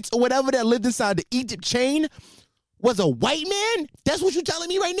 prince, or whatever that lived inside the Egypt chain was a white man? That's what you telling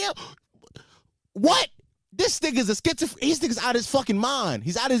me right now? What? This nigga's a schizophrenic. This nigga's out of his fucking mind.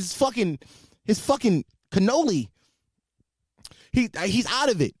 He's out of his fucking cannoli. He's out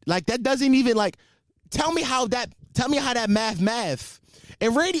of it. Like, that doesn't even, like, tell me how that math.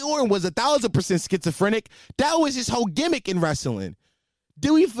 And Randy Orton was 1,000% schizophrenic. That was his whole gimmick in wrestling.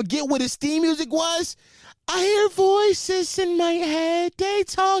 Did we forget what his theme music was? I hear voices in my head. They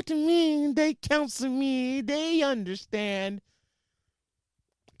talk to me. They counsel me. They understand.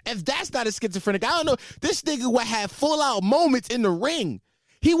 If that's not a schizophrenic, I don't know. This nigga would have full out moments in the ring.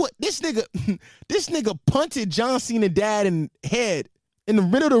 This nigga punted John Cena dad in the head in the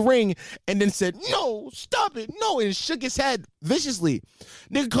middle of the ring and then said, no, stop it, no, and shook his head viciously.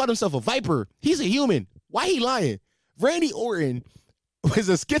 Nigga called himself a viper. He's a human. Why he lying? Randy Orton was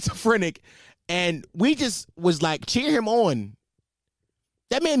a schizophrenic, and we just was like, cheer him on.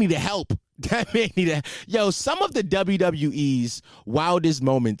 That man needed help. Some of the WWE's wildest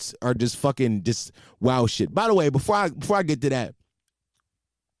moments are just fucking just wow shit. By the way, before I get to that,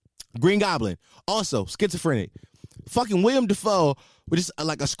 Green Goblin, also schizophrenic. Fucking William Dafoe, with just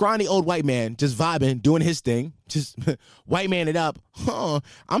like a scrawny old white man, just vibing, doing his thing, just white man it up.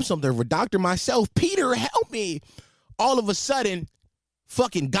 I'm something of a doctor myself. Peter, help me. All of a sudden,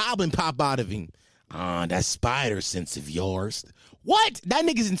 fucking Goblin pop out of him. That spider sense of yours. What? That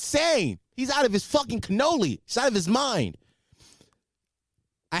nigga's insane. He's out of his fucking cannoli. He's out of his mind.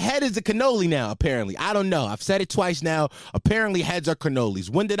 A head is a cannoli now, apparently. I don't know. I've said it twice now. Apparently, heads are cannolis.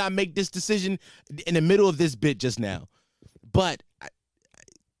 When did I make this decision? In the middle of this bit just now. But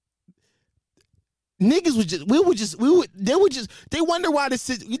niggas they wonder why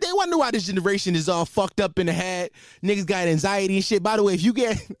this generation is all fucked up in the head. Niggas got anxiety and shit. By the way, if you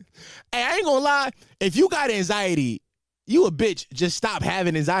get, hey, I ain't gonna lie, if you got anxiety, you a bitch. Just stop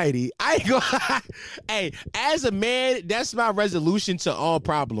having anxiety. I ain't gonna, hey, as a man, that's my resolution to all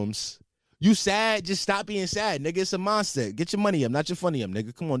problems. You sad? Just stop being sad, nigga. It's a mindset. Get your money up, not your funny up,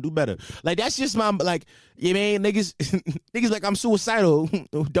 nigga. Come on, do better. Like, that's just my, like, you mean, niggas, niggas like, I'm suicidal.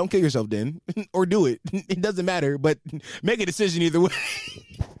 Don't kill yourself then. Or do it. It doesn't matter, but make a decision either way.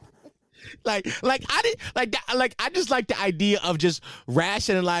 I just like the idea of just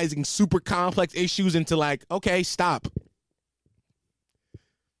rationalizing super complex issues into like, okay, stop.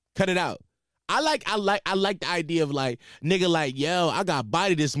 Cut it out. I like the idea of like, nigga, like, yo, I got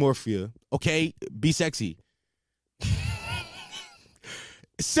body dysmorphia. Okay, be sexy.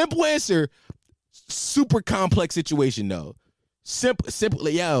 Simple answer. Super complex situation though. Simple,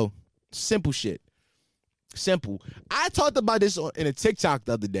 yo, simple shit. Simple. I talked about this in a TikTok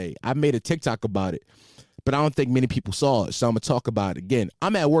the other day. I made a TikTok about it, but I don't think many people saw it, so I'm gonna talk about it again.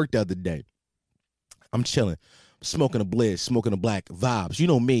 I'm at work the other day. I'm chilling. Smoking a blizz, smoking a black, vibes. You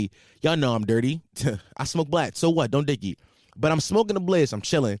know me. Y'all know I'm dirty. I smoke black. So what? Don't dicky. But I'm smoking a blizz. I'm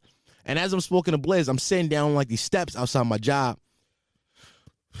chilling. And as I'm smoking a blizz, I'm sitting down on like these steps outside my job,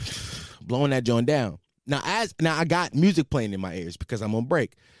 blowing that joint down. Now I got music playing in my ears because I'm on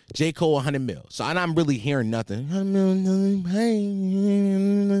break. J. Cole, 100 mil. So I'm really hearing nothing.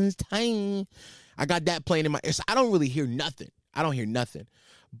 I got that playing in my ears. So I don't really hear nothing. I don't hear nothing.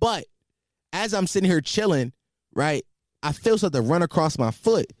 But as I'm sitting here chilling, right, I feel something run across my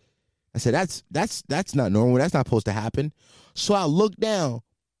foot. I said, that's not normal. That's not supposed to happen. So I look down,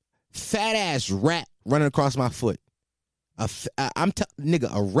 fat ass rat running across my foot. Nigga,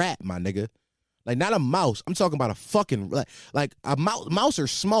 a rat, my nigga. Like, not a mouse. I'm talking about a fucking, like a mouse are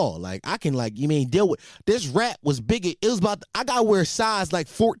small. Like, I can, like, you mean, deal with. This rat was bigger. It was about, I got to wear a size, like,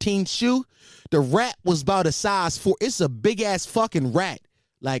 14 shoe. The rat was about a size 4. It's a big-ass fucking rat.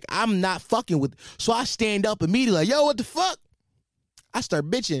 Like, I'm not fucking with. So I stand up immediately, like, yo, what the fuck? I start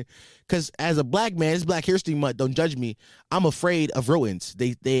bitching, because as a black man, it's Black History Month, don't judge me. I'm afraid of rodents.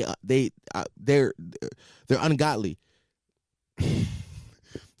 They're ungodly.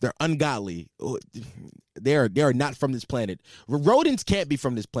 They're ungodly. They are not from this planet. Rodents can't be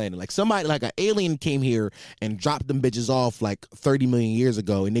from this planet. Like, somebody, like an alien came here and dropped them bitches off like 30 million years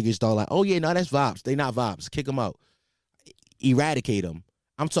ago, and niggas thought like, oh yeah, no, that's vibes. They not vibes. Kick them out. Eradicate them.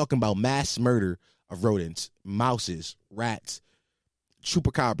 I'm talking about mass murder of rodents, mouses, rats,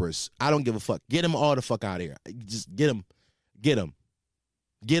 chupacabras. I don't give a fuck. Get them all the fuck out of here. Just get them.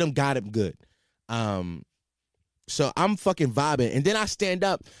 Got them good. So I'm fucking vibing, and then I stand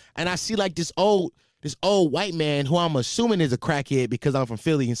up and I see like this old white man who I'm assuming is a crackhead because I'm from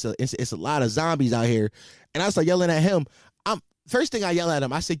Philly, and so it's a lot of zombies out here. And I start yelling at him. First thing I yell at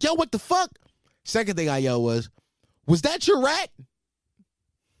him, I said, "Yo, what the fuck?" Second thing I yell was that your rat?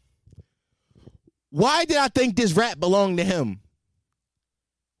 Why did I think this rat belonged to him?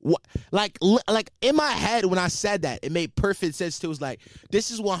 What, like in my head when I said that, it made perfect sense too. It was like, this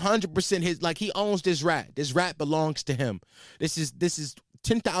is 100% his. Like, he owns this rat. This rat belongs to him. This is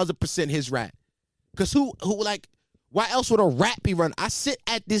 10,000% his rat. Cause who like, why else would a rat be run? I sit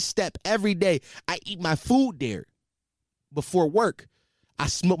at this step every day. I eat my food there before work. I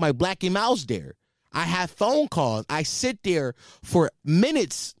smoke my Black and Mouse there. I have phone calls. I sit there for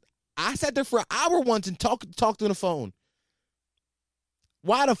minutes. I sat there for an hour once and talked on the phone.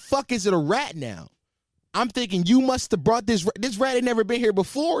 Why the fuck is it a rat now? I'm thinking you must have brought this rat had never been here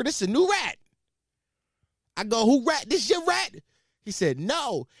before. This is a new rat. I go, who rat? This your rat? He said,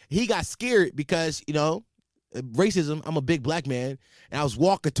 no. He got scared because, you know, racism. I'm a big black man. And I was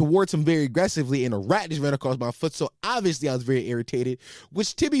walking towards him very aggressively, and a rat just ran across my foot. So obviously I was very irritated,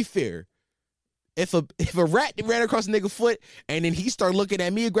 which, to be fair, if a rat ran across a nigga foot and then he started looking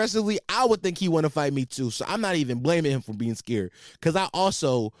at me aggressively, I would think he want to fight me too. So I'm not even blaming him for being scared, because I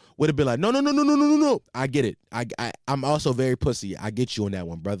also would have been like, no. I get it. I'm also very pussy. I get you on that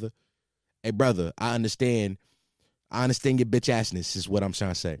one, brother. Hey, brother, I understand your bitch assness is what I'm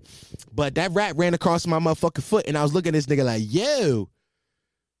trying to say. But that rat ran across my motherfucking foot, and I was looking at this nigga like, yo,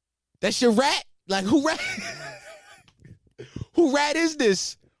 that's your rat? Like, who rat? Who rat is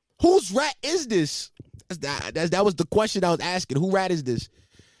this? Whose rat is this? That was the question I was asking. Who rat is this?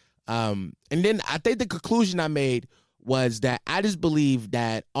 And then I think the conclusion I made was that I just believe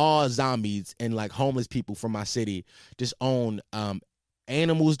that all zombies and like homeless people from my city just own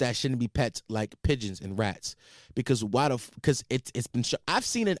animals that shouldn't be pets, like pigeons and rats. Because because it's been I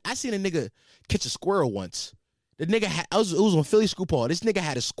seen a nigga catch a squirrel once. The nigga it was on Philly School Paul. This nigga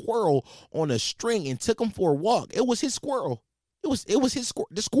had a squirrel on a string and took him for a walk. It was his squirrel. It was his squirrel.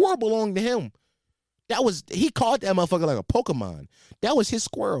 The squirrel belonged to him. He caught that motherfucker like a Pokemon. That was his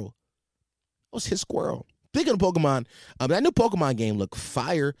squirrel. That was his squirrel. Speaking of Pokemon, that new Pokemon game look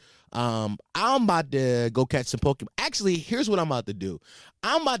fire. I'm about to go catch some Pokemon. Actually, here's what I'm about to do.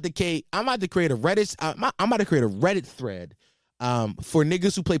 I'm about to create a Reddit. I'm about to create a Reddit thread for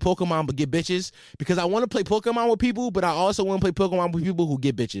niggas who play Pokemon but get bitches, because I want to play Pokemon with people, but I also want to play Pokemon with people who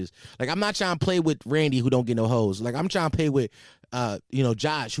get bitches. Like, I'm not trying to play with Randy who don't get no hoes. Like, I'm trying to play with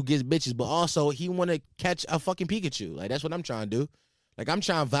Josh who gets bitches, but also he want to catch a fucking Pikachu. Like, that's what I'm trying to do. Like, I'm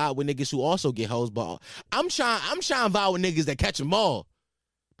trying to vibe with niggas who also get hoes, but I'm trying to vibe with niggas that catch them all.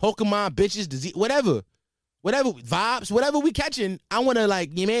 Pokemon, bitches, disease, whatever vibes, whatever we catching. I want to,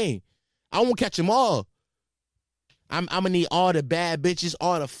 like, you mean, I want to catch them all. I'm gonna need all the bad bitches,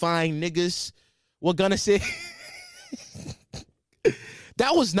 all the fine niggas. What Gunna say?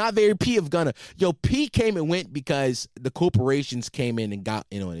 That was not very P of Gunna. Yo, P came and went because the corporations came in and got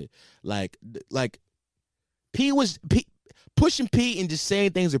in on it. Like pushing P and just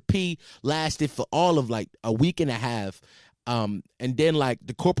saying things with P lasted for all of like a week and a half. And then like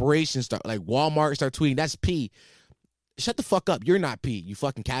the corporations start, like Walmart start tweeting, that's P. Shut the fuck up. You're not P, you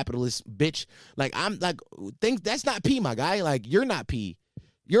fucking capitalist bitch. Like, I'm like, that's not P, my guy. Like, you're not P.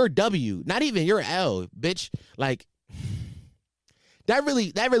 You're a W. Not even, you're an L, bitch. Like, that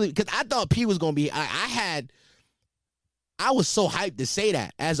really, because I thought P was going to be, I was so hyped to say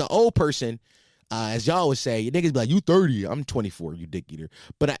that. As an old person, as y'all would say, niggas be like, you 30, I'm 24, you dick eater.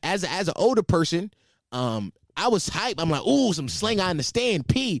 But as an older person, I was hyped. I'm like, ooh, some slang, I understand.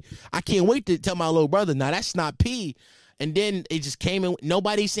 P. I can't wait to tell my little brother, nah, that's not P. And then it just came in.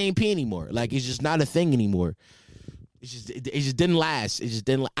 Nobody's saying P anymore. Like, it's just not a thing anymore. It just didn't last. It just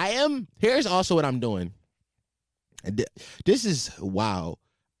didn't. Here's also what I'm doing. This is wow.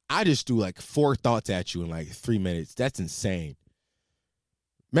 I just threw like 4 thoughts at you in like 3 minutes. That's insane.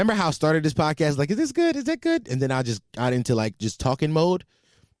 Remember how I started this podcast? Like, is this good? Is that good? And then I just got into like just talking mode.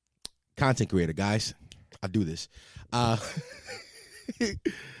 Content creator, guys. I do this. What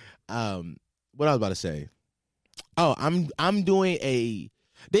I was about to say. Oh, I'm doing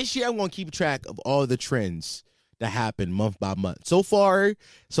this year I'm going to keep track of all the trends that happen month by month. So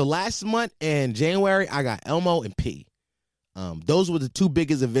last month in January, I got Elmo and P. Those were the 2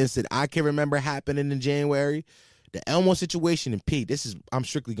 biggest events that I can remember happening in January. The Elmo situation and P. I'm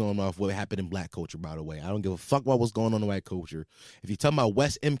strictly going off what happened in black culture, by the way. I don't give a fuck about what's going on in white culture. If you're talking about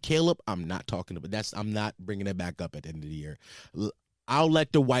Wes M. Caleb, I'm not talking about I'm not bringing it back up at the end of the year. I'll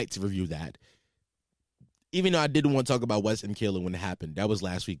let the whites review that. Even though I didn't want to talk about Wes M. Caleb when it happened. That was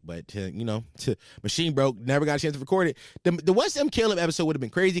last week, but, machine broke, never got a chance to record it. The Wes M. Caleb episode would have been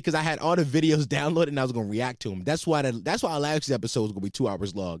crazy because I had all the videos downloaded and I was going to react to them. That's why last week's episode was going to be 2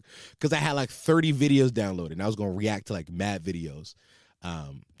 hours long, because I had like 30 videos downloaded and I was going to react to like mad videos.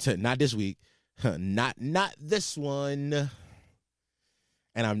 Not this week. Not this one.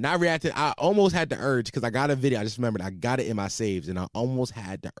 And I'm not reacting. I almost had the urge because I got a video. I just remembered I got it in my saves and I almost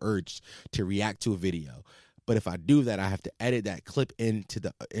had the urge to react to a video. But if I do that, I have to edit that clip into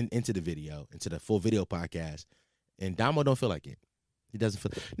the video, into the full video podcast. And Damo don't feel like it. He doesn't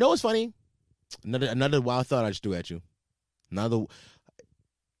feel. No, what's funny? Another wild thought I just threw at you.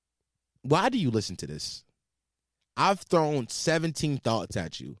 Why do you listen to this? I've thrown 17 thoughts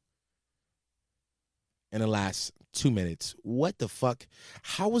at you in the last 2 minutes. What the fuck?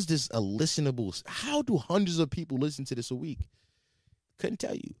 How is this a listenable? How do hundreds of people listen to this a week? Couldn't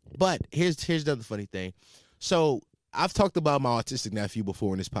tell you. But here's the other funny thing. So I've talked about my autistic nephew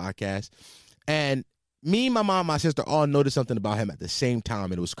before in this podcast, and me, my mom, my sister all noticed something about him at the same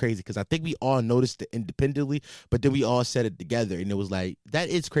time, and it was crazy because I think we all noticed it independently, but then we all said it together, and it was like, that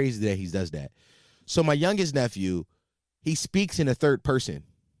is crazy that he does that. So my youngest nephew, he speaks in a third person.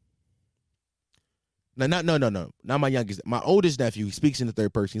 No, not my youngest. My oldest nephew, he speaks in the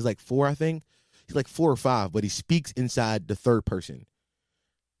third person. He's like 4, I think. He's like 4 or 5, but he speaks inside the third person.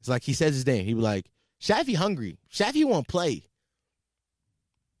 It's like he says his name. He be like, Shafi hungry. Shafi won't play.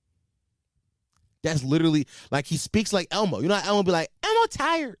 That's literally, like, he speaks like Elmo. You know how Elmo be like, Elmo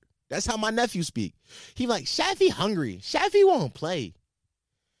tired. That's how my nephew speak. He be like, Shafi hungry. Shafi won't play.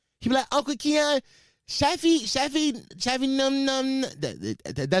 He be like, Uncle Keon, Shafi, num.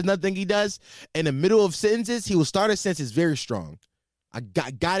 That's nothing he does. In the middle of sentences, he will start a sentence very strong.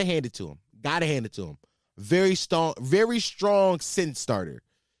 Gotta hand it to him. Gotta hand it to him. Very strong sentence starter.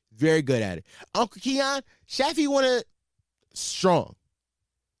 Very good at it. Uncle Keon, Shafi wanna strong.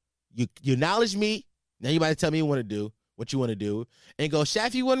 You acknowledge me. Now you about to tell me what you want to do. And go,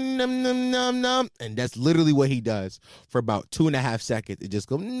 Shafi want num num num num. And that's literally what he does for about 2.5 seconds. It just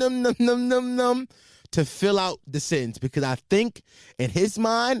go num num num num num to fill out the sentence. Because I think in his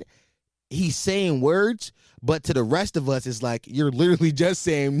mind, he's saying words, but to the rest of us, it's like you're literally just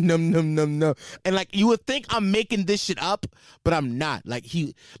saying num num num num. And like you would think I'm making this shit up, but I'm not. Like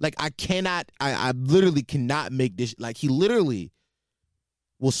I literally cannot make this. Like he literally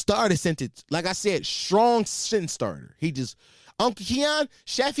will start a sentence. Like I said, strong sentence starter. He just Uncle Keon,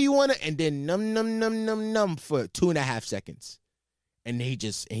 Shafi wanna, and then num num num num num for 2.5 seconds. And he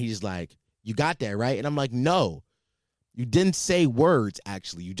just like, you got that, right? And I'm like, no. You didn't say words,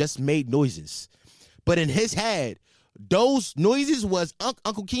 actually. You just made noises. But in his head, those noises was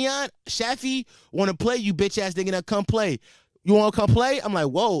Uncle Keon, Shafi, want to play, you bitch ass nigga, now come play. You want to come play? I'm like,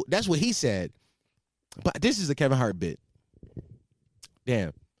 whoa, that's what he said. But this is a Kevin Hart bit.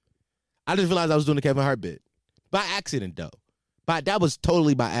 Damn. I just realized I was doing the Kevin Hart bit. By accident, though. But that was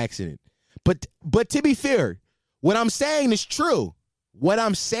totally by accident. But to be fair, what I'm saying is true. What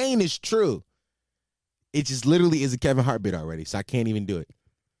I'm saying is true. It just literally is a Kevin Hart bit already, so I can't even do it.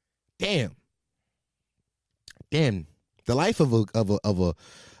 Damn. The life of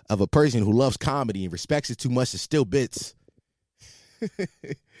a person who loves comedy and respects it too much is still bits.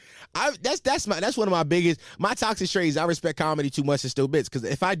 That's one of my biggest, my toxic traits. I respect comedy too much and still bits. Because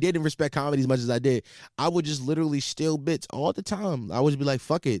if I didn't respect comedy as much as I did, I would just literally steal bits all the time. I would be like,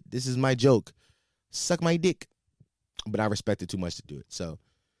 fuck it, this is my joke, suck my dick. But I respect it too much to do it. So,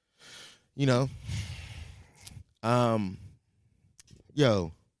 you know.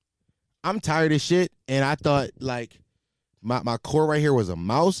 Yo, I'm tired of shit, and I thought like my core right here was a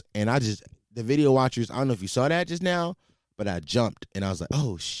mouse, and the video watchers, I don't know if you saw that just now, but I jumped and I was like,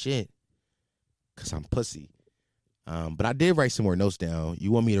 oh shit, cause I'm pussy. But I did write some more notes down.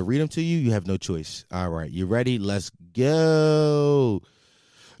 You want me to read them to you? You have no choice. All right, you ready? Let's go.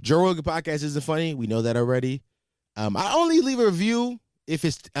 Joe Rogan podcast isn't funny. We know that already. I only leave a review if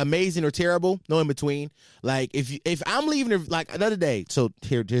it's amazing or terrible, no in between. Like if I'm leaving like another day. So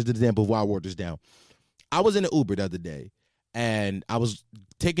here's the example of why I wrote this down. I was in an Uber the other day, and I was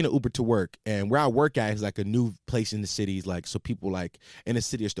taking an Uber to work, and where I work at is like a new place in the city, like so people like in the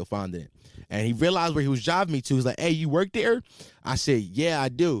city are still finding it. And he realized where he was driving me to. He's like, "Hey, you work there?" I said, "Yeah, I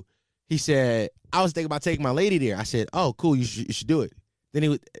do." He said, "I was thinking about taking my lady there." I said, "Oh, cool, you should do it." Then he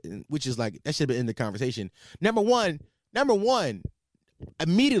would, which is like that should have been in the conversation. Number one.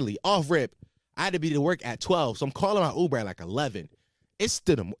 Immediately off rip, I had to be to work at 12, so I'm calling my Uber at like 11. It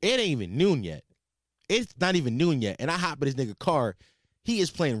ain't even noon yet. It's not even noon yet, and I hop in this nigga car. He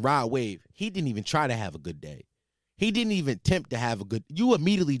is playing Rod Wave. He didn't even try to have a good day. He didn't even attempt to have a good. You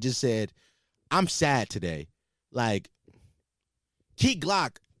immediately just said, "I'm sad today." Like, Key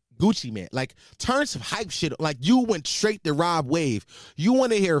Glock, Gucci Man, like turn some hype shit. Like you went straight to Rod Wave. You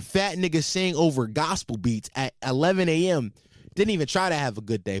want to hear fat niggas sing over gospel beats at 11 a.m. Didn't even try to have a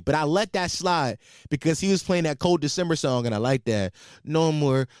good day, but I let that slide because he was playing that Cold December song, and I like that. No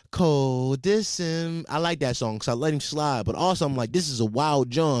more Cold December. I like that song, so I let him slide. But also, I'm like, this is a wild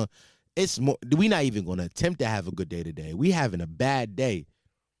John. It's more. We not even gonna attempt to have a good day today. We having a bad day,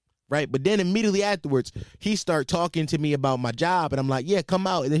 right? But then immediately afterwards, he started talking to me about my job, and I'm like, yeah, come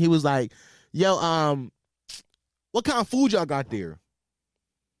out. And then he was like, yo, what kind of food y'all got there?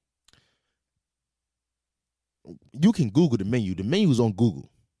 You can Google the menu. The menu is on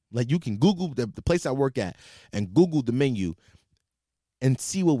Google. Like you can Google the place I work at and Google the menu and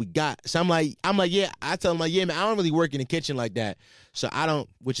see what we got. So I'm like, yeah. I tell him like, yeah, man, I don't really work in the kitchen like that. So I don't,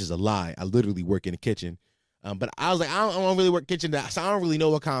 which is a lie. I literally work in the kitchen. But I was like, I don't really work kitchen. So I don't really know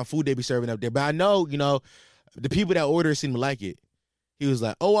what kind of food they be serving up there. But I know, the people that order seem to like it. He was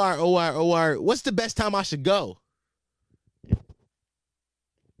like, OR, what's the best time I should go?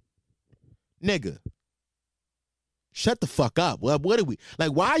 Nigga. Shut the fuck up. Well, what are we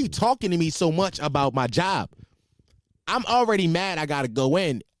like? Why are you talking to me so much about my job? I'm already mad. I gotta go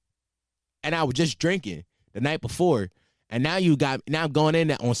in, and I was just drinking the night before, and now I'm going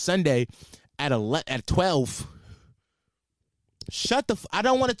in on Sunday at 12. Shut the. I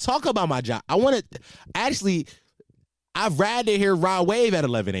don't want to talk about my job. I want to actually. I'd rather hear Rod Wave at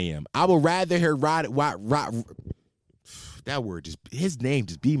 11 a.m. I would rather hear Rod. That word just his name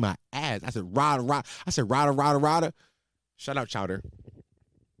just be my ass. I said Rada. I said Rada. Shout out Chowder.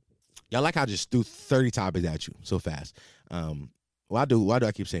 Y'all like how I just threw 30 topics at you so fast. Why do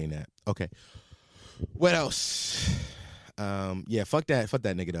I keep saying that? Okay. What else? Yeah, fuck that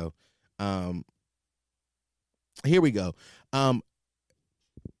nigga though. Here we go. I'm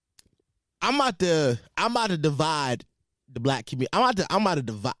about to divide the black community. I'm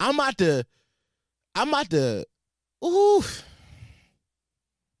about to ooh.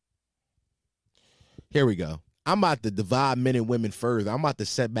 Here we go. I'm about to divide men and women further. I'm about to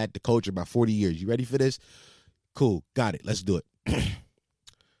set back the culture by 40 years. You ready for this? Cool. Got it. Let's do it.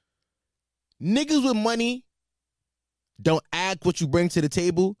 Niggas with money don't act what you bring to the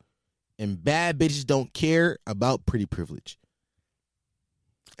table, and bad bitches don't care about pretty privilege.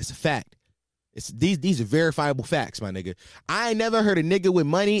 It's a fact. These are verifiable facts, my nigga. I ain't never heard a nigga with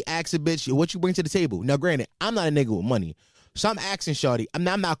money ask a bitch what you bring to the table. Now, granted, I'm not a nigga with money, so I'm asking shawty. I'm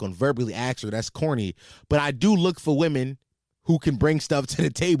not gonna verbally ask her. That's corny. But I do look for women who can bring stuff to the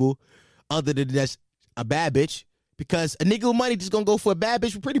table, other than just a bad bitch. Because a nigga with money just gonna go for a bad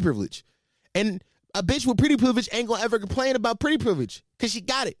bitch with pretty privilege, and a bitch with pretty privilege ain't gonna ever complain about pretty privilege because she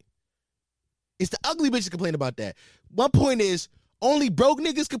got it. It's the ugly bitches complain about that. My point is, only broke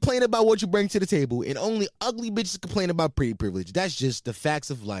niggas complain about what you bring to the table, and only ugly bitches complain about pretty privilege. That's just the facts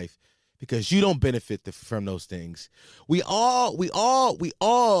of life, because you don't benefit from those things. We all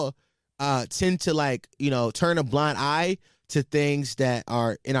tend to, like, you know, turn a blind eye to things that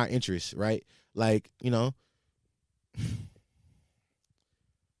are in our interests, right? Like, you know,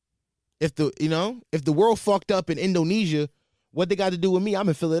 if the world fucked up in Indonesia, what they got to do with me? I'm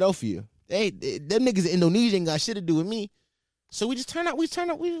in Philadelphia. Them niggas in Indonesia ain't got shit to do with me. So we just just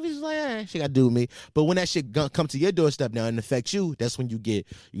like, shit got to do with me. But when that shit come to your doorstep now and affect you, that's when you get,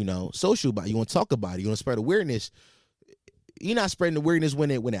 you know, social about it. You want to talk about it. You want to spread awareness. You're not spreading awareness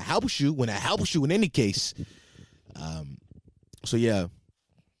when it helps you. When it helps you in any case. So yeah,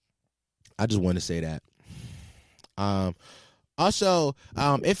 I just want to say that. Also,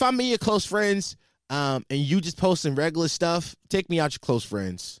 if I'm in your close friends, and you just posting regular stuff, take me out your close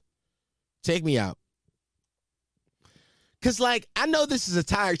friends. Take me out. Cause, like, I know this is a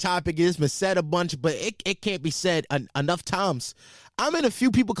tired topic. It's been said a bunch, but it can't be said enough times. I'm in a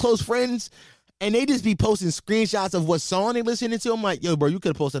few people close friends, and they just be posting screenshots of what song they listening to. I'm like, yo, bro, you could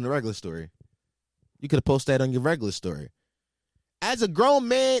have posted on the regular story. You could have posted that on your regular story. As a grown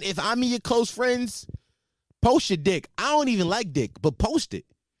man, if I'm in your close friends, post your dick. I don't even like dick, but post it.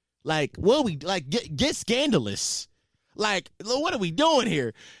 Like, what are we, like, get scandalous. Like, what are we doing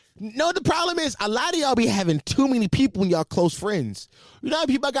here? No, the problem is a lot of y'all be having too many people in y'all close friends. You know how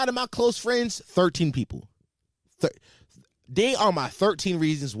many people I got in my close friends? 13 people. They are my 13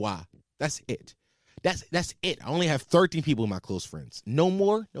 reasons why. That's it. That's it. I only have 13 people in my close friends. No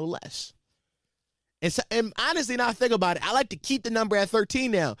more, no less. And honestly, now I think about it, I like to keep the number at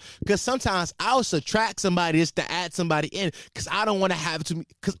 13 now, because sometimes I'll subtract somebody just to add somebody in, because I don't want to have to,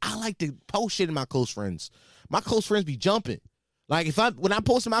 because I like to post shit in my close friends. My close friends be jumping. Like, when I'm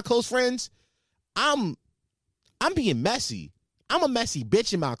posting my close friends, I'm being messy. I'm a messy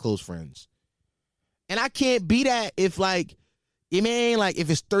bitch in my close friends. And I can't be that if, like, you mean, like, if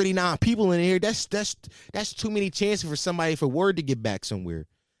it's 39 people in here, that's too many chances for somebody, for word to get back somewhere.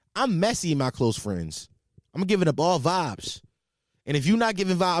 I'm messy in my close friends. I'm giving up all vibes. And if you're not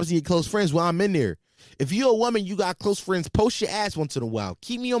giving vibes to your close friends, well, I'm in there. If you're a woman, you got close friends, post your ass once in a while.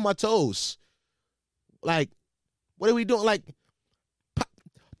 Keep me on my toes. Like, what are we doing? Like,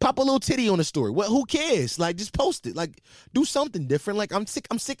 pop a little titty on the story. Well, who cares? Like, just post it. Like, do something different. Like, I'm sick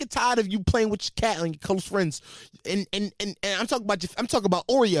and tired of you playing with your cat and your close friends. And I'm talking about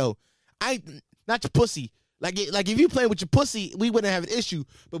Oreo. Not your pussy. Like if you playing with your pussy, we wouldn't have an issue.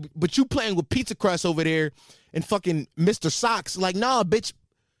 But you playing with pizza crust over there and fucking Mr. Socks. Like, nah, bitch.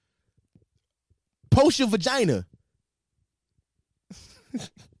 Post your vagina.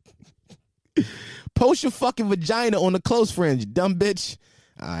 Post your fucking vagina on the close friends, you dumb bitch.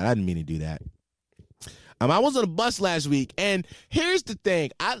 All right, I didn't mean to do that. I was on a bus last week, and here's the thing.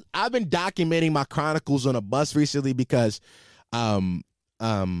 I've been documenting my chronicles on a bus recently because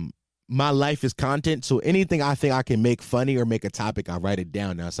my life is content, so anything I think I can make funny or make a topic, I write it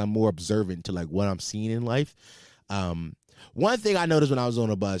down now. So I'm more observant to, like, what I'm seeing in life. One thing I noticed when I was on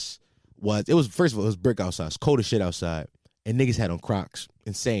a bus was, first of all, it was brick outside. It's cold as shit outside. And niggas had on Crocs.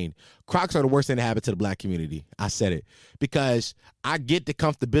 Insane. Crocs are the worst thing to happen to the black community. I said it. Because I get the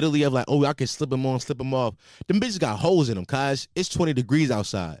comfortability of, like, oh, I can slip them on, slip them off. Them bitches got holes in them, cuz it's 20 degrees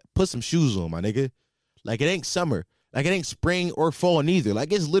outside. Put some shoes on, my nigga. Like, it ain't summer. Like, it ain't spring or fall neither.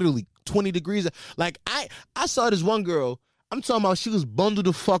 Like, it's literally 20 degrees. Like, I saw this one girl. I'm talking about, she was bundled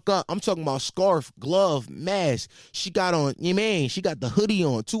the fuck up. I'm talking about scarf, glove, mask. She got on, you mean, she got the hoodie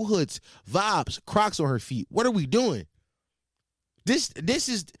on, 2 hoods, vibes, Crocs on her feet. What are we doing? This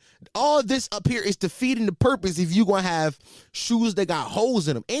is all this up here is defeating the purpose if you gonna have shoes that got holes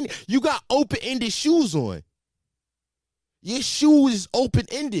in them. And you got open-ended shoes on. Your shoes is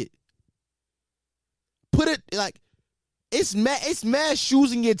open-ended. Put it like it's mad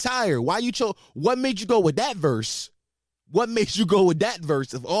shoes in your tire. Why you what made you go with that verse? What made you go with that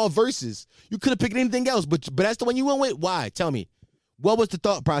verse of all verses? You could have picked anything else, but that's the one you went with. Why? Tell me. What was the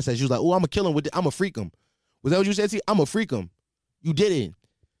thought process? You was like, oh, I'm gonna kill him with it. I'm gonna freak him. Was that what you said? I'm gonna freak him. You didn't.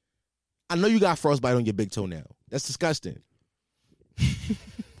 I know you got frostbite on your big toe now. That's disgusting.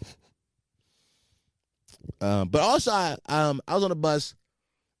 But also, I was on the bus,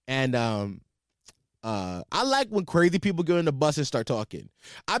 and I like when crazy people get on the bus and start talking.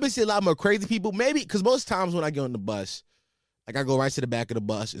 I've been seeing a lot more crazy people, maybe because most times when I get on the bus, like I go right to the back of the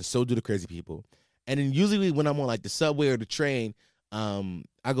bus, and so do the crazy people. And then usually when I'm on like the subway or the train,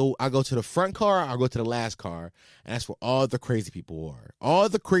 I go to the front car, I go to the last car, and that's where all the crazy people are. All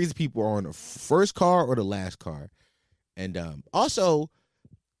the crazy people are on the first car or the last car. And also,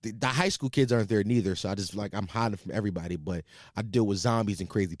 the high school kids aren't there neither, so I just like I'm hiding from everybody, but I deal with zombies and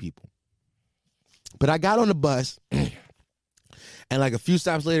crazy people. But I got on the bus, and like a few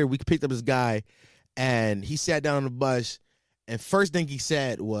stops later, we picked up this guy, and he sat down on the bus, and first thing he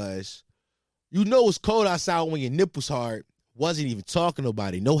said was, you know it's cold outside when your nipples hard. Wasn't even talking to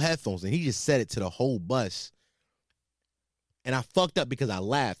nobody, no headphones, and he just said it to the whole bus. And I fucked up because I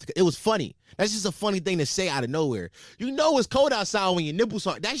laughed. It was funny. That's just a funny thing to say out of nowhere. You know it's cold outside when your nipples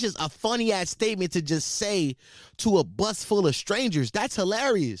hard. That's just a funny-ass statement to just say to a bus full of strangers. That's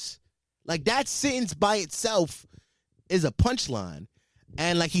hilarious. Like, that sentence by itself is a punchline.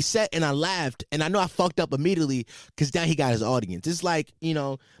 And like he said, and I laughed, and I know I fucked up immediately because now he got his audience. It's like, you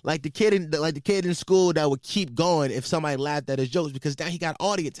know, like the kid in school that would keep going if somebody laughed at his jokes because now he got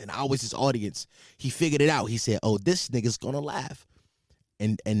audience, and I was his audience. He figured it out. He said, "Oh, this nigga's gonna laugh,"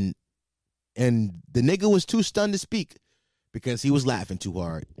 and the nigga was too stunned to speak because he was laughing too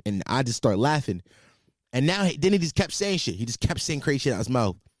hard, and I just started laughing, and then he just kept saying shit. He just kept saying crazy shit out his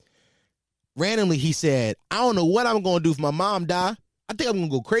mouth. Randomly, he said, "I don't know what I'm gonna do if my mom die. I think I'm gonna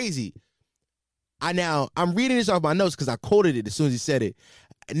go crazy." I'm reading this off my notes because I quoted it as soon as he said it.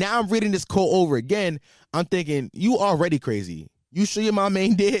 Now I'm reading this quote over again. I'm thinking, you already crazy. You sure your mom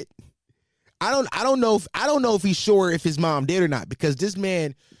ain't dead? I don't know if he's sure if his mom dead or not, because this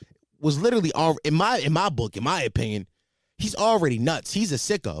man was literally in my book, in my opinion, he's already nuts. He's a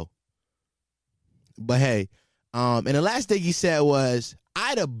sicko. But hey, and the last thing he said was,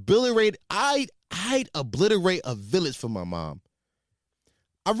 I'd obliterate a village for my mom.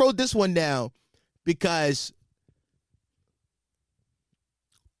 I wrote this one down because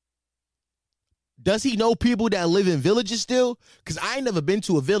does he know people that live in villages still? Because I ain't never been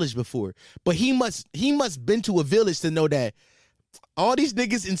to a village before. But he must been to a village to know that all these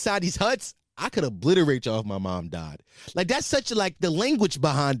niggas inside these huts, I could obliterate y'all if my mom died. Like, that's such a, like, the language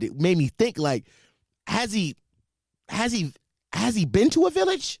behind it made me think, like, has he been to a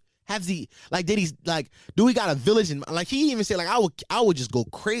village? Has he, like, do we got a village in, like, he even said, like, I would just go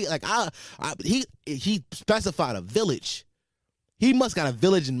crazy. Like, he specified a village. He must got a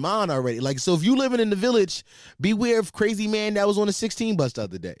village in mind already. Like, so if you living in the village, beware of crazy man that was on the 16 bus the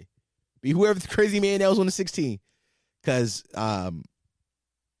other day. Beware of the crazy man that was on the 16. Because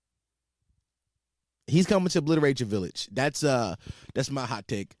he's coming to obliterate your village. That's my hot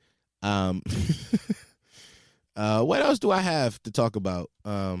take. What else do I have to talk about?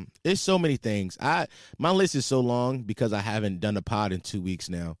 There's so many things. My list is so long because I haven't done a pod in 2 weeks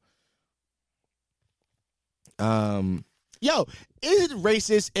now. Yo, is it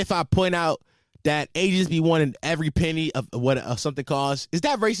racist if I point out that Asians be wanting every penny of what something costs? Is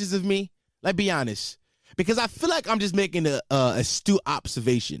that racist of me? Like, be honest. Because I feel like I'm just making a astute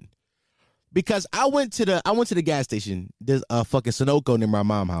observation. Because I went to the gas station. There's a fucking Sunoco near my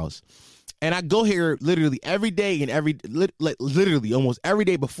mom's house. And I go here literally every day and literally almost every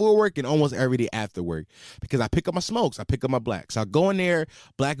day before work and almost every day after work, because I pick up my smokes, I pick up my blacks. So I go in there,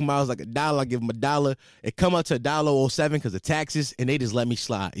 black and miles like $1, I give them $1. It come up to $1.07 because of taxes, and they just let me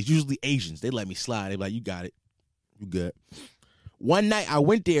slide. It's usually Asians. They let me slide. They be like, you got it. You good. One night I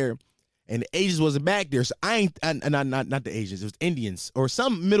went there and the Asians wasn't back there. So I ain't, not the Asians. It was Indians or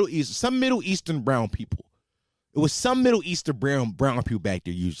some Middle Eastern brown people. It was some Middle Eastern brown people back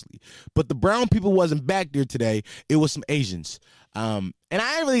there usually. But the brown people wasn't back there today. It was some Asians. And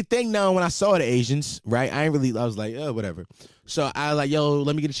I didn't really think no when I saw the Asians, right? I was like, oh, whatever. So I was like, yo,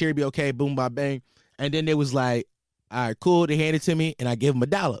 let me get a cherry, be okay, boom, bye, bang. And then they was like, all right, cool. They handed it to me and I gave them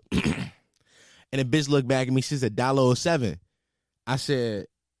 $1. And the bitch looked back at me. She said, $1.07. I said,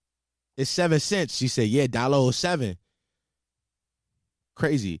 it's 7 cents. She said, yeah, $1.07.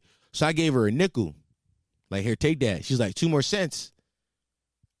 crazy. So I gave her a nickel. Like, here, take that. She's like, 2 more cents.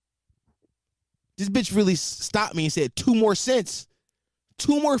 This bitch really stopped me and said, 2 more cents.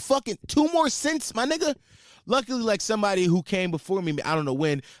 2 more cents, my nigga. Luckily, like somebody who came before me, I don't know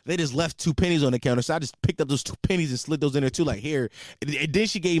when, they just left 2 pennies on the counter. So I just picked up those 2 pennies and slid those in there too, like, here. And then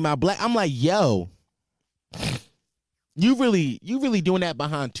she gave me my black. I'm like, yo. You really doing that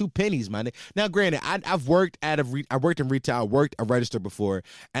behind 2 pennies, man. Now, granted, I've worked I worked in retail, I worked a register before,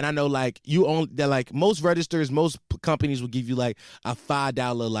 and I know like most registers, most companies will give you like a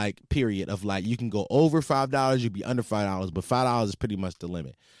 $5 like period of like you can go over $5, you be under $5, but $5 is pretty much the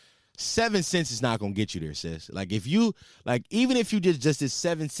limit. 7 cents is not gonna get you there, sis. Like if you even if you just did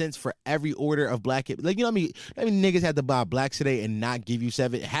 7 cents for every order of black, like you know what I mean, niggas had to buy blacks today and not give you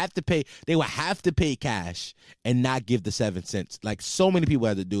 7. They would have to pay cash and not give the 7 cents. Like so many people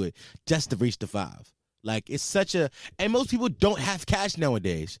had to do it just to reach the 5. Like it's and most people don't have cash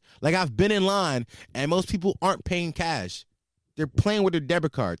nowadays. Like I've been in line and most people aren't paying cash. They're playing with their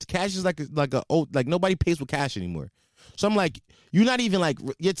debit cards. Cash is like nobody pays with cash anymore. So I'm like, you're not even like,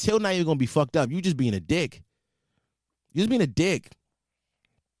 your till not even gonna be fucked up. You just being a dick. You're just being a dick.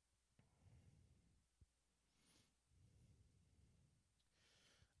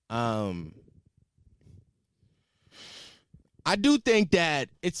 I do think that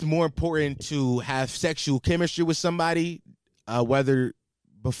it's more important to have sexual chemistry with somebody, whether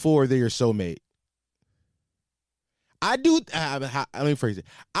before they're your soulmate. Let me phrase it.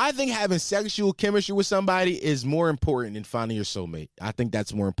 I think having sexual chemistry with somebody is more important than finding your soulmate. I think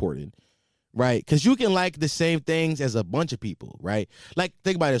that's more important, right? Because you can like the same things as a bunch of people, right? Like,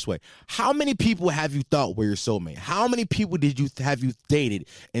 think about it this way. How many people have you thought were your soulmate? How many people have you dated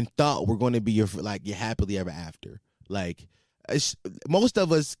and thought were going to be your happily ever after? Like, most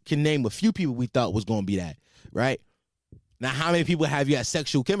of us can name a few people we thought was going to be that, right? Now, how many people have you had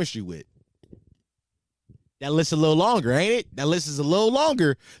sexual chemistry with? That list is a little longer, ain't it? That list is a little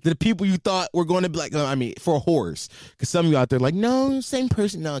longer than the people you thought were going to be like, for whores. Because some of you out there are like, no, same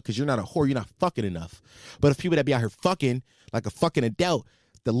person. No, because you're not a whore. You're not fucking enough. But if people that be out here fucking like a fucking adult,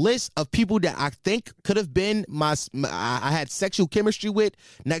 the list of people that I think could have been I had sexual chemistry with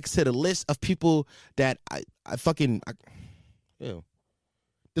next to the list of people that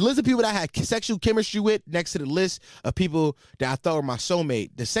the list of people that I had sexual chemistry with next to the list of people that I thought were my soulmate,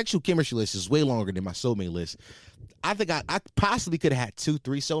 the sexual chemistry list is way longer than my soulmate list. I think I possibly could have had 2-3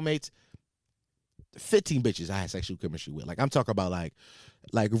 soulmates. 15 bitches I had sexual chemistry with. Like I'm talking about like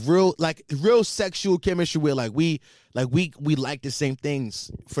real sexual chemistry with we like the same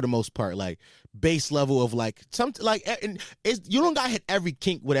things for the most part. Like base level of like something like you don't gotta hit every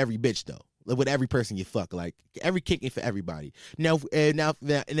kink with every bitch though. With every person you fuck, like every kink ain't for everybody. Now,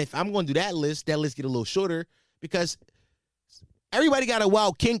 if I'm going to do that list get a little shorter because everybody got a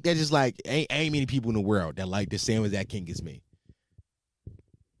wild kink that just like ain't many people in the world that like the same as that kink as me.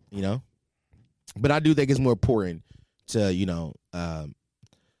 You know, but I do think it's more important to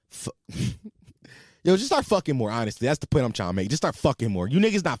just start fucking more. Honestly, that's the point I'm trying to make. Just start fucking more. You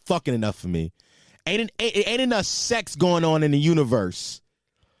niggas not fucking enough for me. Ain't enough sex going on in the universe.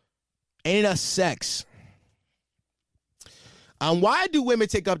 Ain't enough sex. Why do women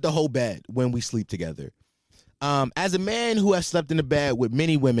take up the whole bed when we sleep together? As a man who has slept in the bed with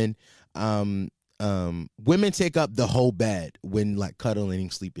many women, women take up the whole bed when like cuddling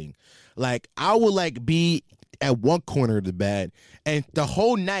and sleeping. Like I will like be at one corner of the bed and the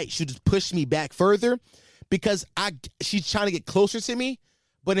whole night she'll just push me back further because she's trying to get closer to me.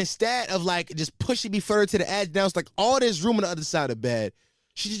 But instead of like just pushing me further to the edge, now it's like all this room on the other side of the bed.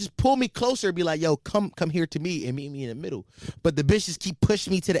 She just pull me closer and be like, yo, come here to me and meet me in the middle. But the bitches keep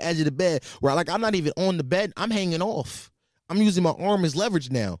pushing me to the edge of the bed where like I'm not even on the bed. I'm hanging off. I'm using my arm as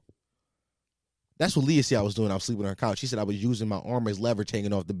leverage now. That's what Leah said I was doing. I was sleeping on her couch. She said I was using my arm as leverage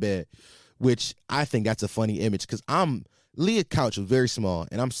hanging off the bed, which I think that's a funny image because Leah's couch was very small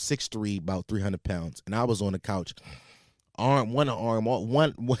and I'm 6'3", about 300 pounds. And I was on the couch, one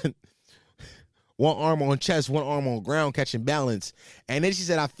arm on chest, one arm on ground, catching balance. And then she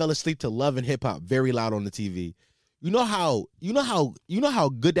said I fell asleep to Love and Hip Hop very loud on the TV. You know how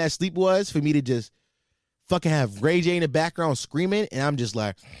good that sleep was for me to just fucking have Ray J in the background screaming, and I'm just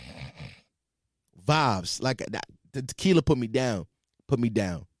like vibes. Like that, the tequila put me down.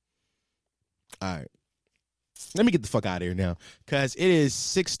 All right. Let me get the fuck out of here now. Cause it is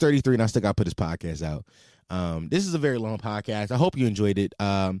 6:33 and I still gotta put this podcast out. This is a very long podcast. I hope you enjoyed it.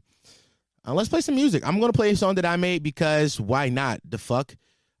 Let's play some music. I'm going to play a song that I made because why not? The fuck?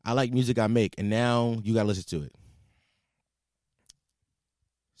 I like music I make, and now you got to listen to it.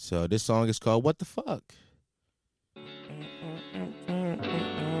 So this song is called What the Fuck?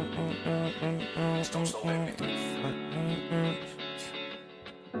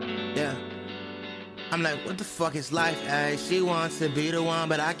 I'm like, what the fuck is life, ayy? She wants to be the one,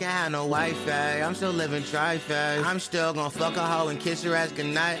 but I can't have no wife, ayy. I'm still living trife, ayy. I'm still gonna fuck a hoe and kiss her ass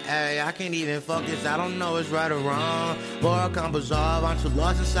goodnight, ayy. I can't even focus, I don't know what's right or wrong. Moral compass off, I'm too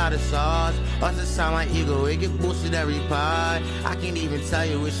lost inside the sauce. Lost inside my ego, it get boosted every pie. I can't even tell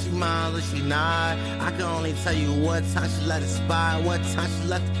you if she mine or she not. I can only tell you what time she left the spot, what time she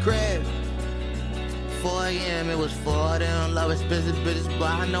left the crib. 4 a.m. it was for them. Love expensive bitches, but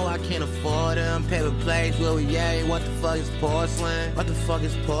I know I can't afford them. Paper plates, where we at? What the fuck is porcelain? What the fuck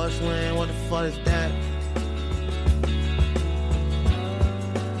is porcelain? What the fuck is that?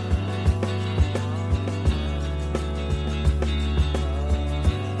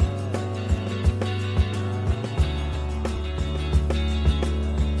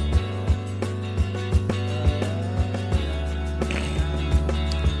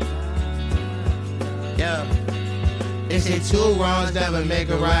 They say two wrongs never make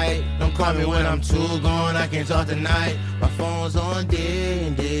a right. Don't call me when I'm too gone, I can't talk tonight. My phone's on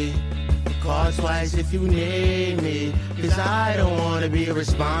D&D. Call twice if you need me. Cause I don't wanna be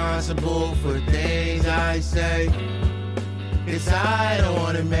responsible for things I say. Cause I don't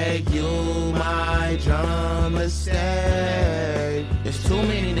wanna make you my drama stay. There's too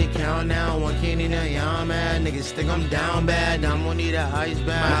many to count now, one can't even y'all mad. Niggas think I'm down bad, I'm gonna need an ice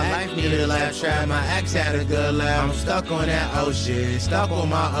bath. My life needed a laugh trap, my ex had a good laugh. I'm stuck on that old shit, stuck on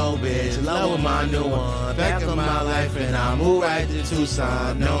my old bitch. In love with my new one, back in my life and I move right to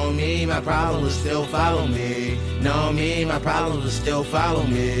Tucson. Know me, my problems will still follow me. Know me, my problems will still follow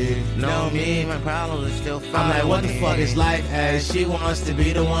me. Know me, my problems will still follow me. I'm like, what the fuck is life, ayy? She wants to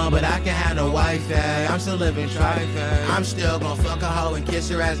be the one, but I can't have no wife, ayy. I'm still living trife, ayy. I'm still gonna fuck a hoe and kiss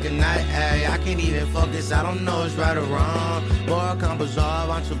her ass goodnight, ayy. I can't even focus, I don't know it's right or wrong. Moral compass off,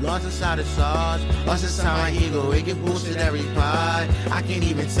 I'm too lost inside the sauce. Lost inside my ego, it get boosted every pie. I can't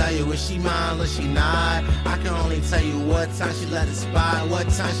even tell you if she mine or she not. I can only tell you what time she left the spot, what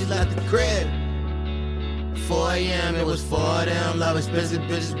time she left the crib. 4 a.m. it was for them. Love expensive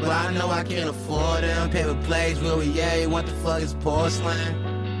bitches, but I know I can't afford them. Paper plates, where we at? What the fuck is porcelain?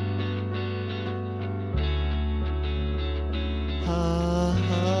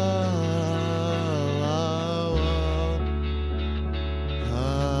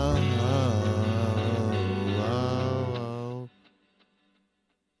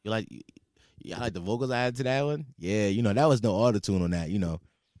 You like the vocals I added to that one? Yeah, you know, that was no auto-tune on that, you know.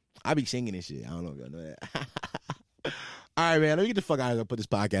 I be singing and shit. I don't know if y'all know that. All right, man. Let me get the fuck out of here and put this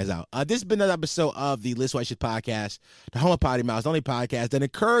podcast out. This has been another episode of the List While You Shit podcast, the home of Potty Mouth, the only podcast that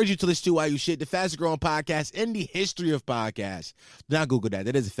encourage you to listen to while you shit, the fastest growing podcast in the history of podcasts. Do not Google that.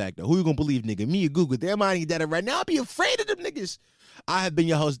 That is a fact, though. Who you gonna believe, nigga? Me or Google? They're minding that right now. I'll be afraid of them niggas. I have been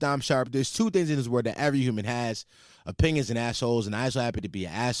your host, Dom Sharp. There's two things in this world that every human has: opinions and assholes, and I so happy to be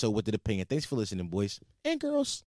an asshole with an opinion. Thanks for listening, boys and girls.